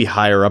years, he'd be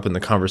higher up in the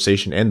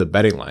conversation and the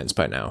betting lines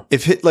by now.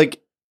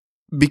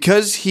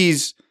 Because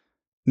he's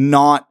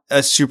not a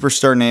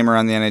superstar name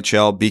around the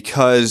NHL,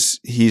 because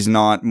he's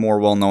not more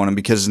well known, and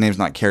because his name's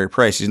not Carey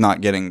Price, he's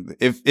not getting.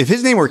 If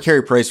his name were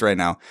Carey Price right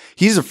now,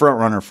 he's a front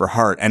runner for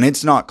Hart, and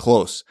it's not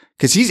close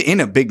because he's in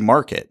a big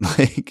market.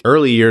 Like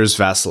early years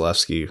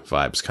Vasilevsky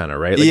vibes, kind of,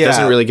 right? Like, Yeah.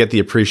 doesn't really get the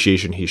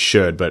appreciation he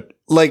should, but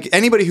like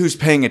anybody who's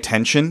paying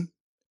attention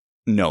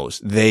knows,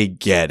 they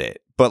get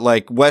it. But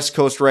like West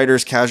Coast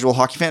writers, casual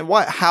hockey fan,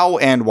 how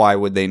and why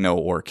would they know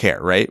or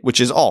care, right?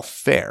 Which is all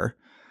fair.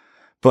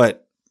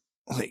 But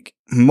like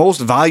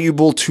most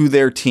valuable to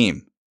their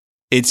team,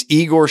 it's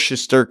Igor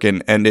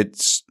Shesterkin, and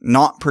it's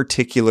not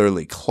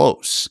particularly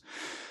close.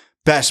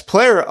 Best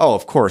player, oh,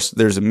 of course,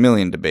 there's a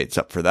million debates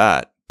up for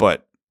that.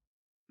 But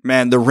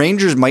man, the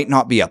Rangers might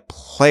not be a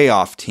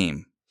playoff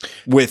team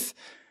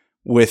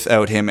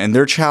without him, and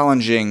they're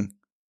challenging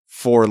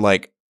for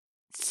like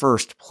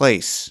first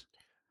place.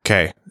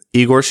 okay.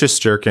 Igor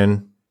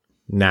Shesterkin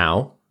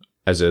now,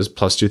 as is,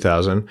 plus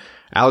 2,000.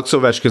 Alex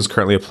Ovechkin's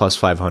currently a plus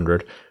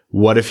 500.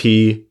 What if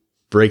he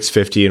breaks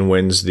 50 and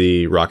wins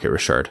the Rocket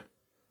Richard?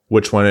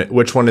 Which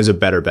one is a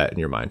better bet in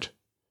your mind?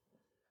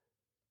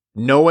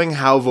 Knowing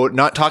how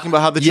not talking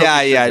about how the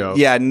trophy should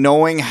go.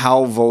 Knowing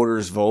how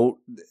voters vote,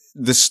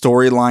 the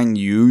storyline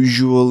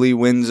usually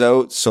wins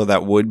out, so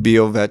that would be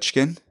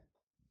Ovechkin.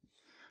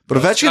 But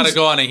Ovechkin's got Ovechkin's to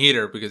go on a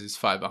heater because he's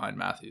 5 behind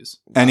Matthews.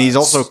 and he's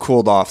also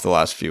cooled off the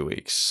last few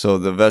weeks, so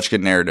the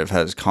Ovechkin narrative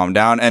has calmed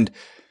down. And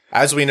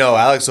As we know,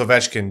 Alex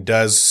Ovechkin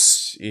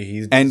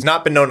he's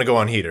not been known to go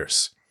on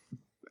heaters.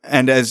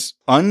 And as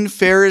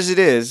unfair as it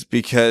is,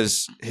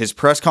 because his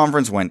press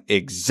conference went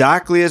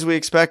exactly as we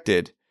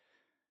expected,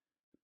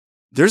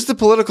 there's the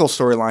political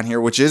storyline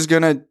here, which is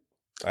going to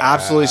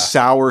absolutely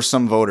sour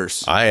some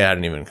voters. I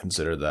hadn't even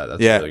considered that.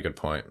 That's a really good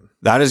point.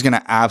 That is going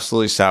to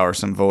absolutely sour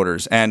some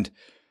voters. And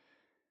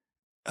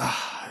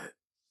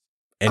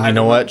you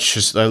know what?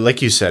 Just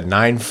like you said,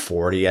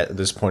 940 at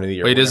this point of the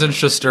year. Wait, isn't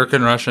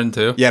Shesterkin Russian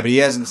too? yeah, but he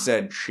hasn't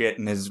said shit,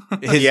 and his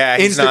Yeah,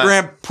 he's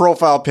Instagram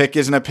profile pic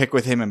isn't a pic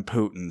with him and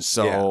Putin.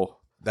 So Yeah.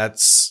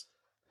 That's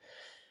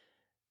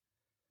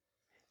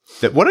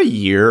that. What a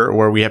year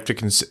where we have to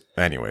consider.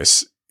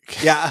 Anyways,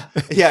 yeah,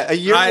 a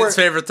year where Ryan's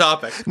favorite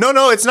topic.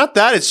 no, it's not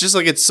that. It's just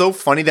like it's so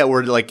funny that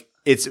we're like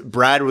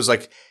Brad was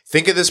like,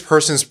 think of this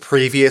person's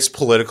previous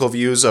political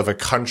views of a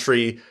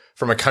country.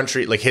 From a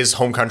country like his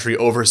home country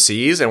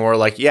overseas, and we're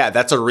like, yeah,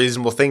 that's a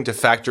reasonable thing to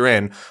factor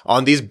in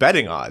on these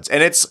betting odds,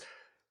 and it's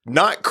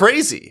not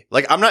crazy.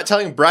 Like, I'm not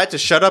telling Brad to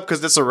shut up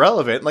because it's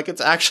irrelevant. Like, it's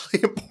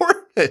actually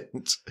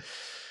important.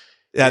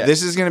 Yeah,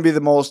 this is going to be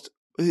the most.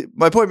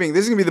 My point being,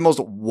 this is going to be the most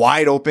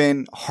wide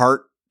open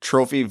Hart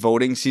Trophy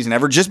voting season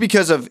ever, just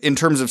because of, in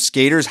terms of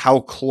skaters,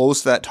 how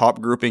close that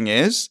top grouping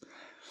is,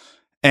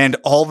 and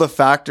all the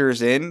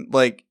factors in.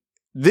 Like,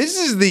 this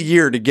is the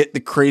year to get the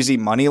crazy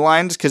money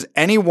lines, because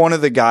any one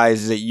of the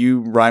guys that you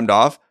rhymed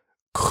off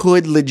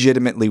could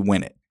legitimately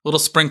win it. Little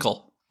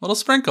sprinkle.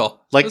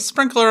 Like, just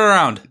sprinkle it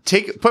around.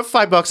 Put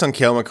 $5 on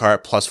Cale Makar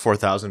at plus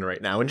 4,000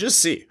 right now, and just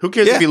see. Who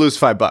cares if you lose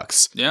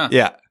 $5? Yeah.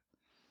 Yeah.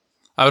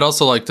 I would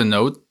also like to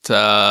note,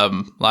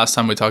 last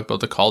time we talked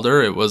about the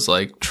Calder, it was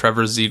like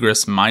Trevor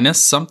Zegras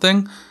minus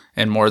something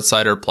and Moritz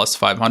Seider plus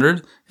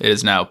 500. It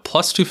is now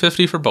plus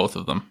 250 for both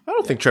of them. I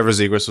don't think Trevor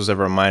Zegras was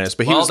ever a minus,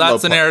 but he was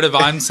that's the narrative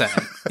I'm saying.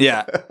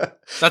 Yeah.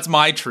 That's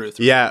my truth.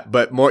 Yeah,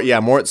 but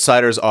Moritz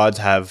Seider's odds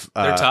have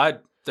They're tied.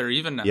 They're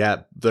even now.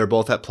 Yeah, they're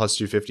both at plus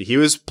 250. He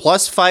was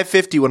plus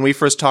 550 when we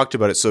first talked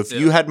about it. So if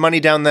you had money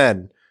down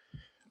then,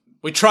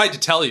 we tried to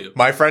tell you.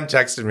 My friend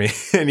texted me,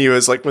 and he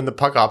was like, when the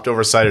puck hopped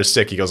over Seider's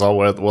stick, he goes, oh,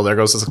 well, there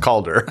goes his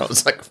Calder. I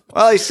was like,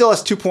 well, he still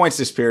has 2 points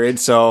this period,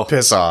 so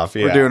piss off.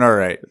 Yeah. We're doing all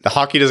right. The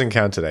hockey doesn't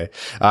count today.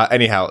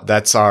 Anyhow,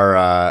 that's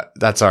our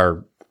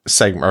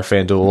segment, our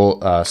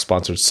FanDuel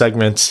sponsored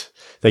segment.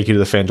 Thank you to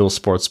the FanDuel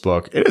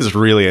Sportsbook. It is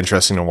really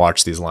interesting to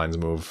watch these lines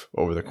move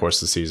over the course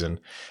of the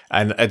season,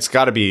 and it's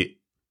got to be.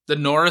 The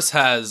Norris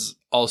has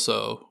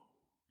also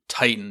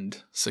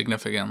tightened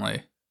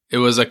significantly. It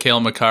was a Cale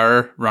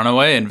Makar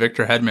runaway, and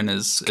Victor Hedman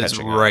is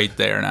right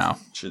there now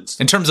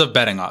in terms of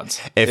betting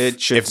odds. It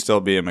should still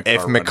be a Makar.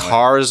 If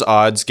Makar's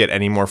odds get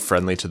any more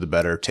friendly to the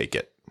bettor, take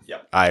it.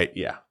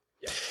 Yeah.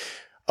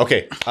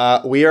 Okay,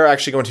 we are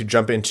actually going to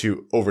jump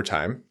into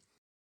overtime.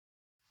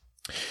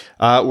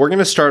 We're going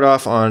to start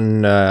off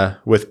on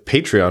with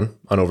Patreon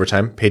on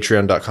overtime,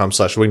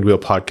 patreon.com/wingedwheel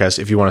podcast.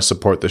 If you want to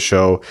support the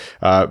show,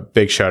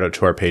 big shout out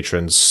to our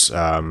patrons.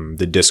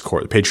 The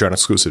Discord, the Patreon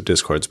exclusive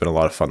Discord, has been a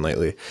lot of fun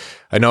lately.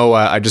 I know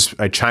I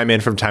chime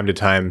in from time to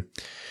time.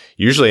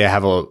 Usually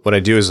what I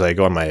do is I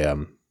go on my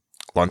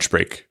lunch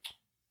break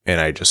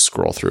and I just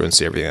scroll through and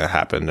see everything that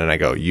happened. And I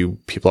go, you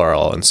people are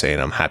all insane.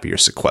 I'm happy you're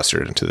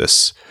sequestered into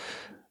this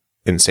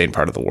insane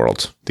part of the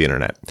world, the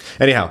internet.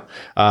 Anyhow,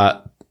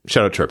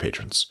 shout out to our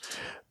patrons.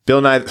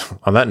 On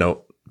that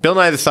note, Bill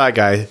Nye the Thigh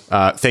Guy,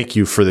 thank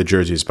you for the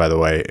jerseys, by the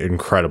way.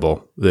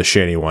 Incredible. The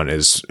Shanny one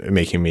is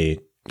making me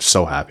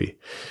so happy.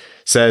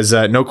 Says,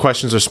 no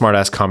questions or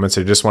smart-ass comments.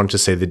 I just wanted to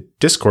say the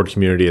Discord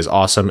community is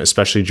awesome,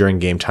 especially during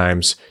game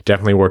times.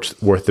 Definitely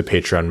worth the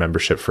Patreon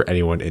membership for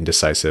anyone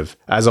indecisive.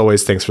 As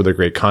always, thanks for the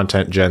great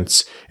content,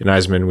 gents. In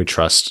Eisman, we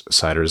trust.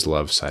 Ciders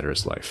love,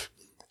 Ciders life.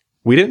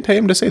 We didn't pay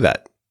him to say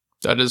that.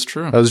 That is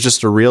true. That was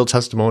just a real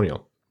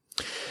testimonial.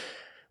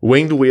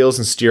 Winged Wheels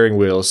and Steering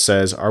Wheels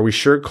says, are we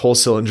sure Cole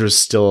Sillinger is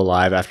still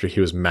alive after he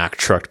was Mack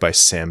trucked by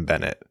Sam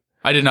Bennett?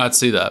 I did not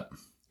see that.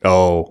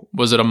 Oh.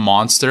 Was it a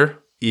monster?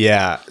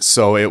 Yeah.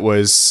 So it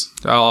was...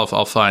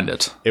 I'll find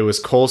it. It was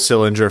Cole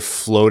Sillinger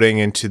floating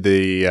into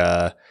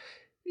the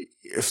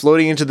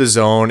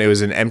zone. It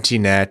was an empty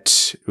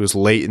net. It was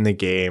late in the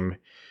game.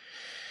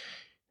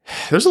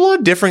 There's a lot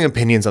of differing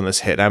opinions on this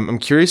hit. I'm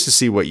curious to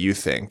see what you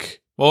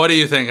think. Well, what do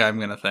you think I'm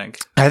going to think?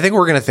 I think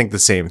we're going to think the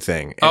same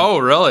thing. Oh,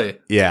 really?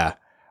 Yeah.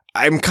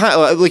 I'm kind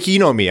of like, you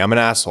know me, I'm an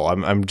asshole.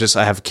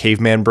 I have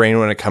caveman brain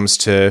when it comes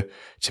to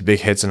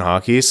big hits in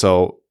hockey.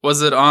 So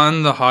was it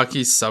on the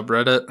hockey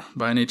subreddit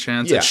by any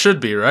chance? Yeah. It should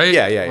be, right?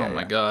 Yeah. Oh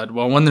my God.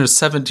 Well, when there's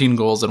 17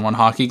 goals in one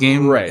hockey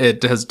game, right,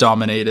 it has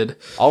dominated.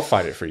 I'll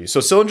find it for you. So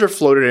Sillinger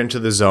floated into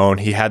the zone.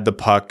 He had the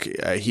puck.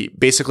 He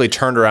basically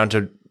turned around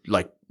to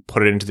like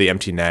put it into the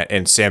empty net.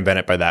 And Sam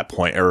Bennett by that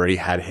point already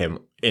had him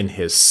in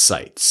his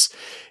sights.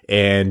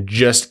 And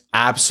just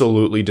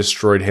absolutely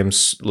destroyed him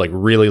like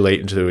really late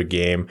into a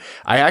game.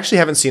 I actually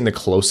haven't seen the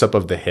close-up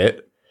of the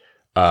hit.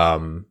 I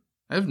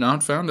have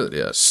not found it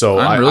yet. So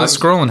I'm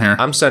scrolling here.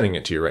 I'm sending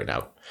it to you right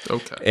now.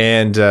 Okay.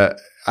 And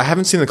I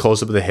haven't seen the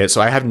close-up of the hit, so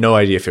I have no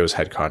idea if it was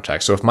head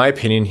contact. So if my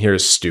opinion here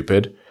is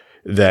stupid,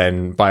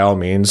 then by all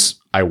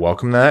means, I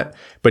welcome that.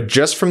 But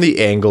just from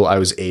the angle I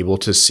was able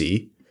to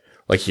see,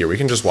 like here, we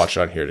can just watch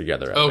it on here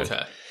together. Evan.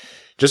 Okay.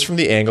 Just from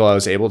the angle I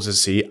was able to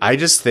see, I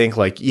just think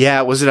like,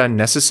 yeah, was it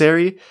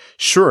unnecessary?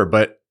 Sure,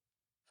 but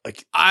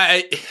like,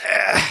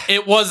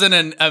 it wasn't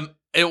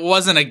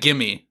a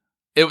gimme.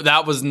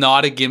 That was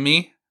not a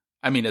gimme.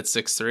 I mean, it's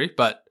 6-3,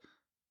 but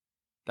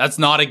that's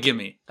not a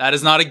gimme. That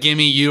is not a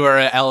gimme. You are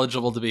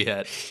eligible to be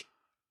hit.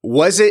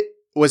 Was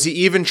he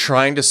even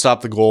trying to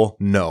stop the goal?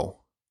 No.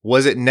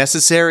 Was it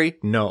necessary?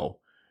 No.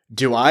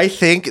 Do I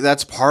think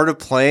that's part of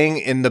playing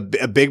in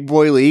a big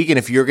boy league? And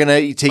if you're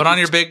gonna put on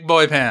your big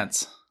boy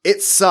pants.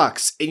 It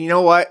sucks. And you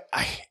know what?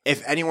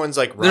 If anyone's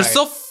like, there's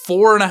still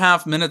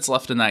 4.5 minutes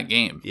left in that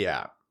game.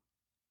 Yeah.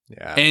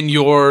 And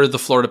you're the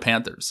Florida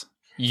Panthers.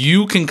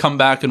 You can come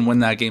back and win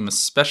that game,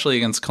 especially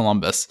against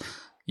Columbus.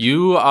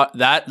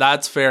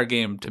 That's fair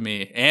game to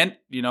me. And,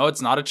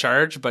 it's not a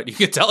charge, but you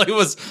could tell he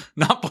was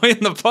not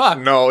playing the puck.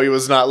 No, he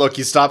was not. Look,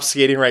 he stopped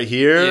skating right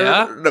here.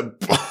 Yeah.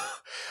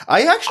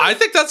 I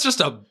think that's just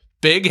a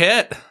big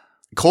hit.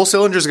 Cole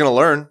Sillinger's going to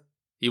learn.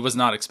 He was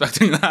not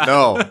expecting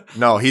that.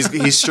 No,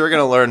 he's sure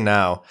going to learn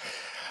now.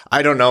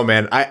 I don't know,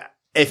 man.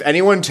 If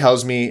anyone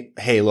tells me,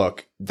 hey,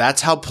 look,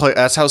 that's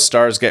how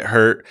stars get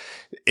hurt.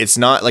 It's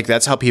not like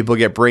that's how people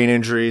get brain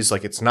injuries.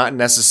 Like it's not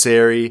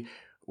necessary.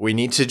 We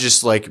need to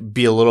just like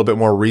be a little bit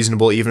more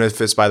reasonable, even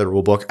if it's by the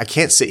rule book. I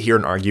can't sit here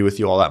and argue with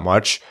you all that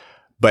much,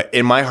 but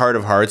in my heart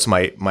of hearts,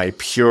 my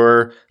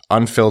pure,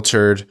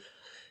 unfiltered,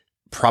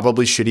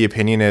 probably shitty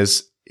opinion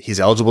is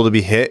he's eligible to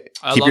be hit.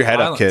 Keep your head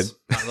up, kid.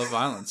 I love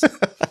violence.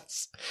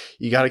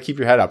 You got to keep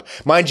your head up.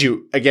 Mind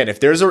you, again, if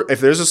there's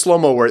a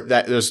slow-mo where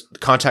there's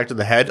contact to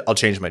the head, I'll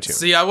change my tune.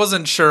 See, I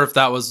wasn't sure if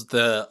that was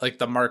the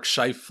Mark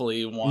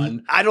Scheifele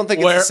one. I don't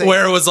think it's the same.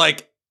 Where it was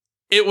like,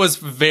 it was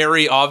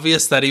very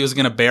obvious that he was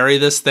going to bury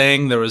this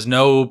thing. There was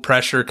no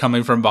pressure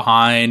coming from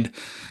behind,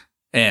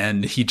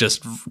 and he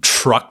just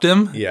trucked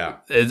him. Yeah.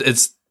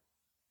 It's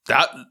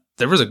that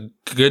there was a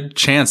good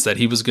chance that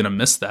he was going to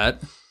miss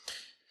that.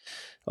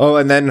 Oh,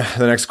 and then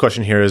the next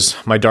question here is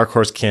my dark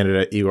horse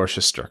candidate, Igor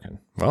Shesterkin.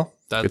 Well,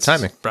 that's good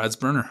timing. Brad's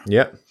burner.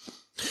 Yep.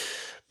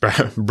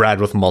 Brad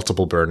with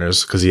multiple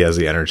burners because he has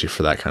the energy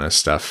for that kind of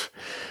stuff.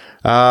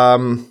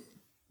 Joe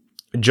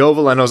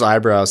Valeno's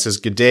eyebrow says,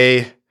 "Good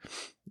day."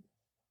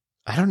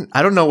 I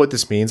don't know what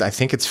this means. I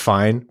think it's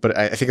fine, but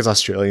I think it's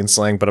Australian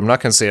slang, but I'm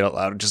not going to say it out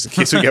loud just in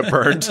case we get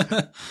burned.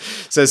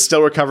 Says,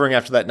 still recovering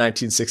after that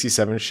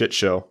 1967 shit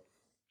show.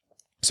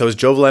 So is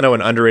Joe Veleno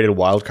an underrated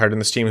wild card in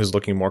this team who's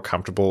looking more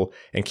comfortable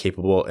and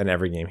capable in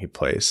every game he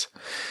plays?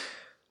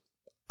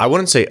 I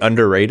wouldn't say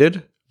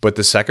underrated, but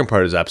the second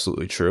part is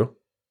absolutely true.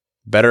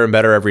 Better and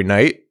better every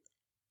night.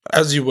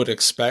 As you would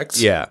expect.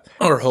 Yeah.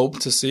 Or hope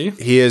to see.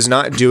 He is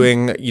not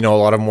doing, a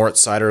lot of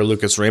Moritz Seider or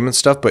Lucas Raymond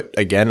stuff, but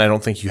again, I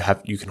don't think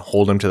you can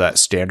hold him to that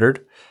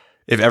standard.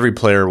 If every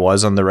player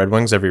was on the Red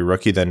Wings, every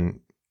rookie,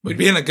 then we'd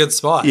be in a good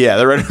spot. Yeah,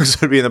 the Red Wings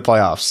would be in the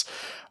playoffs.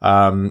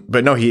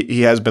 But no,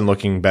 he has been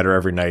looking better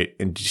every night.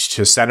 And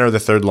to center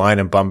the third line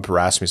and bump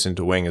Rasmussen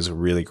to wing is a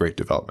really great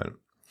development.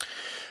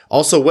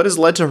 Also, what has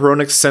led to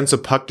Hronek's sense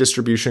of puck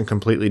distribution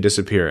completely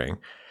disappearing?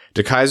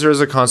 De Kaiser is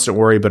a constant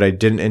worry, but I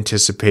didn't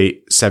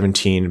anticipate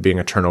 17 being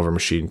a turnover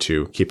machine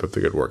too. Keep up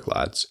the good work,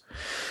 lads.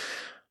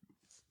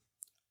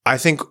 I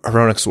think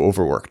Hronek's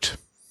overworked.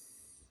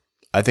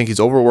 I think he's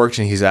overworked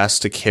and he's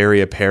asked to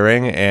carry a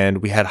pairing,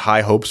 and we had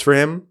high hopes for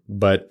him,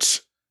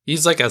 but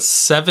he's like a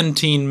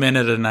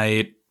 17-minute a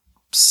night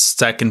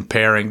second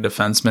pairing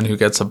defenseman who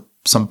gets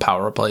some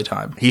power play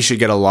time. He should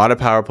get a lot of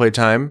power play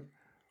time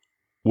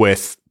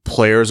with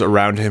players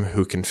around him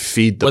who can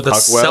feed the puck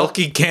well. With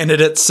a Selke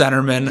candidate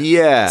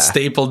centerman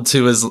stapled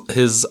to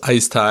his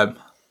ice time.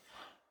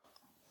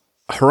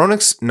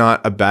 Hronek's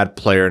not a bad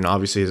player, and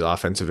obviously his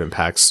offensive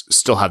impacts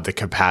still have the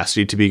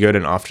capacity to be good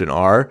and often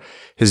are.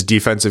 His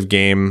defensive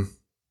game,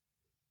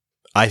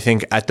 I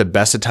think, at the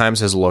best of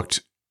times has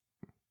looked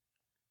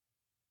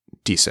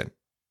decent.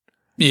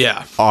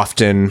 Yeah.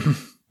 Often,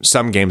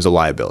 some games a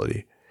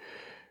liability.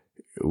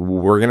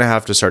 We're going to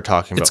have to start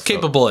talking about... It's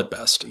capable at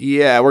best.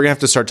 Yeah, we're going to have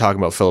to start talking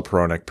about Filip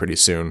Hronek pretty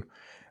soon.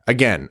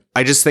 Again,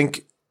 I just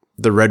think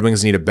the Red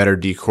Wings need a better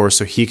D-core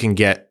so he can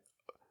get,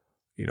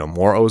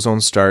 more ozone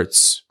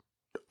starts,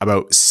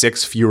 about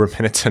 6 fewer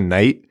minutes a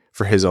night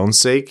for his own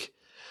sake.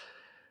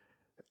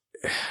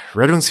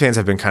 Red Wings fans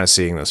have been kind of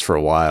seeing this for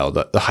a while.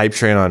 The hype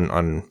train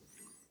on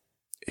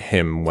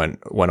him went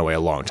away a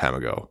long time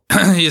ago.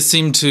 He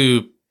seemed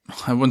to,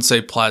 I wouldn't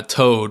say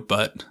plateaued,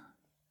 but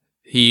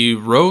he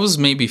rose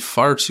maybe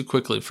far too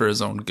quickly for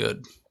his own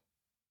good.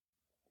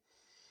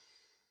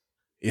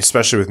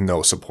 Especially with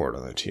no support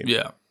on the team.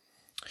 Yeah.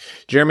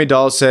 Jeremy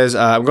Dahl says,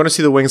 I'm going to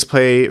see the Wings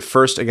play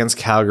first against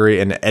Calgary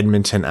and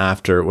Edmonton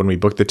after. When we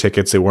booked the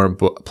tickets, they weren't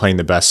playing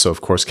the best, so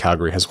of course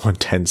Calgary has won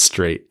 10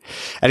 straight.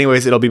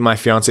 Anyways, it'll be my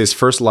fiance's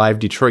first live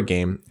Detroit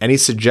game. Any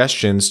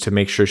suggestions to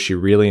make sure she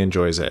really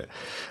enjoys it?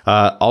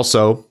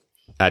 Also,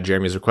 at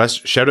Jeremy's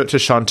request, shout out to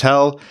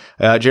Chantel.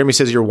 Jeremy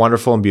says, you're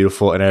wonderful and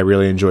beautiful, and I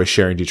really enjoy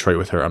sharing Detroit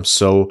with her.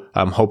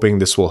 I'm hoping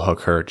this will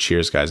hook her.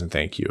 Cheers, guys, and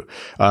thank you.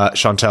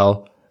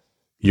 Chantel,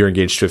 you're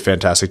engaged to a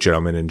fantastic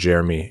gentleman in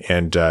Jeremy,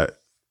 and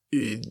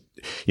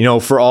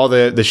for all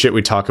the shit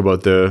we talk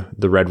about the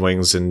Red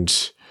Wings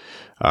and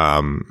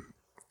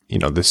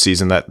the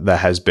season that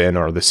has been,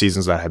 or the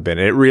seasons that have been,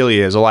 it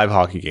really is a live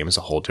hockey game is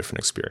a whole different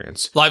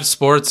experience. Live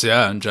sports,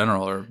 in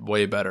general, are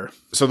way better.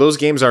 So those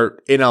games are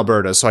in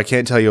Alberta, so I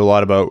can't tell you a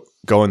lot about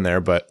going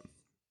there, but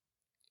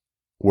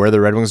wear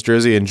the Red Wings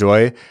jersey,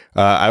 enjoy.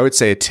 I would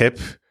say a tip: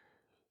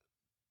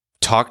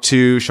 talk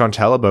to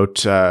Chantel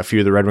about a few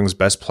of the Red Wings'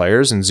 best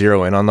players and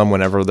zero in on them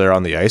whenever they're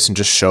on the ice, and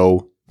just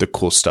show the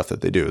cool stuff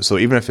that they do. So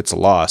even if it's a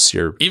loss,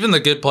 even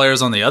the good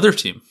players on the other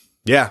team.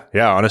 Yeah,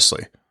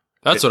 honestly.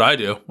 That's what I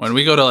do. When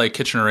we go to like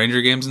Kitchener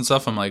Ranger games and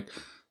stuff, I'm like,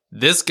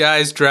 this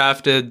guy's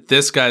drafted,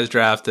 this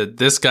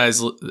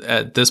guy's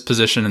at this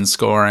position in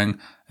scoring.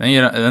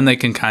 And and then they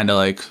can kind of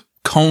like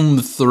comb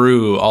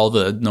through all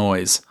the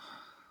noise.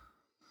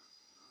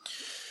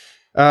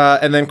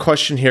 And then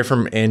question here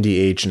from Andy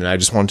H, and I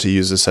just wanted to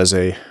use this as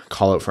a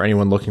call out for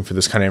anyone looking for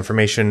this kind of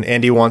information.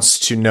 Andy wants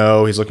to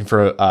know, he's looking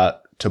for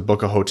to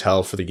book a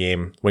hotel for the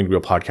game, Winged Wheel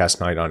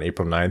Podcast Night on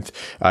April 9th.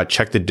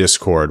 Check the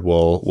Discord.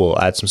 We'll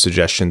add some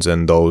suggestions,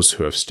 and those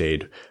who have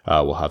stayed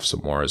will have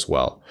some more as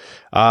well.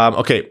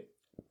 Okay,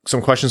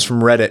 some questions from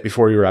Reddit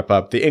before we wrap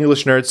up. The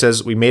English Nerd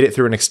says, we made it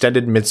through an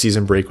extended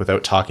mid-season break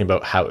without talking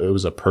about how it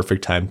was a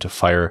perfect time to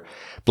fire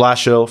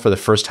Blashill for the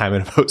first time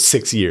in about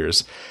 6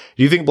 years.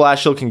 Do you think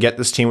Blashill can get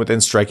this team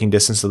within striking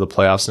distance of the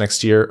playoffs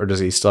next year, or does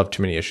he still have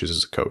too many issues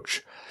as a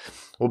coach?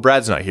 Well,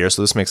 Brad's not here,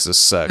 so this makes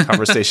this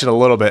conversation a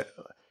little bit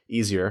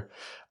easier.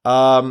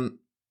 My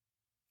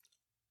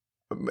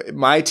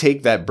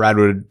take that Brad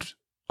would...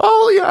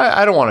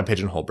 I don't want to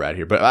pigeonhole Brad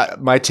here,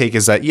 but my take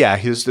is that,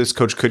 this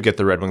coach could get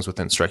the Red Wings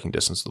within striking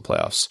distance of the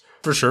playoffs.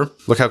 For sure.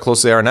 Look how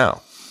close they are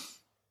now.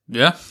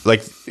 Yeah.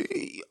 Like,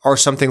 are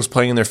some things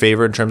playing in their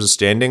favor in terms of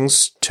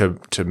standings to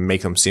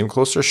make them seem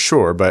closer?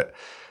 Sure, but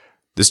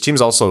this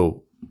team's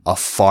also a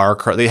far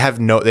cry. They have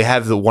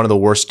one of the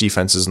worst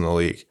defenses in the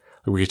league.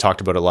 We talked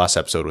about it last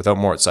episode. Without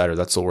Moritz Seider,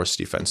 that's the worst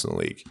defense in the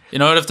league. You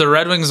know what? If the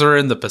Red Wings were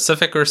in the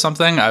Pacific or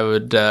something,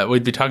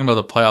 we'd be talking about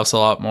the playoffs a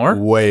lot more.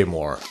 Way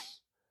more.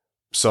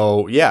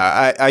 So,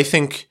 I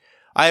think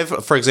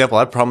for example,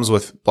 I have problems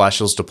with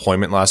Blashill's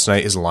deployment last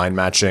night, his line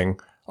matching,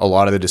 a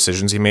lot of the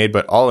decisions he made.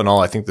 But all in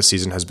all, I think the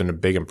season has been a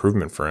big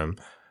improvement for him.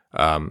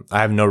 I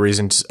have no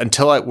reason to,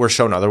 until we're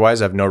shown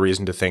otherwise, I have no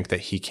reason to think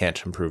that he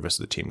can't improve as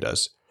the team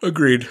does.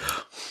 Agreed.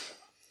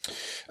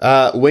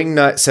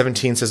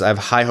 Wingnut17 says, I have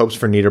high hopes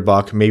for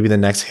Niederbach, maybe the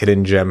next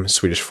hidden gem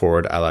Swedish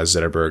forward a la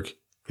Zetterberg.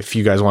 If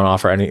you guys want to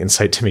offer any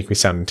insight to make me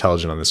sound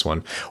intelligent on this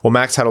one. Well,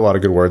 Max had a lot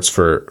of good words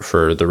for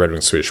the Red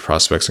Wings Swedish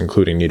prospects,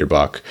 including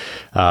Niederbach.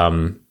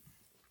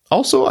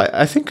 Also,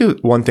 I think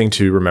one thing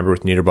to remember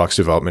with Niederbach's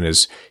development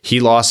is he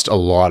lost a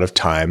lot of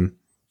time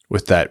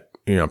with that,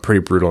 pretty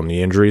brutal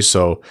knee injury.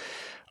 So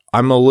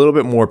I'm a little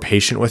bit more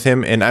patient with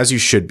him, and as you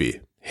should be.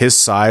 His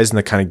size and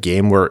the kind of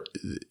game where,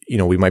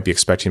 we might be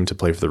expecting him to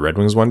play for the Red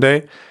Wings one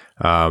day,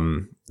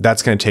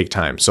 that's going to take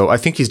time. So I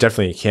think he's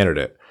definitely a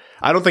candidate.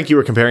 I don't think you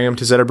were comparing him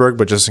to Zetterberg,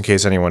 but just in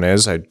case anyone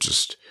is,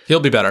 he'll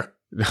be better.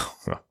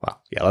 Wow.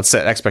 Yeah, let's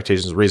set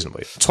expectations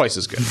reasonably. Twice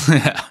as good.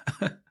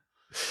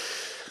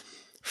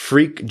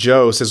 Freak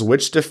Joe says,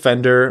 which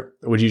defender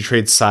would you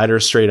trade Sider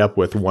straight up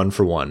with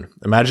 1-for-1?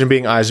 Imagine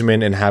being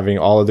Yzerman and having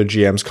all other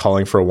GMs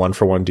calling for a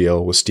 1-for-1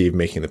 deal with Steve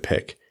making the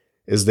pick.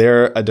 Is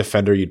there a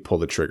defender you'd pull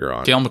the trigger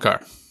on? Cale Makar.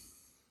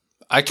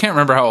 I can't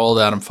remember how old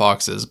Adam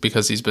Fox is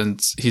because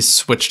he's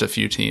switched a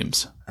few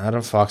teams.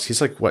 Adam Fox, he's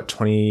like, what,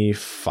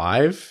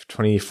 25?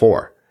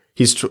 24.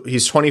 He's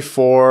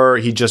 24.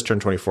 He just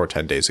turned 24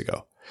 10 days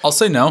ago. I'll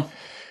say no.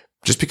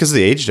 Just because of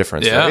the age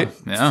difference, right?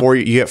 Yeah.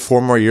 You get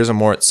 4 more years or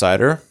more at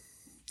Sider.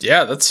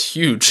 Yeah, that's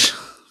huge.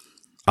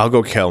 I'll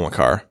go Cale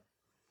Makar.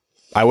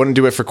 I wouldn't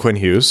do it for Quinn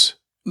Hughes.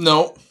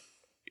 No.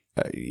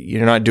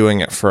 You're not doing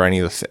it for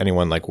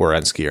anyone like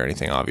Werenski or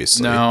anything,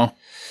 obviously. No.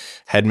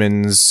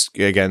 Hedman's,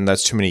 again,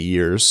 that's too many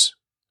years.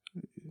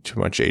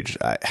 Too much age.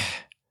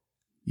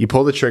 You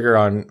pull the trigger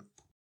on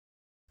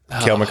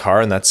Cale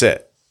Makar and that's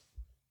it.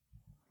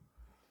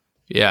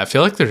 Yeah, I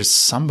feel like there's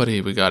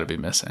somebody we got to be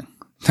missing.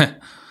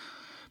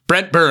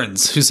 Brent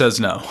Burns, who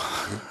says no.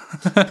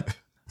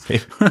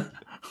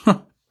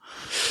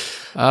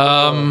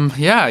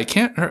 Yeah, I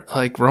can't,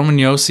 like, Roman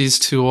Yossi's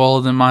too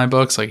old in my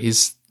books. Like,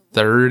 he's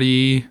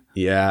 30.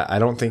 Yeah, I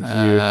don't think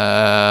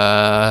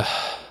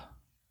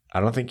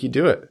you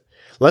do it.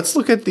 Let's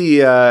look at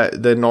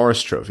the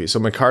Norris Trophy. So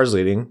Makar's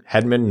leading.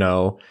 Hedman,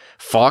 no.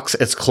 Fox,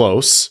 it's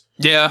close.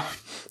 Yeah.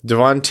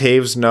 Devon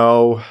Taves,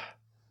 no.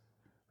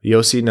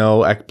 Yossi, no.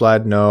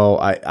 Ekblad, no.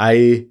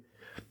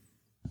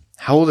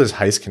 How old is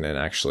Heiskanen,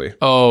 actually?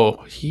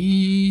 Oh,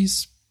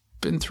 he's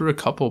been through a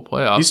couple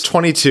playoffs. He's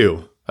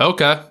 22.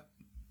 Okay.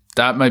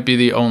 That might be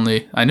the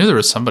only... I knew there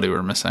was somebody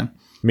we're missing.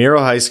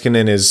 Miro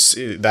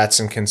Heiskanen that's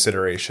in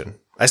consideration.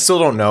 I still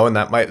don't know, and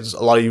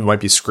a lot of you might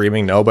be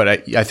screaming no, but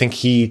I think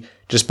he,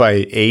 just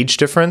by age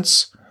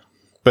difference,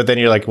 but then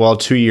you're like, well,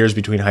 2 years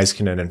between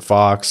Heiskanen and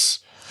Fox.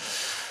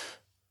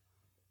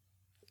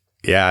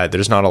 Yeah,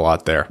 there's not a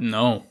lot there.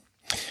 No.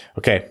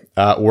 Okay,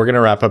 we're going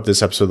to wrap up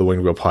this episode of the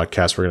Winged Wheel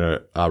Podcast. We're going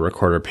to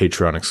record our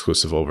Patreon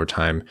exclusive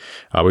overtime.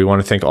 We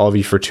want to thank all of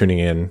you for tuning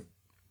in.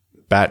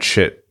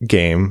 Batshit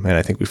game, and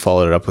I think we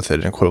followed it up with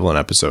an equivalent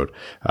episode.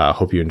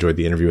 Hope you enjoyed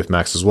the interview with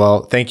Max as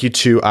well. Thank you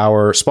to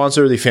our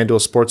sponsor, the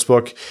FanDuel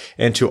Sportsbook,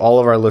 and to all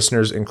of our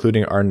listeners,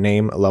 including our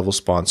name level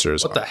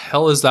sponsors. What the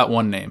hell is that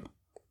one name?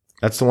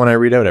 That's the one I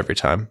read out every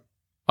time.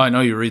 I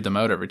know you read them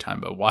out every time,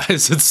 but why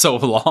is it so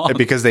long?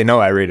 Because they know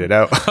I read it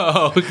out.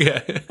 Oh,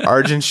 okay.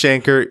 Arjun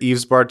Shankar,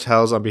 Yves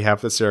Bartels on behalf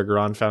of the Sarah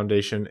Garon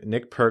Foundation,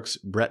 Nick Perks,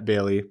 Brett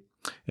Bailey,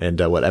 and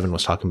what Evan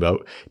was talking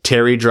about.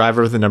 Terry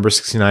Driver with the number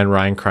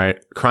 69,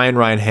 Crying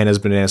Ryan Hanna's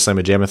Banana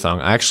Slamma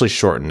Jamathon. I actually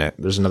shortened it.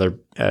 There's another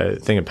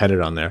thing appended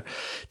on there.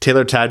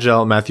 Taylor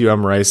Tadgel, Matthew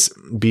M. Rice,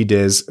 B.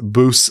 Diz,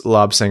 Boos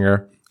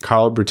Lobsinger,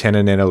 Carl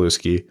Brutana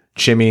Nanaluski,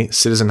 Chimmy,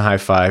 Citizen High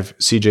Five,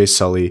 CJ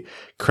Sully,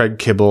 Craig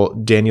Kibble,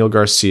 Daniel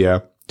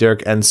Garcia, Derek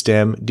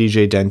Enstam,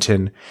 DJ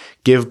Denton,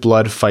 Give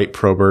Blood, Fight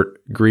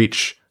Probert,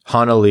 Greach,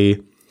 Hana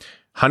Lee,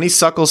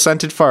 Honeysuckle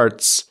Scented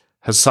Farts,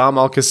 Hassam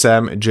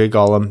Al-Qassem, Jay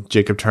Gollum,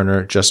 Jacob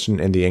Turner, Justin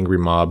and the Angry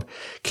Mob,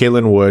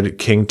 Kaylin Wood,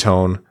 King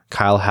Tone,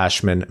 Kyle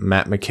Hashman,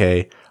 Matt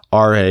McKay,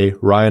 R.A.,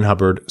 Ryan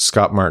Hubbard,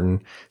 Scott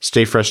Martin,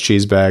 Stay Fresh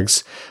Cheese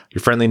Bags,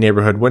 Your Friendly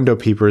Neighborhood Window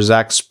Peeper,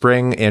 Zach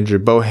Spring, Andrew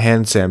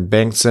Bohan, Sam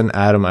Bankson,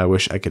 Adam, I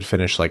Wish I Could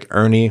Finish Like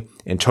Ernie,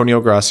 Antonio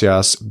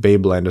Gracias,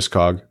 Babe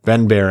Landeskog,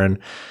 Ben Barron,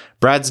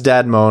 Brad's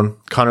Dad Moan,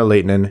 Connor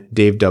Leighton,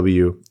 Dave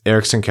W.,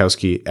 Eric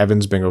Sinkowski,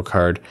 Evans Bingo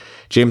Card,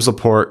 James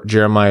Laporte,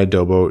 Jeremiah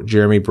Dobo,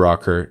 Jeremy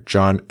Brocker,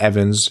 John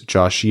Evans,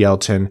 Josh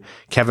Yelton,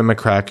 Kevin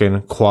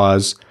McCracken,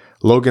 Quaz,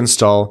 Logan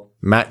Stahl,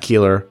 Matt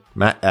Keeler,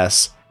 Matt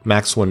S.,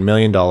 Max $1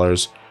 Million,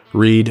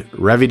 Reed,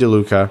 Revi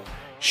DeLuca,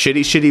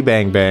 Shitty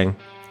Bang Bang,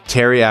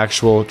 Terry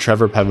Actual,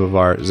 Trevor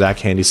Pevivar, Zach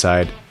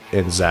Handyside,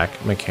 and Zach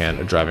McCann,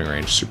 a driving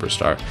range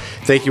superstar.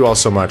 Thank you all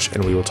so much,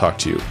 and we will talk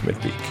to you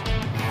midweek.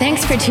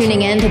 Thanks for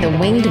tuning in to the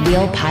Winged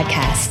Wheel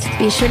Podcast.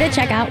 Be sure to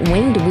check out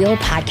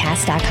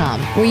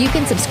wingedwheelpodcast.com, where you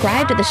can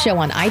subscribe to the show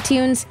on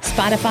iTunes,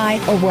 Spotify,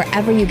 or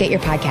wherever you get your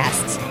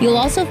podcasts. You'll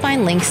also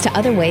find links to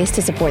other ways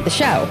to support the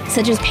show,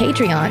 such as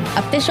Patreon,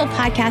 official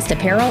podcast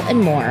apparel, and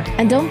more.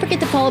 And don't forget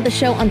to follow the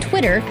show on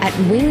Twitter at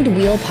Winged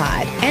Wheel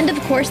Pod. And of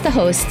course, the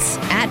hosts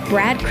at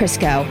Brad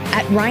Crisco,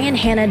 at Ryan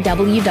Hanna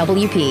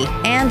WWP,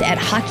 and at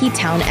Hockey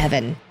Town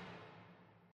Evan.